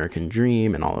and the American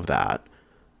dream and all of that.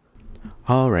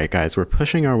 All right, guys, we're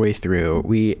pushing our way through.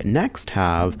 We next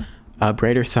have A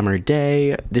Brighter Summer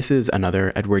Day. This is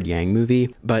another Edward Yang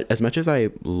movie, but as much as I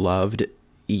loved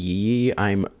Yi,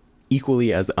 I'm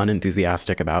equally as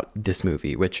unenthusiastic about this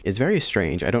movie, which is very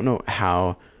strange. I don't know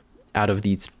how, out of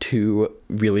these two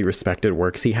really respected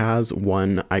works he has,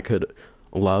 one I could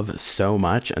love so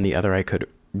much and the other I could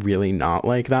really not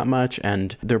like that much,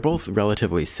 and they're both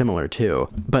relatively similar too.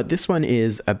 But this one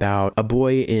is about a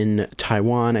boy in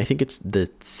Taiwan, I think it's the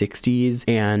 60s,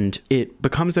 and it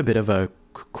becomes a bit of a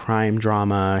crime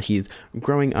drama. He's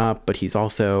growing up, but he's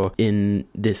also in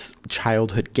this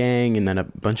childhood gang, and then a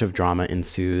bunch of drama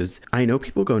ensues. I know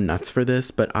people go nuts for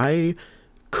this, but I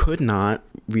could not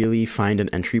really find an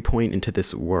entry point into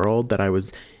this world that I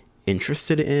was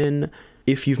interested in.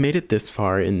 If you've made it this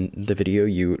far in the video,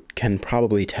 you can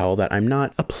probably tell that I'm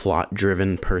not a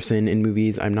plot-driven person in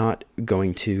movies. I'm not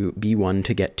going to be one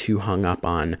to get too hung up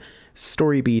on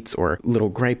story beats or little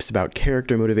gripes about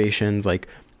character motivations. Like,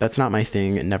 that's not my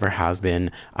thing. It never has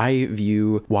been. I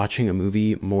view watching a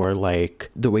movie more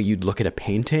like the way you'd look at a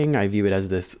painting. I view it as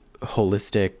this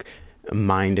holistic,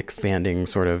 mind-expanding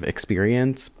sort of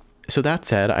experience. So that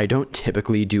said, I don't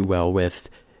typically do well with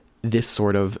this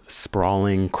sort of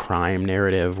sprawling crime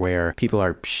narrative where people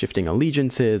are shifting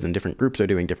allegiances and different groups are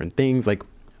doing different things. Like,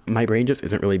 my brain just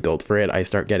isn't really built for it. I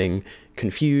start getting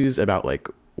confused about like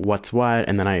what's what,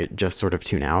 and then I just sort of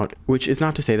tune out, which is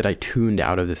not to say that I tuned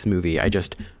out of this movie. I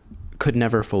just could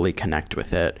never fully connect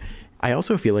with it. I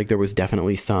also feel like there was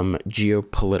definitely some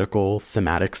geopolitical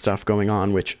thematic stuff going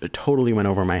on, which totally went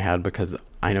over my head because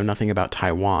I know nothing about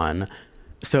Taiwan.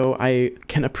 So I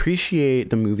can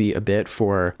appreciate the movie a bit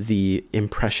for the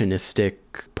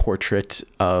impressionistic portrait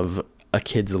of a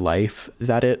kid's life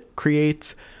that it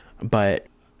creates, but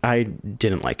I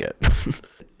didn't like it.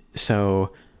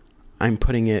 So I'm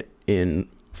putting it in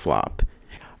flop.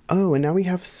 Oh, and now we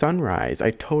have Sunrise.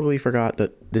 I totally forgot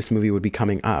that this movie would be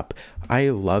coming up. I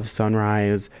love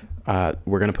Sunrise. We're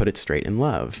going to put it straight in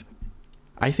love.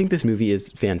 I think this movie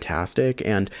is fantastic,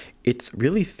 and it's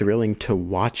really thrilling to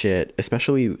watch it,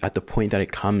 especially at the point that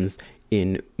it comes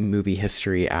in movie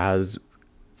history as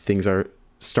things are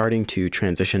starting to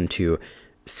transition to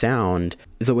sound.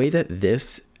 The way that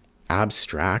this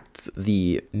abstracts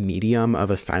the medium of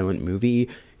a silent movie,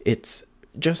 it's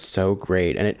just so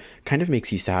great. And it kind of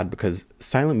makes you sad because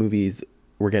silent movies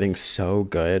were getting so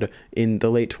good in the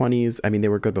late 20s. I mean, they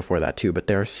were good before that too, but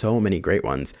there are so many great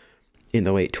ones in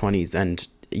the late 20s, and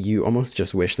you almost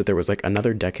just wish that there was like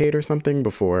another decade or something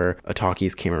before a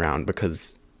talkies came around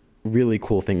because really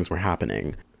cool things were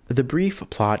happening. The brief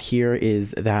plot here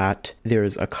is that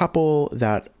there's a couple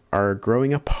that are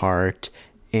growing apart,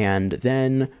 and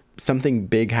then something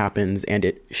big happens and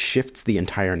it shifts the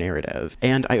entire narrative.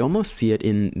 And I almost see it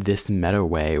in this meta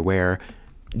way where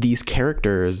these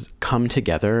characters come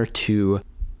together to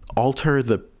alter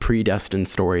the predestined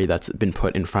story that's been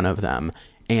put in front of them.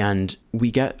 And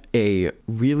we get a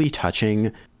really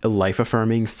touching,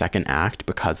 life-affirming second act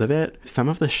because of it. Some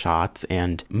of the shots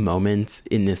and moments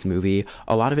in this movie,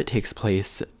 a lot of it takes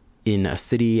place in a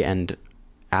city and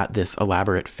at this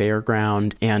elaborate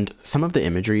fairground, and some of the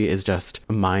imagery is just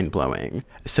mind-blowing.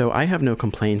 So I have no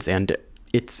complaints, and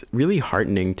it's really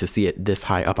heartening to see it this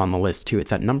high up on the list too.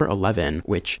 It's at number 11,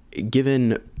 which,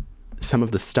 given some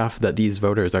of the stuff that these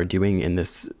voters are doing in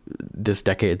this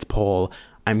decade's poll,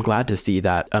 I'm glad to see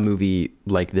that a movie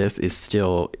like this is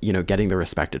still, getting the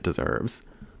respect it deserves.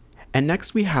 And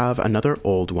next we have another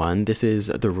old one. This is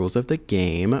The Rules of the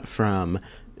Game from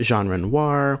Jean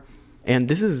Renoir. And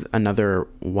this is another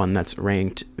one that's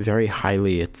ranked very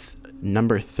highly. It's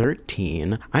number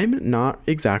 13. I'm not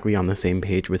exactly on the same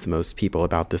page with most people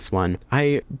about this one.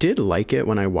 I did like it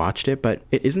when I watched it, but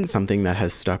it isn't something that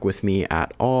has stuck with me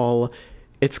at all.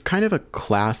 It's kind of a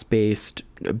class-based,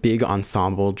 big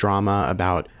ensemble drama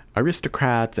about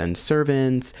aristocrats and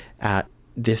servants at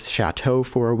this chateau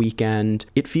for a weekend.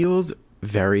 It feels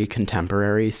very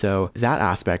contemporary, so that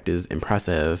aspect is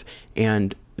impressive.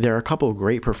 And there are a couple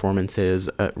great performances.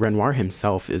 Renoir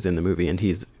himself is in the movie, and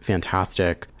he's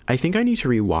fantastic. I think I need to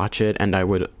rewatch it, and I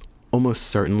would almost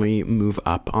certainly move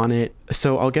up on it.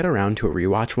 So I'll get around to a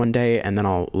rewatch one day, and then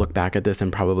I'll look back at this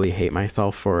and probably hate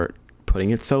myself for putting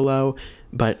it so low.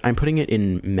 But I'm putting it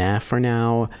in meh for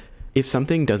now. If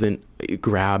something doesn't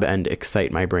grab and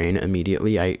excite my brain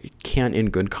immediately, I can't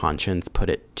in good conscience put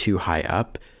it too high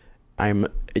up. I'm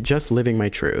just living my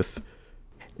truth.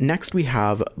 Next we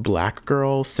have Black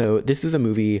Girl. So this is a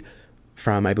movie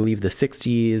from, I believe, the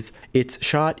 60s. It's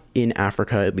shot in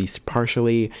Africa, at least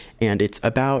partially, and it's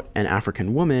about an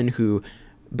African woman who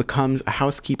becomes a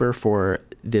housekeeper for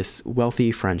this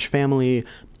wealthy French family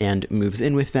and moves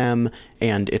in with them,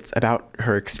 and it's about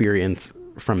her experience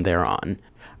from there on.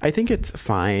 I think it's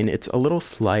fine. It's a little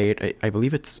slight. I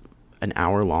believe it's an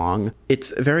hour long.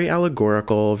 It's very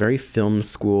allegorical, very film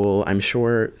school. I'm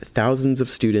sure thousands of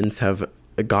students have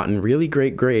gotten really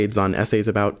great grades on essays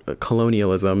about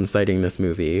colonialism citing this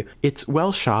movie. It's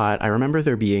well shot. I remember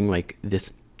there being like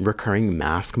this recurring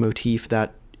mask motif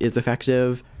that is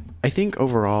effective. I think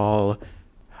overall,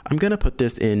 I'm gonna put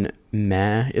this in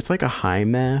meh. It's like a high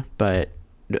meh, but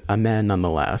a meh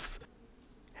nonetheless.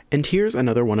 And here's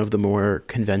another one of the more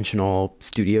conventional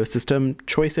studio system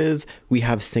choices. We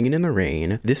have Singin' in the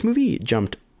Rain. This movie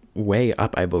jumped way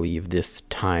up, I believe, this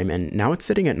time, and now it's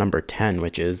sitting at number 10,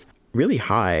 which is really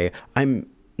high. I'm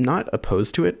not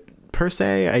opposed to it per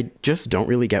se. I just don't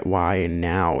really get why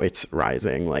now it's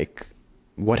rising. Like,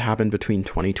 what happened between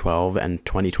 2012 and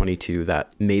 2022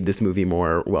 that made this movie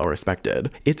more well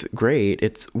respected? It's great.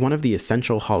 It's one of the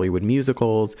essential Hollywood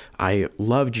musicals. I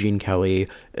love Gene Kelly,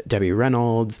 Debbie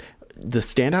Reynolds. The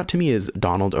standout to me is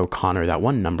Donald O'Connor. That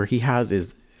one number he has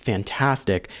is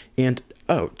fantastic. And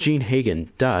oh, Jean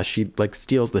Hagen, duh, she like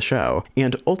steals the show.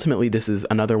 And ultimately, this is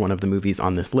another one of the movies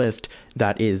on this list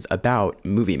that is about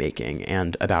movie making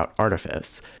and about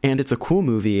artifice. And it's a cool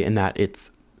movie in that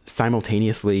it's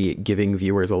simultaneously giving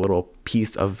viewers a little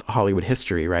piece of Hollywood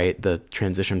history, right? The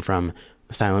transition from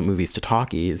silent movies to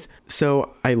talkies.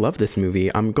 So I love this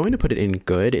movie. I'm going to put it in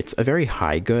good. It's a very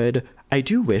high good. I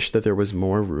do wish that there was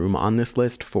more room on this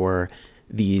list for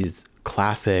these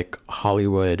classic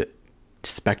Hollywood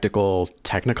spectacle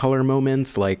Technicolor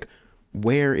moments. Like,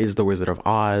 where is The Wizard of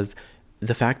Oz?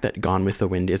 The fact that Gone with the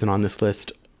Wind isn't on this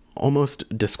list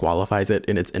almost disqualifies it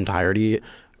in its entirety.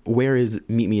 Where is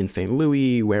Meet Me in St.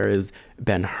 Louis? Where is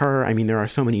Ben-Hur? I mean, there are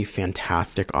so many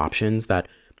fantastic options that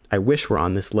I wish were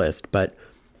on this list, but,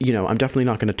 you know, I'm definitely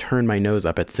not going to turn my nose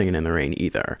up at Singin' in the Rain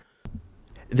either.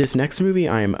 This next movie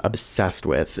I'm obsessed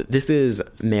with. This is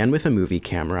Man with a Movie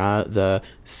Camera, the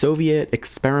Soviet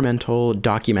experimental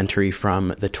documentary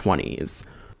from the 20s.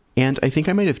 And I think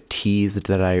I might have teased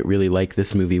that I really like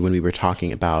this movie when we were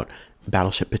talking about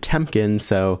Battleship Potemkin,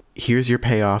 so here's your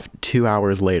payoff 2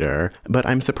 hours later. But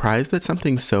I'm surprised that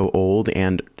something so old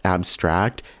and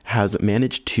abstract has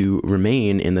managed to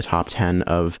remain in the top 10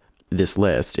 of this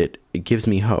list. It gives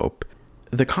me hope.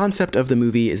 The concept of the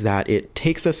movie is that it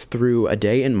takes us through a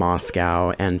day in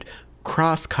Moscow and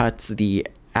cross-cuts the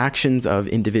actions of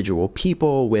individual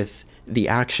people with the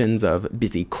actions of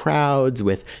busy crowds,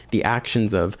 with the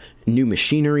actions of new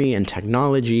machinery and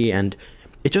technology, and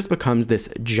it just becomes this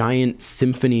giant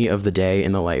symphony of the day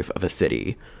in the life of a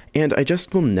city. And I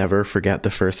just will never forget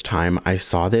the first time I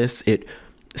saw this. It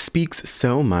speaks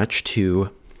so much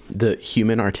to the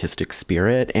human artistic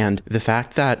spirit and the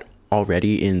fact that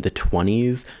already in the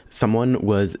 20s, someone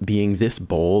was being this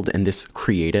bold and this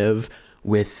creative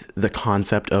with the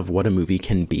concept of what a movie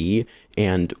can be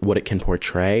and what it can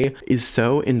portray is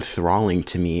so enthralling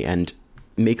to me and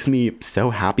makes me so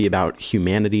happy about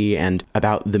humanity and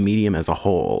about the medium as a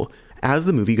whole. As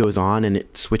the movie goes on and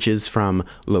it switches from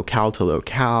locale to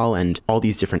locale and all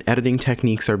these different editing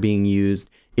techniques are being used,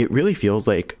 it really feels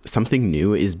like something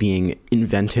new is being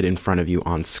invented in front of you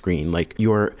on screen. Like,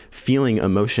 you're feeling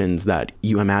emotions that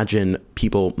you imagine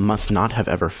people must not have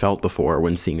ever felt before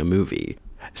when seeing a movie.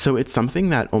 So it's something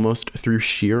that almost through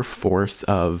sheer force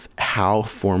of how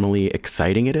formally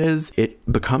exciting it is,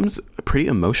 it becomes pretty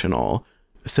emotional.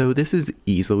 So this is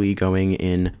easily going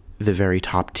in the very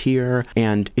top tier,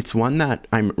 and it's one that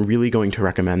I'm really going to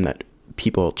recommend that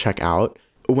people check out.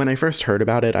 When I first heard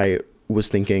about it, I was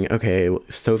thinking, okay,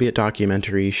 Soviet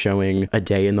documentary showing a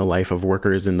day in the life of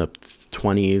workers in the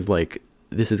 20s, like,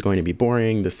 this is going to be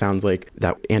boring. This sounds like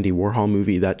that Andy Warhol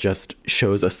movie that just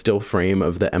shows a still frame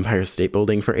of the Empire State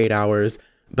Building for 8 hours.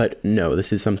 But no,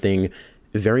 this is something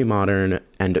very modern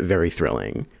and very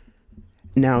thrilling.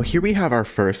 Now, here we have our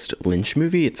first Lynch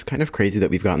movie. It's kind of crazy that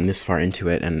we've gotten this far into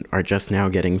it and are just now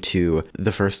getting to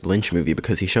the first Lynch movie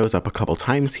because he shows up a couple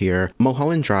times here.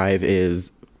 Mulholland Drive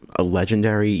is a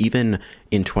legendary, even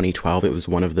in 2012, it was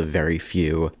one of the very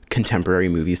few contemporary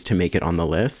movies to make it on the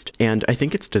list. And I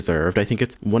think it's deserved. I think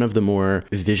it's one of the more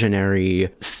visionary,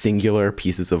 singular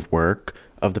pieces of work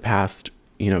of the past,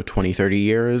 20, 30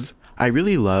 years. I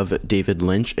really love David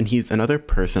Lynch, and he's another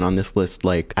person on this list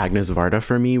like Agnes Varda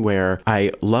for me, where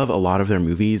I love a lot of their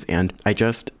movies, and I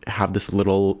just have this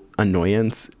little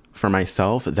annoyance for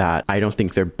myself that I don't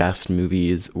think their best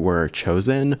movies were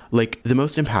chosen. Like, the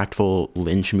most impactful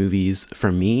Lynch movies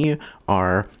for me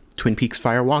are Twin Peaks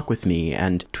Fire Walk with Me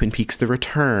and Twin Peaks The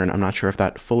Return. I'm not sure if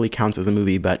that fully counts as a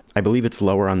movie, but I believe it's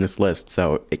lower on this list,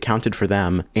 so it counted for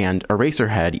them. And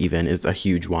Eraserhead even is a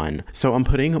huge one. So I'm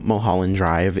putting Mulholland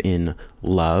Drive in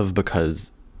love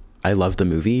because I love the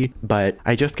movie, but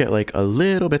I just get like a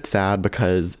little bit sad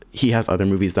because he has other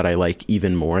movies that I like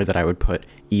even more that I would put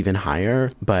even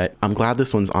higher. But I'm glad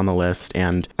this one's on the list,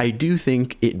 and I do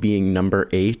think it being number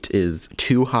 8 is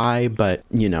too high, but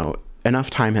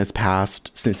enough time has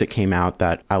passed since it came out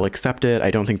that I'll accept it.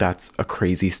 I don't think that's a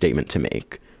crazy statement to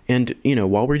make. And,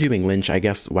 while we're doing Lynch, I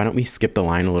guess, why don't we skip the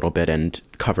line a little bit and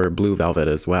cover Blue Velvet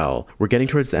as well? We're getting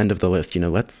towards the end of the list,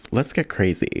 let's get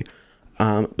crazy.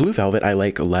 Blue Velvet I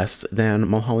like less than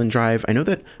Mulholland Drive. I know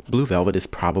that Blue Velvet is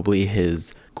probably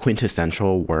his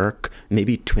quintessential work.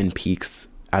 Maybe Twin Peaks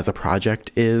as a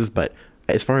project is, but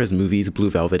as far as movies, Blue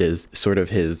Velvet is sort of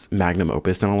his magnum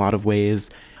opus in a lot of ways.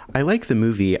 I like the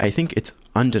movie. I think it's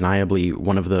undeniably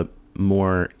one of the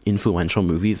more influential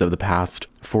movies of the past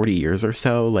 40 years or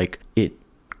so. Like, it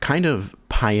kind of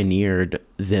pioneered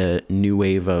the new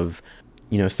wave of,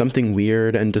 you know, something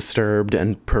weird and disturbed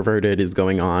and perverted is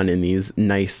going on in these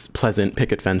nice, pleasant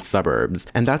picket fence suburbs.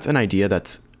 And that's an idea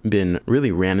that's been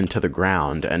really ran into the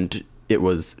ground, and it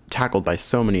was tackled by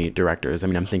so many directors. I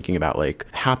mean, I'm thinking about like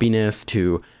Happiness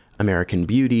to American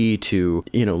Beauty to,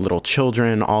 you know, Little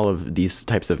Children, all of these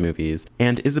types of movies.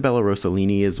 And Isabella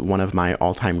Rossellini is one of my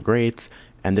all-time greats,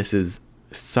 and this is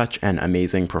such an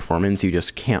amazing performance. You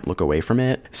just can't look away from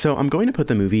it. So I'm going to put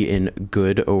the movie in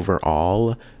good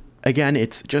overall. Again,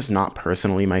 it's just not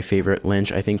personally my favorite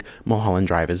Lynch. I think Mulholland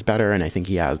Drive is better, and I think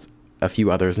he has a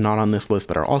few others not on this list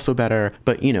that are also better.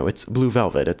 But, you know, it's Blue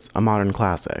Velvet. It's a modern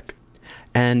classic.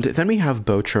 And then we have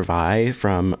Beau Travail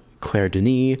from Claire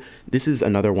Denis. This is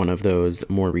another one of those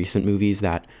more recent movies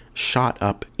that shot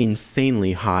up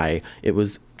insanely high. It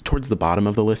was towards the bottom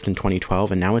of the list in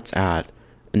 2012, and now it's at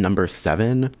number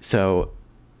 7. So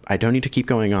I don't need to keep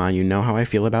going on. You know how I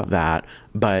feel about that.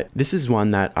 But this is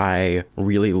one that I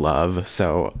really love,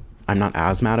 so I'm not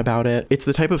as mad about it. It's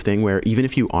the type of thing where even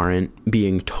if you aren't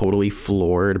being totally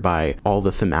floored by all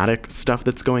the thematic stuff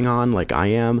that's going on like I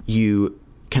am, you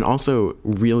can also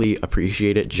really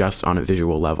appreciate it just on a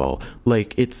visual level.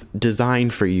 Like, it's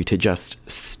designed for you to just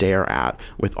stare at,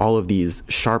 with all of these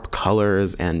sharp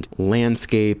colors and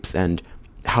landscapes and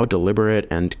how deliberate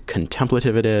and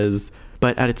contemplative it is.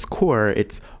 But at its core,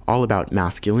 it's all about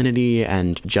masculinity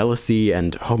and jealousy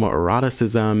and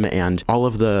homoeroticism and all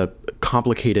of the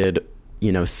complicated,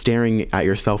 you know, staring at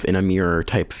yourself in a mirror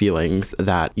type feelings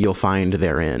that you'll find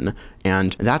therein.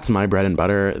 And that's my bread and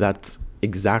butter. That's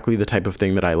exactly the type of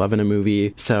thing that I love in a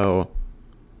movie. So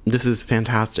this is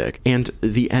fantastic. And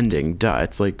the ending, duh,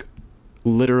 it's like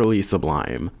literally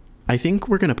sublime. I think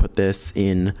we're going to put this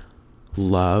in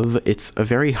love. It's a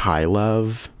very high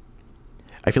love.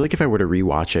 I feel like if I were to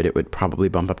rewatch it, it would probably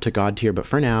bump up to God tier, but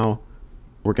for now,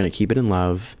 we're going to keep it in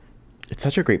love. It's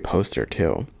such a great poster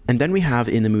too. And then we have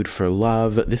In the Mood for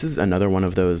Love. This is another one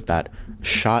of those that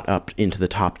shot up into the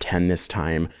top 10 this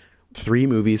time. 3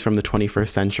 movies from the 21st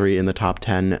century in the top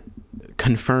 10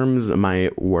 confirms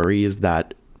my worries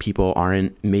that people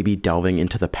aren't maybe delving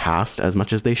into the past as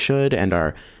much as they should and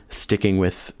are sticking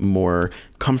with more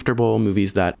comfortable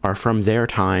movies that are from their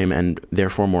time and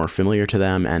therefore more familiar to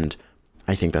them. And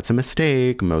I think that's a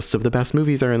mistake. Most of the best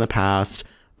movies are in the past.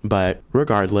 But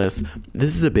regardless,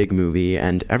 this is a big movie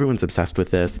and everyone's obsessed with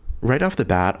this. Right off the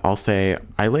bat, I'll say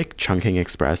I like Chungking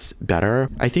Express better.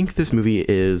 I think this movie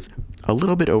is a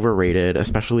little bit overrated,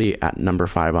 especially at number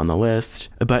 5 on the list,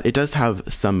 but it does have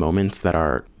some moments that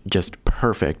are just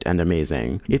perfect and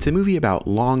amazing. It's a movie about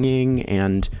longing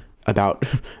and about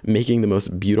making the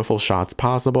most beautiful shots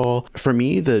possible. For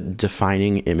me, the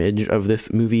defining image of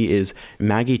this movie is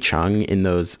Maggie Cheung in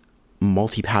those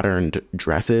multi-patterned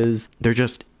dresses. They're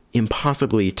just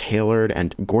impossibly tailored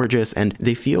and gorgeous, and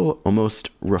they feel almost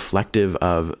reflective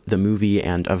of the movie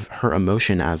and of her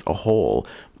emotion as a whole.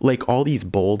 Like all these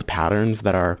bold patterns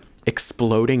that are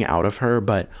exploding out of her,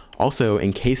 but also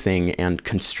encasing and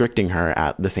constricting her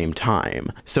at the same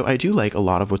time. So I do like a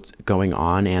lot of what's going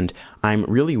on, and I'm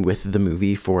really with the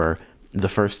movie for the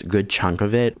first good chunk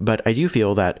of it, but I do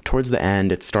feel that towards the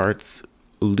end it starts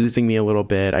losing me a little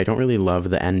bit. I don't really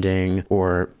love the ending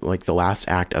or like the last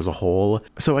act as a whole.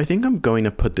 So I think I'm going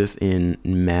to put this in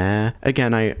meh.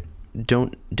 Again, I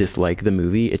don't dislike the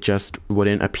movie. It just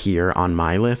wouldn't appear on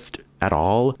my list at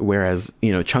all, whereas,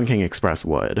 you know, Chungking Express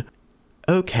would.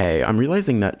 Okay, I'm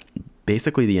realizing that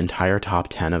basically the entire top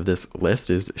 10 of this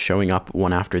list is showing up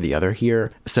one after the other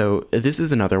here. So this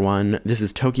is another one. This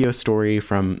is Tokyo Story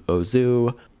from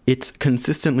Ozu. It's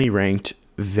consistently ranked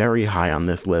very high on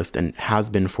this list and has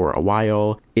been for a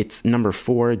while. It's number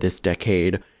 4 this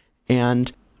decade,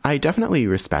 and I definitely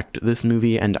respect this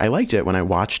movie and I liked it when I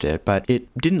watched it, but it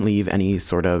didn't leave any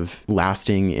sort of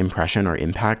lasting impression or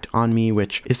impact on me,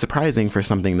 which is surprising for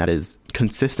something that is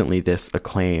consistently this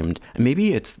acclaimed.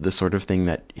 Maybe it's the sort of thing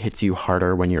that hits you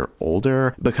harder when you're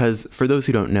older, because for those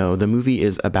who don't know, the movie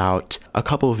is about a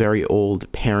couple very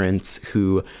old parents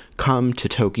who come to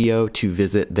Tokyo to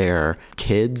visit their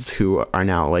kids who are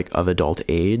now like of adult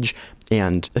age,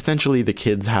 and essentially the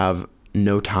kids have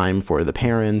no time for the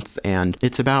parents, and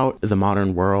it's about the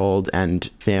modern world and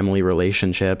family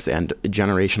relationships and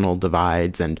generational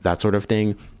divides and that sort of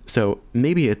thing. So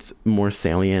maybe it's more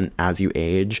salient as you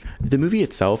age. The movie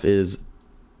itself is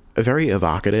very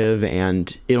evocative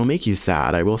and it'll make you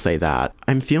sad, I will say that.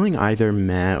 I'm feeling either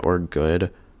meh or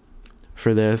good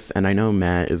for this, and I know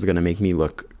meh is gonna make me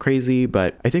look crazy,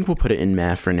 but I think we'll put it in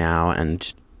meh for now,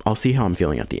 and I'll see how I'm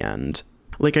feeling at the end.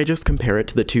 Like, I just compare it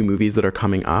to the 2 movies that are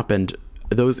coming up, and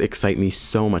those excite me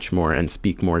so much more and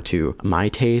speak more to my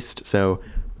taste, so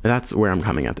that's where I'm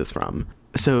coming at this from.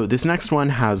 So this next one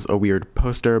has a weird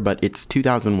poster, but it's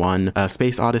 2001, A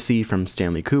Space Odyssey from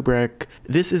Stanley Kubrick.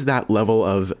 This is that level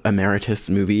of emeritus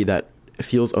movie that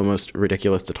feels almost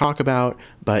ridiculous to talk about,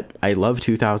 but I love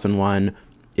 2001.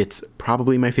 It's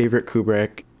probably my favorite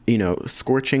Kubrick. You know,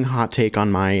 scorching hot take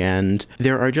on my end.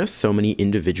 There are just so many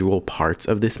individual parts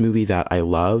of this movie that I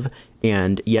love,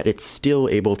 and yet it's still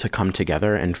able to come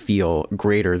together and feel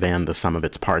greater than the sum of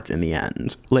its parts in the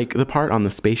end. Like, the part on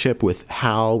the spaceship with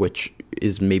Hal, which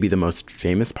is maybe the most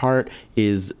famous part,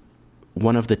 is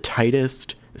one of the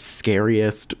tightest,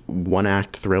 scariest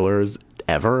one-act thrillers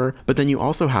ever. But then you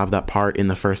also have that part in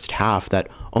the first half that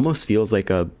almost feels like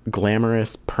a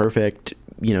glamorous, perfect,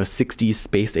 60s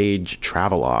space age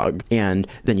travelogue. And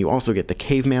then you also get the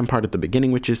caveman part at the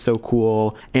beginning, which is so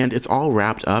cool. And it's all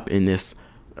wrapped up in this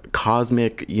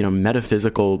cosmic,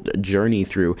 metaphysical journey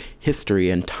through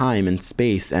history and time and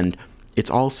space. And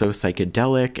it's all so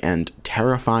psychedelic and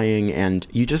terrifying. And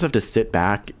you just have to sit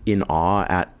back in awe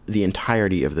at the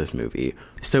entirety of this movie.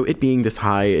 So it being this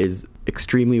high is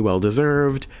extremely well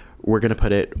deserved. We're going to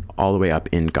put it all the way up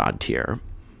in God tier.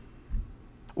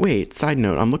 Wait, side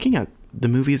note, I'm looking at the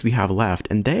movies we have left,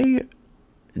 and they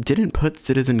didn't put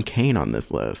Citizen Kane on this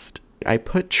list. I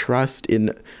put trust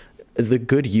in the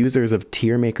good users of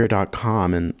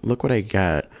tiermaker.com, and look what I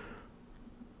get.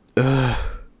 Ugh.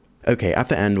 Okay, at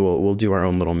the end, we'll do our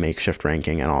own little makeshift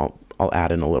ranking, and I'll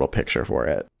add in a little picture for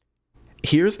it.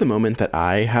 Here's the moment that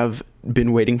I have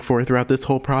been waiting for throughout this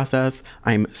whole process.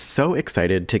 I'm so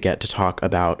excited to get to talk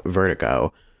about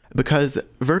Vertigo, because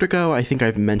Vertigo, I think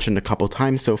I've mentioned a couple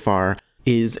times so far,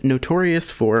 is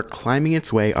notorious for climbing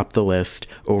its way up the list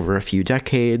over a few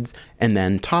decades, and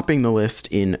then topping the list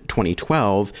in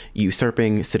 2012,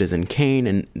 usurping Citizen Kane,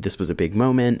 and this was a big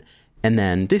moment, and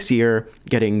then this year,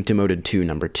 getting demoted to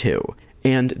number 2.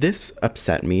 And this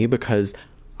upset me because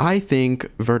I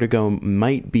think Vertigo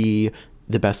might be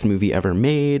the best movie ever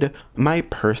made. My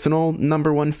personal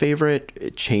number 1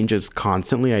 favorite changes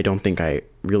constantly. I don't think I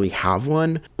really have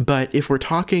one, but if we're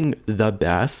talking the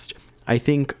best, I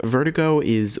think Vertigo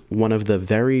is one of the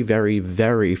very, very,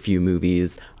 very few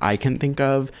movies I can think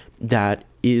of that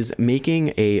is making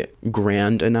a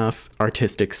grand enough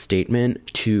artistic statement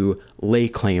to lay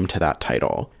claim to that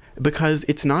title. Because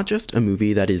it's not just a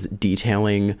movie that is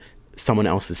detailing someone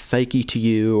else's psyche to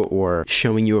you or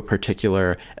showing you a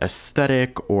particular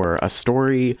aesthetic or a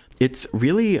story. It's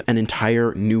really an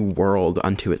entire new world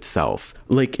unto itself.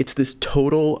 Like, it's this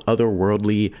total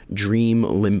otherworldly dream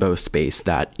limbo space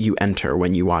that you enter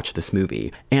when you watch this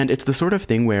movie. And it's the sort of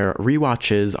thing where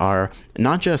rewatches are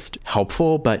not just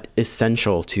helpful, but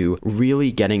essential to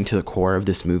really getting to the core of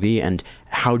this movie and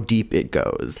how deep it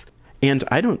goes. And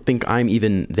I don't think I'm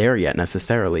even there yet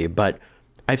necessarily, but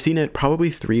I've seen it probably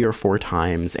 3 or 4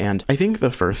 times, and I think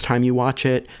the first time you watch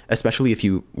it, especially if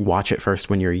you watch it first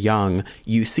when you're young,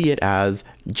 you see it as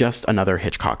just another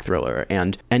Hitchcock thriller,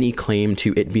 and any claim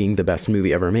to it being the best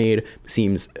movie ever made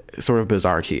seems sort of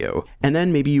bizarre to you. And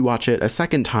then maybe you watch it a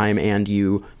second time and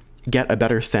you get a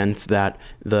better sense that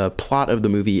the plot of the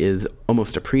movie is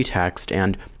almost a pretext,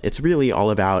 and it's really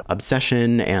all about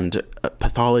obsession and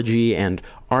pathology and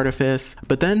artifice.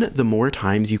 But then the more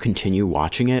times you continue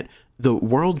watching it, the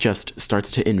world just starts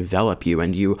to envelop you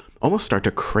and you almost start to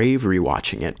crave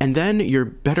rewatching it. And then you're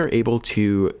better able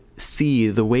to see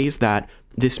the ways that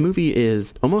this movie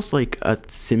is almost like a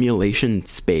simulation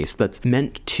space that's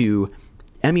meant to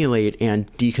emulate and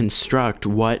deconstruct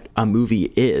what a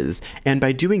movie is. And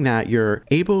by doing that, you're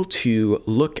able to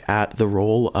look at the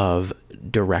role of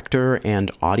director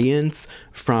and audience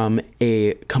from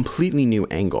a completely new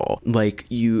angle. Like,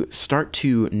 you start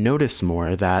to notice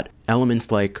more that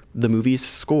elements like the movie's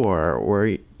score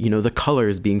or, the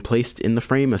colors being placed in the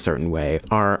frame a certain way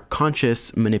are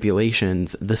conscious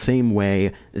manipulations, the same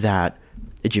way that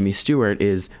Jimmy Stewart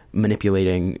is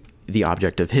manipulating the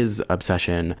object of his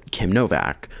obsession, Kim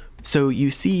Novak. So you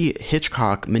see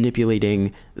Hitchcock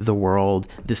manipulating the world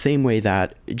the same way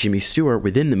that Jimmy Stewart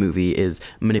within the movie is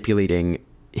manipulating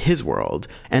his world.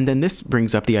 And then this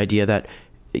brings up the idea that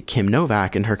Kim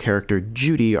Novak and her character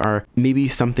Judy are maybe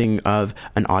something of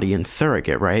an audience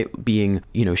surrogate, right? Being,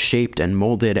 shaped and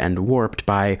molded and warped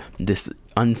by this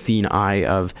unseen eye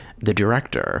of the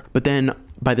director. But then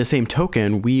by the same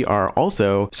token, we are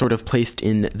also sort of placed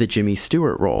in the Jimmy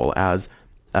Stewart role as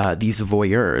these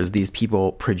voyeurs, these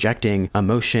people projecting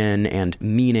emotion and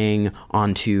meaning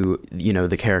onto,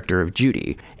 the character of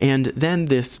Judy. And then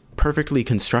this perfectly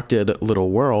constructed little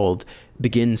world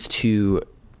begins to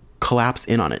collapse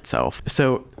in on itself.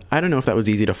 So I don't know if that was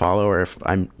easy to follow or if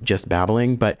I'm just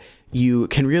babbling, but you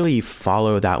can really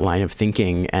follow that line of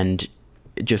thinking and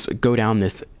just go down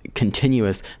this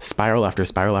continuous spiral after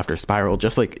spiral after spiral,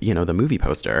 just like, you know, the movie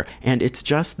poster. And it's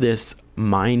just this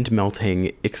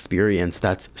mind-melting experience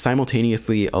that's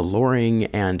simultaneously alluring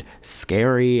and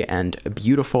scary and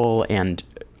beautiful and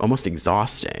almost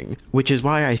exhausting, which is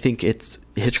why I think it's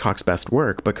Hitchcock's best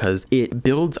work, because it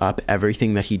builds up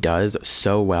everything that he does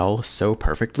so well, so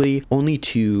perfectly, only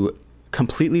to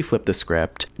completely flip the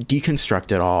script,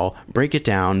 deconstruct it all, break it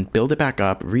down, build it back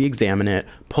up, re-examine it,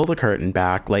 pull the curtain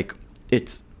back. Like,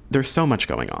 there's so much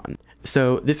going on.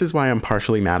 So this is why I'm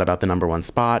partially mad about the #1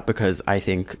 spot, because I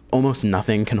think almost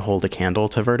nothing can hold a candle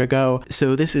to Vertigo.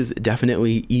 So this is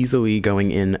definitely easily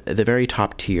going in the very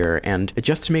top tier. And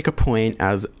just to make a point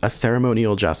as a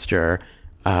ceremonial gesture,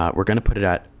 we're going to put it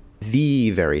at the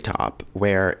very top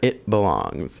where it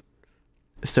belongs.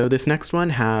 So this next one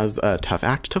has a tough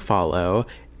act to follow,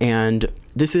 and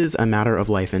this is A Matter of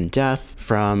Life and Death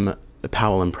from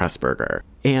Powell and Pressburger.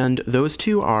 And those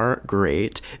two are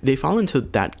great. They fall into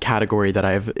that category that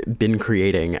I've been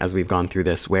creating as we've gone through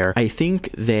this, where I think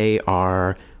they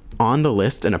are on the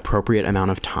list an appropriate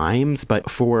amount of times, but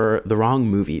for the wrong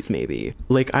movies, maybe.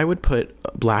 Like, I would put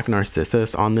Black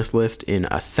Narcissus on this list in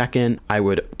a second. I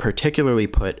would particularly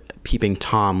put Peeping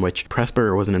Tom, which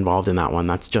Pressburger wasn't involved in that one.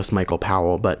 That's just Michael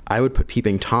Powell, but I would put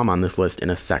Peeping Tom on this list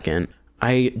in a second.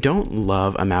 I don't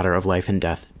love A Matter of Life and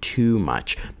Death too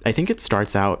much. I think it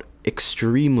starts out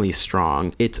extremely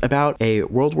strong. It's about a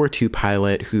World War II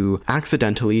pilot who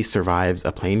accidentally survives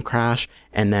a plane crash,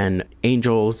 and then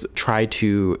angels try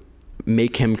to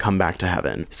make him come back to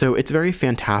heaven. So it's very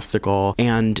fantastical,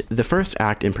 and the first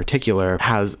act in particular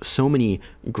has so many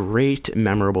great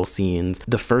memorable scenes.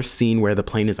 The first scene where the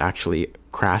plane is actually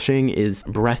crashing is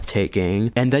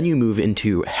breathtaking, and then you move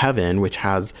into Heaven, which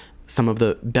has some of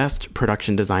the best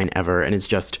production design ever, and is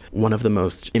just one of the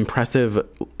most impressive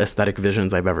aesthetic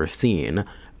visions I've ever seen.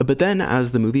 But then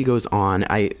as the movie goes on,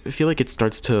 I feel like it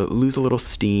starts to lose a little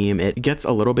steam. It gets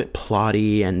a little bit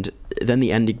plotty, and then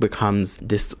the ending becomes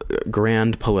this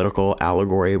grand political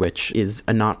allegory, which is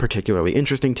not particularly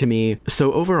interesting to me.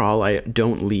 So overall, I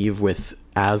don't leave with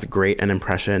as great an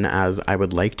impression as I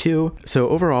would like to. So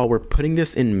overall, we're putting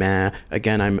this in meh.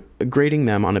 Again, I'm grading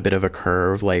them on a bit of a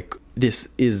curve. Like, this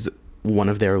is one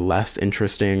of their less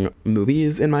interesting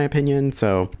movies, in my opinion.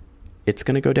 So it's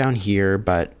going to go down here,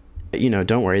 but you know,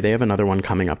 don't worry, they have another one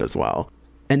coming up as well.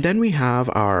 And then we have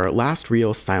our last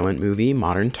real silent movie,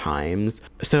 Modern Times.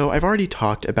 So I've already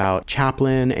talked about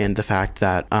Chaplin and the fact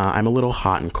that I'm a little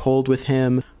hot and cold with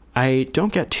him. I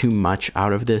don't get too much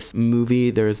out of this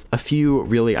movie. There's a few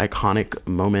really iconic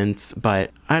moments, but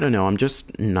I don't know, I'm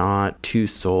just not too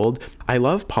sold. I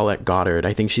love Paulette Goddard.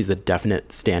 I think she's a definite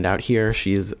standout here.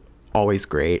 She's always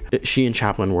great. She and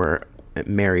Chaplin were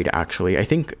married, actually, I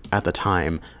think at the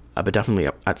time, but definitely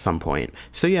at some point.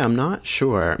 So yeah, I'm not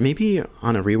sure. Maybe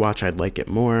on a rewatch I'd like it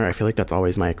more. I feel like that's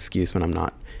always my excuse when I'm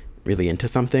not really into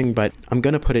something, but I'm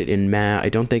gonna put it in meh. I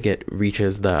don't think it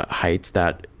reaches the heights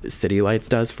that City Lights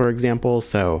does, for example,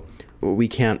 so we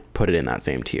can't put it in that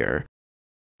same tier.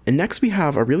 And next we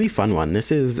have a really fun one.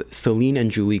 This is Celine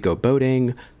and Julie Go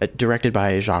Boating, directed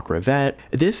by Jacques Rivette.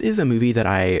 This is a movie that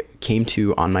I came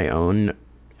to on my own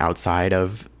outside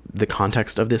of the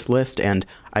context of this list, and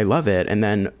I love it. And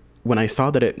then when I saw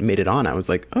that it made it on, I was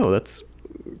like, oh, that's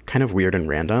kind of weird and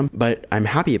random, but I'm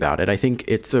happy about it. I think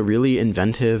it's a really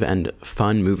inventive and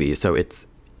fun movie, so its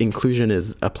inclusion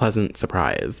is a pleasant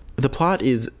surprise. The plot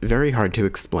is very hard to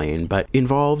explain, but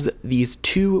involves these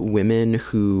two women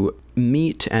who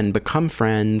meet and become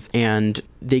friends, and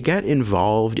they get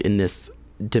involved in this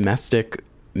domestic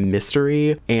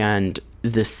mystery, and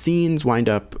the scenes wind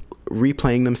up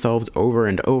replaying themselves over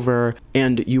and over,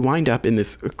 and you wind up in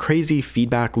this crazy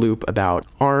feedback loop about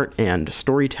art and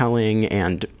storytelling,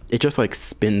 and it just like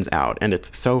spins out, and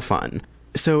it's so fun.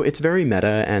 So it's very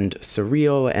meta and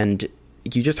surreal, and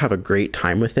you just have a great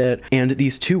time with it. And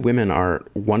these two women are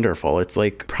wonderful. It's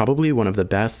like probably one of the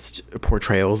best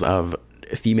portrayals of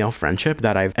female friendship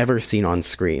that I've ever seen on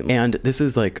screen. And this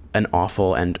is like an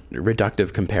awful and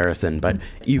reductive comparison, but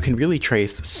you can really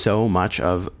trace so much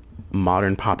of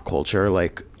modern pop culture,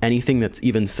 like anything that's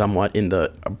even somewhat in the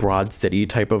Broad City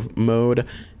type of mode,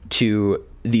 to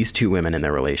these two women in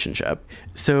their relationship.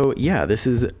 So yeah, this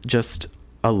is just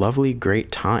a lovely,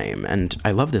 great time, and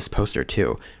I love this poster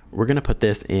too. We're gonna put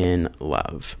this in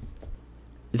love.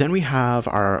 Then we have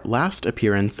our last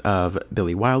appearance of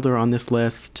Billy Wilder on this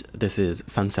list. This is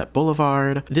Sunset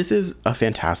Boulevard. This is a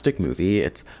fantastic movie.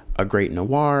 It's a great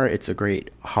noir, it's a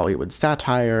great Hollywood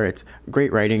satire, it's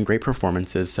great writing, great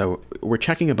performances, so we're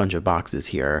checking a bunch of boxes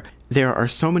here. There are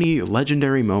so many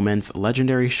legendary moments,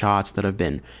 legendary shots that have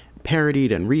been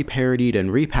parodied and re-parodied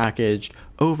and repackaged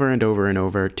over and over and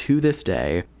over to this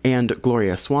day, and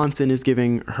Gloria Swanson is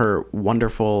giving her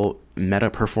wonderful meta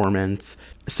performance.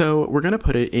 So we're gonna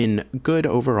put it in good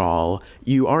overall.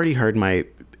 You already heard my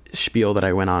spiel that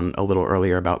I went on a little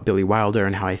earlier about Billy Wilder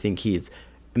and how I think he's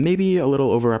maybe a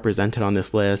little overrepresented on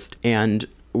this list, and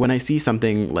when I see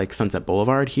something like Sunset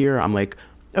Boulevard here, I'm like,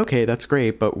 okay, that's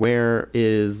great, but where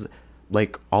is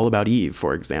like All About Eve,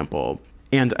 for example?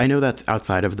 And I know that's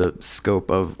outside of the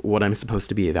scope of what I'm supposed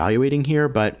to be evaluating here,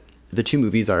 but the two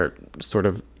movies are sort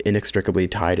of inextricably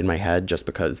tied in my head just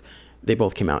because they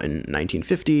both came out in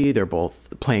 1950. They're both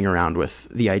playing around with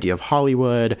the idea of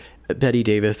Hollywood. Bette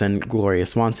Davis and Gloria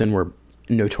Swanson were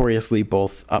notoriously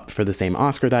both up for the same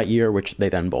Oscar that year, which they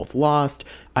then both lost.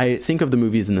 I think of the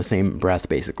movies in the same breath,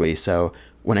 basically. So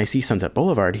when I see Sunset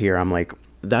Boulevard here, I'm like,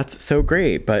 that's so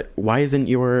great, but why isn't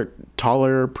your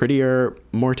taller, prettier,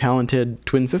 more talented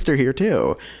twin sister here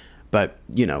too? But,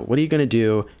 you know, what are you going to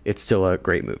do? It's still a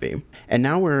great movie. And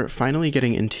now we're finally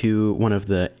getting into one of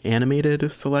the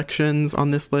animated selections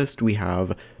on this list. We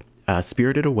have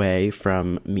Spirited Away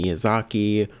from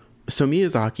Miyazaki. So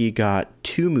Miyazaki got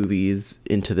two movies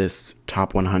into this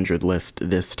top 100 list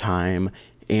this time,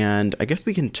 and I guess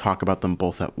we can talk about them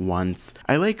both at once.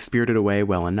 I like Spirited Away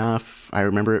well enough. I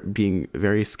remember it being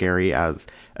very scary as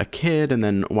a kid, and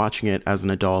then watching it as an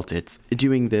adult. It's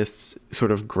doing this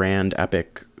sort of grand,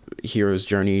 epic hero's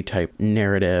journey type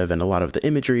narrative, and a lot of the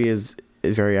imagery is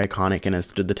very iconic and has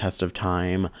stood the test of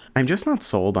time. I'm just not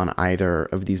sold on either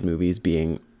of these movies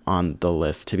being on the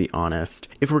list, to be honest.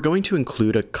 If we're going to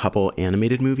include a couple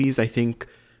animated movies, I think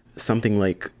something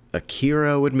like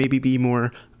Akira would maybe be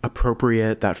more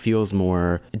appropriate. That feels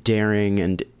more daring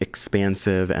and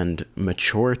expansive and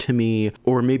mature to me.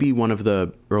 Or maybe one of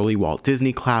the early Walt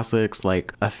Disney classics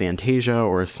like a Fantasia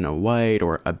or a Snow White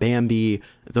or a Bambi.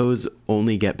 Those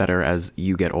only get better as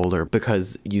you get older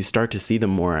because you start to see them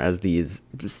more as these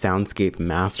soundscape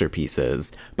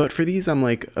masterpieces. But for these, I'm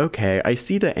like, okay, I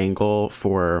see the angle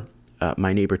for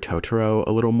My Neighbor Totoro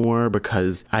a little more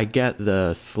because I get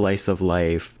the slice of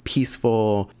life,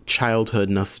 peaceful childhood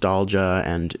nostalgia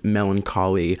and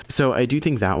melancholy. So I do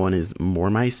think that one is more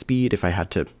my speed if I had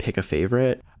to pick a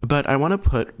favorite. But I want to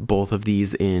put both of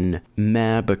these in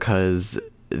meh because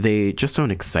they just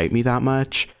don't excite me that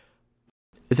much.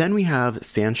 Then we have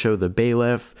Sancho the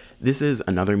Bailiff. This is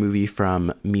another movie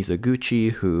from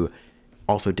Mizoguchi, who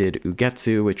also did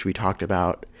Ugetsu, which we talked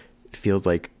about, it feels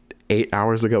like 8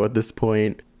 hours ago at this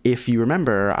point. If you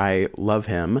remember, I love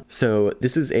him. So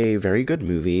this is a very good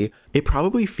movie. It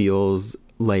probably feels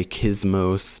like his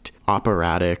most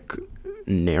operatic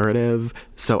narrative,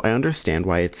 so I understand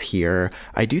why it's here.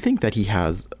 I do think that he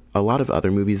has a lot of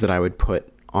other movies that I would put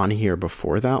on here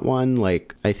before that one.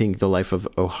 Like, I think The Life of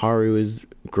Oharu is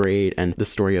great, and The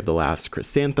Story of the Last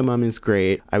Chrysanthemum is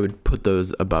great. I would put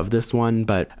those above this one,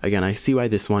 but again, I see why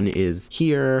this one is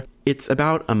here. It's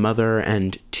about a mother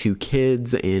and two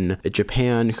kids in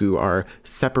Japan who are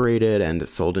separated and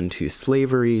sold into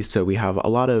slavery, so we have a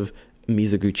lot of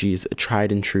Mizoguchi's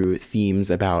tried and true themes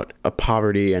about a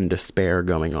poverty and despair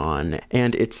going on.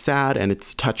 And it's sad and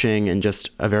it's touching and just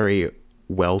a very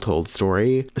well-told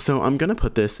story. So I'm gonna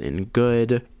put this in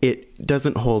good. It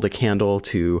doesn't hold a candle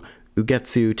to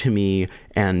Ugetsu to me,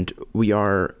 and we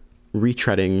are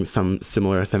retreading some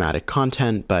similar thematic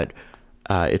content, but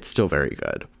it's still very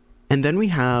good. And then we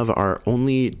have our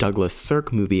only Douglas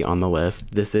Sirk movie on the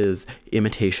list. This is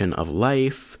Imitation of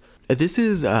Life. This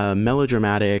is a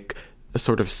melodramatic, a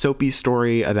sort of soapy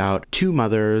story about two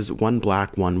mothers, one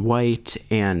black, one white,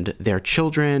 and their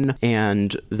children,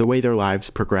 and the way their lives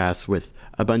progress with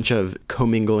a bunch of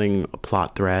commingling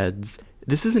plot threads.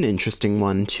 This is an interesting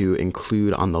one to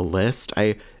include on the list.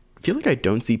 I feel like I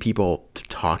don't see people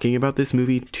talking about this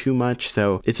movie too much,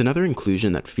 so it's another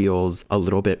inclusion that feels a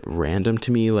little bit random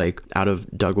to me. Like, out of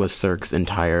Douglas Sirk's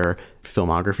entire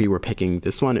filmography, we're picking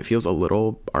this one. It feels a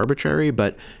little arbitrary,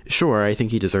 but sure, I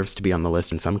think he deserves to be on the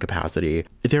list in some capacity.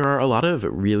 There are a lot of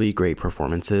really great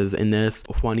performances in this.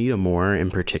 Juanita Moore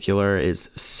in particular is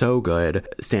so good.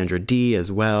 Sandra Dee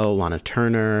as well, Lana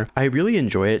Turner. I really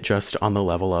enjoy it just on the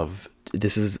level of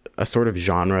this is a sort of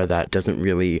genre that doesn't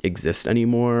really exist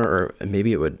anymore, or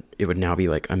maybe it would now be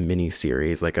like a mini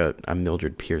series, like a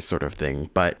Mildred Pierce sort of thing.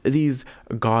 But these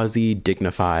gauzy,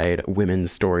 dignified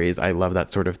women's stories, I love that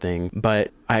sort of thing.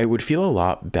 But I would feel a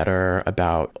lot better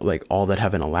about like All That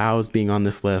Heaven Allows being on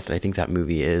this list. I think that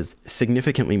movie is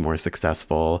significantly more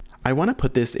successful. I want to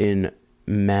put this in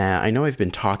meh. I know I've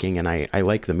been talking and I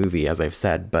like the movie, as I've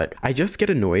said, but I just get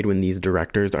annoyed when these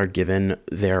directors are given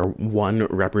their one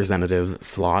representative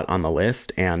slot on the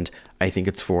list, and I think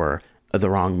it's for the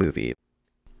wrong movie.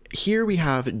 Here we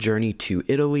have Journey to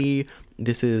Italy.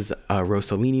 This is a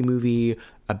Rossellini movie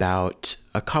about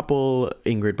a couple,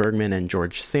 Ingrid Bergman and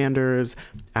George Sanders,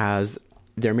 as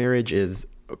their marriage is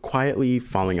quietly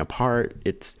falling apart.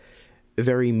 It's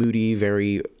very moody,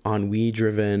 very ennui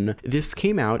driven. This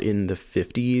came out in the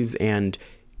 50s, and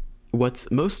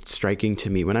what's most striking to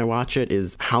me when I watch it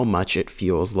is how much it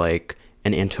feels like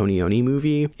an Antonioni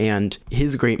movie, and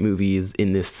his great movies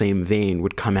in this same vein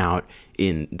would come out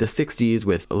in the 60s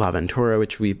with L'Avventura,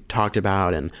 which we've talked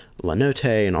about, and La Notte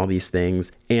and all these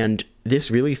things. And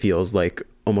this really feels like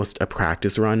almost a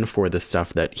practice run for the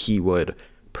stuff that he would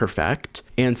perfect.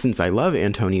 And since I love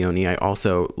Antonioni, I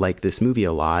also like this movie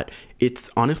a lot. It's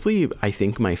honestly, I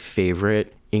think, my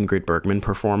favorite Ingrid Bergman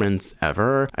performance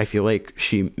ever. I feel like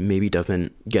she maybe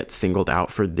doesn't get singled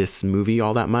out for this movie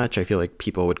all that much. I feel like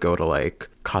people would go to like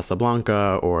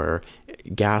Casablanca or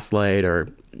Gaslight or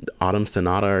Autumn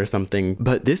Sonata or something.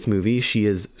 But this movie, she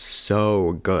is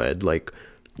so good, like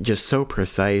just so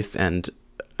precise. And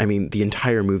I mean, the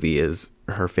entire movie is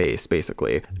her face,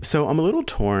 basically. So I'm a little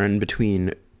torn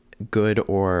between good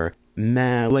or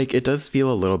meh. Like, it does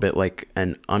feel a little bit like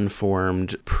an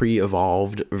unformed,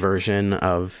 pre-evolved version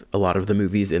of a lot of the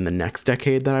movies in the next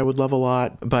decade that I would love a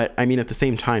lot. But I mean, at the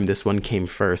same time, this one came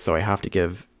first, so I have to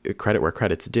give credit where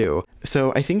credit's due.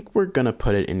 So I think we're gonna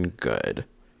put it in good.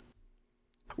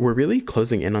 We're really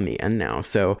closing in on the end now.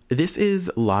 So this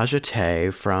is La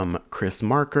Jetée from Chris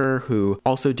Marker, who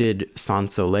also did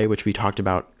Sans Soleil, which we talked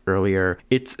about earlier.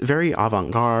 It's very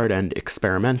avant-garde and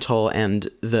experimental, and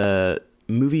the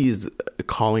movie's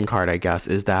calling card, I guess,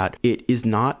 is that it is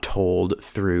not told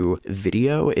through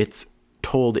video. It's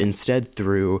told instead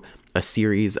through a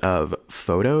series of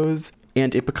photos,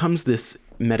 and it becomes this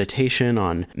meditation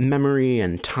on memory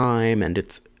and time, and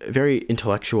it's very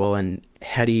intellectual and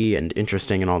heady and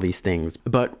interesting and all these things.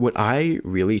 But what I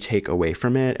really take away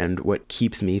from it, and what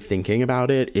keeps me thinking about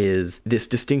it, is this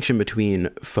distinction between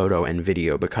photo and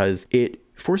video, because it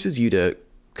forces you to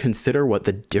consider what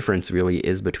the difference really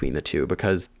is between the two,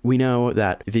 because we know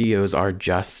that videos are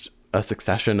just a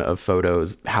succession of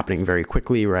photos happening very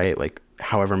quickly, right? Like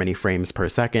however many frames per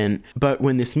second. But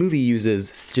when this movie uses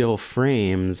still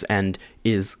frames and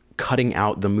is cutting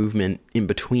out the movement in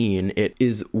between, it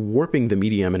is warping the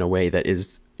medium in a way that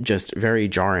is just very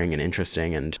jarring and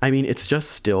interesting. And I mean, it's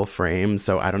just still frames,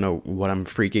 so I don't know what I'm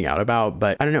freaking out about,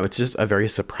 but I don't know, it's just a very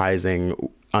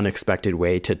surprising, unexpected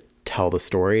way to tell the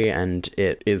story, and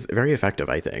it is very effective,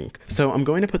 I think. So I'm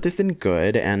going to put this in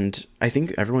good, and I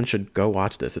think everyone should go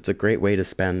watch this. It's a great way to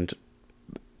spend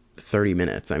 30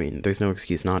 minutes. I mean, there's no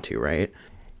excuse not to, right?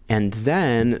 And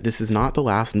then, this is not the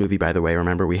last movie, by the way.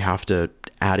 Remember, we have to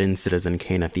add in Citizen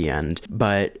Kane at the end.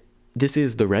 But this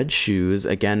is The Red Shoes,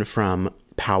 again from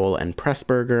Powell and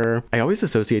Pressburger. I always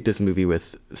associate this movie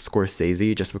with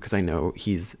Scorsese just because I know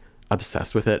he's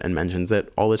obsessed with it and mentions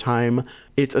it all the time.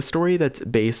 It's a story that's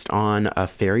based on a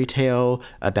fairy tale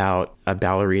about a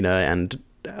ballerina and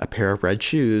a pair of red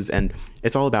shoes, and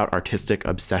it's all about artistic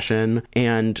obsession.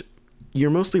 And you're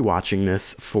mostly watching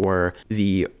this for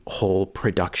the whole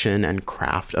production and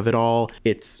craft of it all.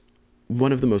 It's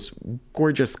one of the most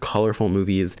gorgeous, colorful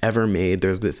movies ever made.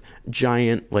 There's this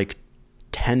giant, like,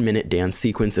 10-minute dance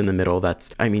sequence in the middle that's,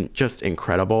 I mean, just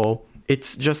incredible.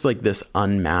 It's just like this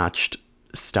unmatched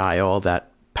style that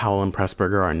Powell and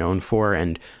Pressburger are known for,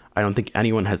 and I don't think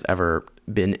anyone has ever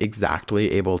been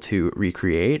exactly able to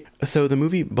recreate. So the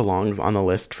movie belongs on the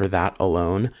list for that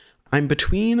alone. I'm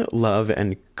between love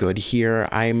and good here.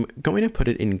 I'm going to put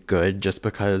it in good just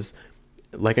because,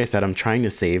 like I said, I'm trying to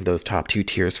save those top two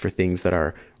tiers for things that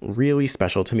are really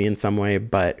special to me in some way,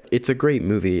 but it's a great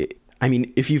movie. I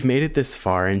mean, if you've made it this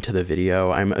far into the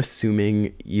video, I'm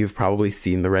assuming you've probably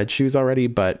seen The Red Shoes already,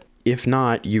 but if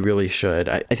not, you really should.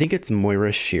 I think it's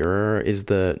Moira Shearer is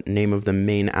the name of the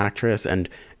main actress, and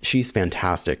she's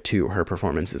fantastic too. Her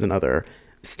performance is another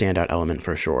standout element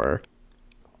for sure.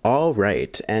 All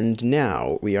right, and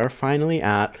now we are finally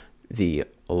at the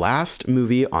last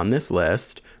movie on this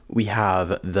list. We have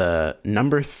the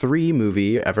number 3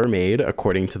 movie ever made,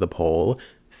 according to the poll,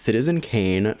 Citizen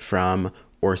Kane from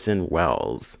Orson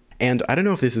Welles. And I don't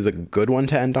know if this is a good one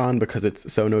to end on because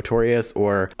it's so notorious,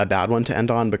 or a bad one to end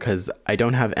on because I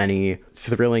don't have any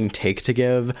thrilling take to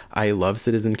give. I love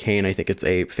Citizen Kane. I think it's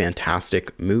a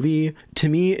fantastic movie. To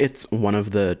me, it's one of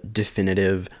the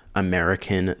definitive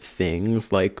American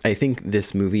things. Like, I think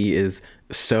this movie is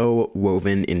so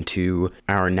woven into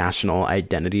our national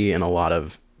identity in a lot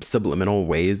of subliminal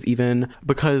ways even,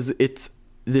 because it's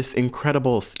this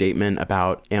incredible statement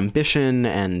about ambition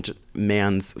and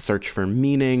man's search for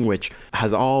meaning, which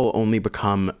has all only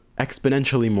become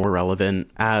exponentially more relevant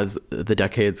as the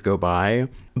decades go by.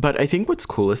 But I think what's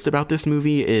coolest about this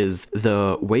movie is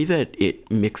the way that it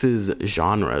mixes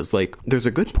genres. Like, there's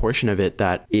a good portion of it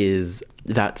that is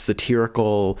that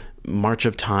satirical March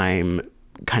of Time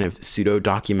kind of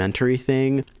pseudo-documentary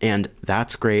thing, and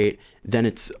that's great. Then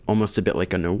it's almost a bit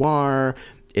like a noir.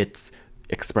 It's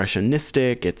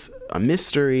expressionistic, it's a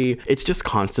mystery. It's just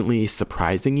constantly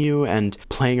surprising you and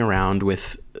playing around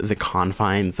with the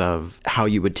confines of how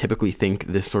you would typically think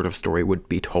this sort of story would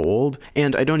be told.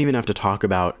 And I don't even have to talk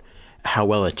about how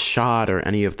well it's shot or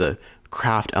any of the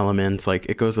craft elements. Like,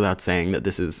 it goes without saying that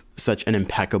this is such an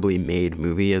impeccably made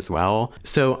movie as well.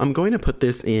 So I'm going to put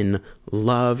this in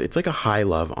love. It's like a high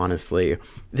love, honestly.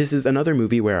 This is another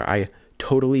movie where I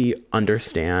totally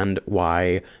understand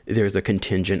why there's a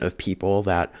contingent of people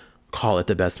that call it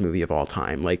the best movie of all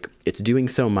time. Like, it's doing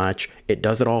so much, it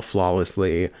does it all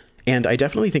flawlessly, and I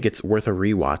definitely think it's worth a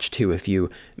rewatch too if you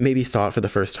maybe saw it for the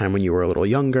first time when you were a little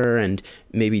younger and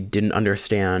maybe didn't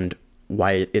understand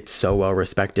why it's so well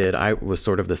respected. I was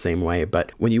sort of the same way,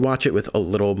 but when you watch it with a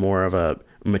little more of a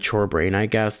mature brain, I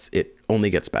guess, it only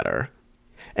gets better.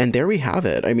 And there we have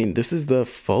it. I mean, this is the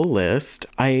full list.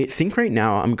 I think right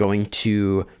now I'm going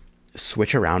to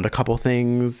switch around a couple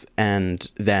things and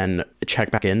then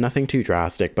check back in. Nothing too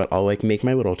drastic, but I'll like make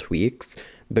my little tweaks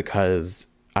because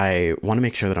I want to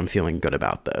make sure that I'm feeling good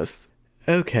about this.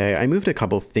 Okay, I moved a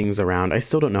couple things around. I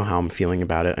still don't know how I'm feeling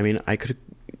about it. I mean, I could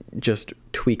just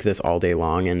tweak this all day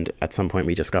long, and at some point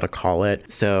we just got to call it.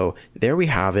 So there we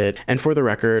have it. And for the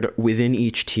record, within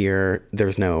each tier,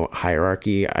 there's no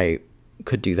hierarchy. I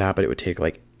could do that, but it would take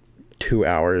like 2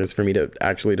 hours for me to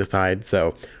actually decide.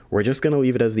 So we're just going to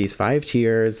leave it as these 5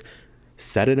 tiers,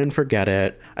 set it and forget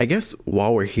it. I guess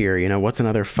while we're here, you know, what's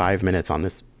another 5 minutes on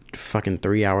this fucking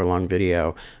 3-hour long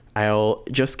video? I'll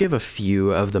just give a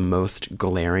few of the most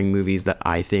glaring movies that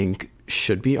I think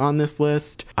should be on this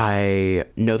list. I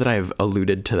know that I've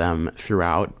alluded to them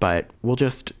throughout, but we'll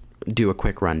just do a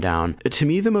quick rundown. To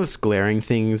me, the most glaring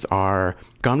things are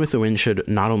Gone with the Wind should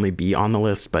not only be on the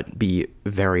list, but be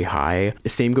very high.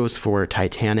 Same goes for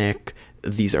Titanic.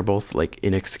 These are both like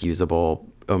inexcusable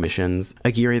omissions.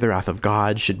 Aguirre, The Wrath of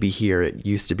God should be here. It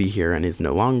used to be here and is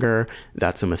no longer.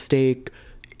 That's a mistake.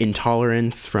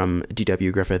 Intolerance from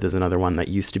D.W. Griffith is another one that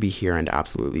used to be here and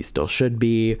absolutely still should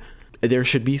be. There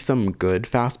should be some good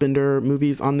Fassbinder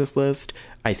movies on this list.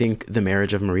 I think The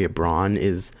Marriage of Maria Braun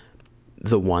is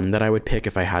the one that I would pick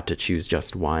if I had to choose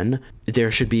just one.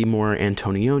 There should be more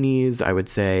Antonionis, I would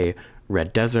say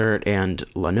Red Desert and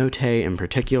La Notte in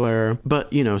particular,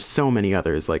 but you know, so many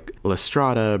others like La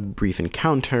Strada, Brief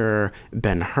Encounter,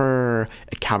 Ben-Hur,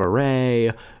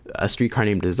 Cabaret, A Streetcar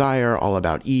Named Desire, All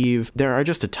About Eve. There are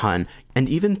just a ton. And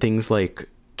even things like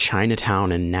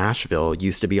Chinatown and Nashville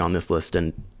used to be on this list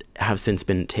and have since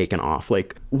been taken off.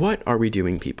 Like, what are we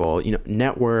doing, people? You know,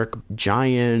 Network,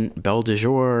 Giant, Belle de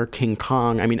Jour, King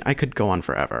Kong. I mean, I could go on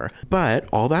forever. But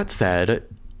all that said,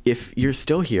 if you're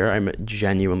still here, I'm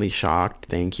genuinely shocked.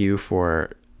 Thank you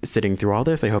for sitting through all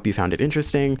this. I hope you found it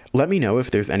interesting. Let me know if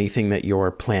there's anything that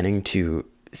you're planning to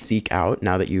seek out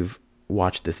now that you've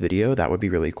watched this video. That would be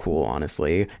really cool,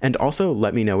 honestly. And also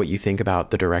let me know what you think about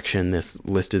the direction this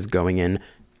list is going in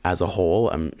as a whole.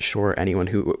 I'm sure anyone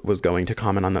who was going to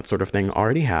comment on that sort of thing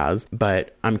already has,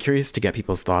 but I'm curious to get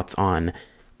people's thoughts on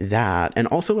that. And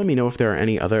also let me know if there are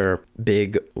any other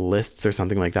big lists or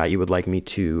something like that you would like me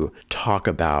to talk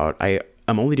about.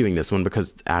 I'm only doing this one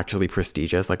because it's actually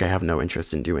prestigious. Like, I have no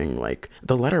interest in doing like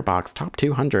the Letterboxd top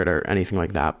 200 or anything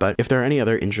like that. But if there are any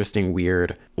other interesting,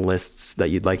 weird lists that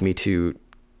you'd like me to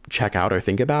check out or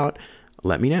think about,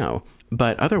 let me know.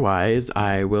 But otherwise,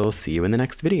 I will see you in the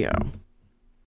next video.